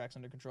Daddy Tracks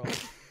under control.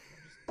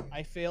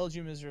 I failed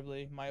you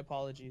miserably. My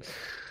apologies.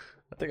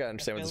 I think I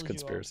understand what this failed you all.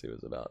 conspiracy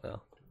was about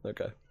now.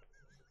 Okay.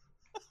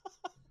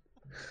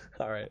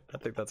 All right. I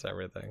think that's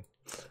everything.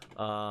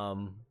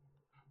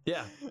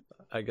 Yeah.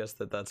 I guess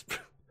that's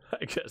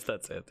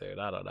it, dude.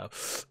 I don't know.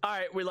 All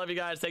right. We love you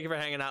guys. Thank you for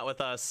hanging out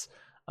with us.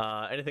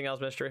 Anything else,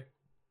 Mystery?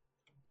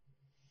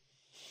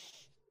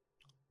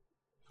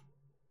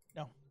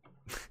 No.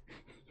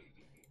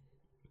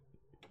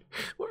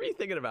 What were you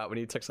thinking about when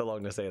you took so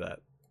long to say that?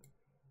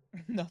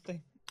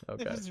 Nothing.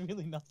 Okay. There's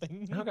really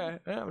nothing. Okay.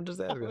 Yeah, I'm just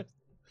asking.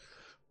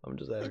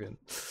 Okay.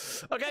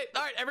 All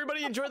right.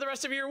 Everybody enjoy the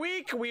rest of your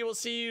week. We will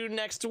see you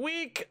next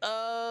week.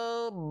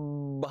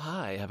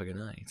 Bye. Have a good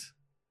night.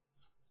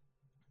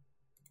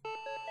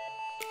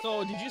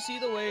 So did you see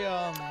the way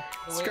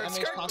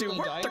MH constantly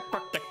died?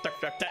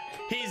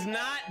 He's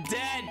not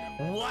dead.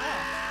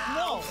 Wow.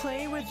 No.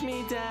 Play with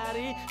me,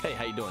 Daddy. Hey,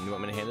 how you doing? You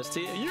want me to hand this to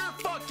you? You're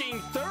fucking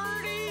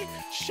 30.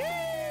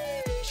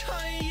 Sheesh,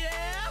 honey,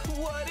 yeah.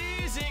 What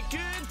is it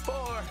good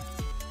for?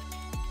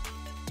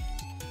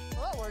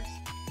 Well, that works.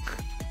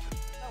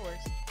 That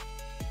works.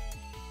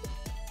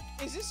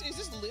 Is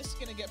this list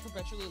gonna get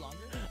perpetually longer?